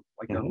meet them,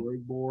 like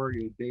Roadborg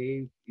and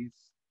Dave.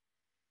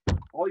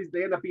 all these,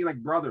 they end up being like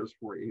brothers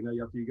for you. You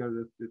know, after you go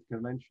to this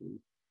convention.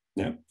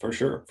 Yeah, for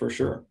sure, for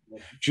sure.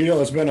 Gilles,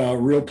 it's been a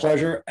real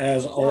pleasure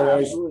as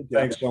always.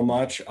 Thanks so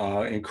much.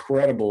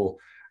 Incredible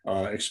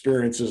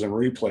experiences and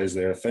replays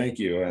there. Thank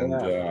you,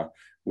 and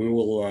we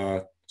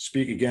will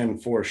speak again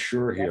for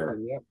sure here.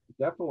 Yep,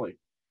 definitely.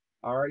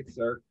 All right,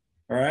 sir.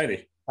 All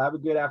righty. Have a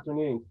good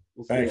afternoon.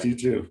 Thanks, you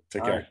too.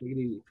 Take care. Take it easy.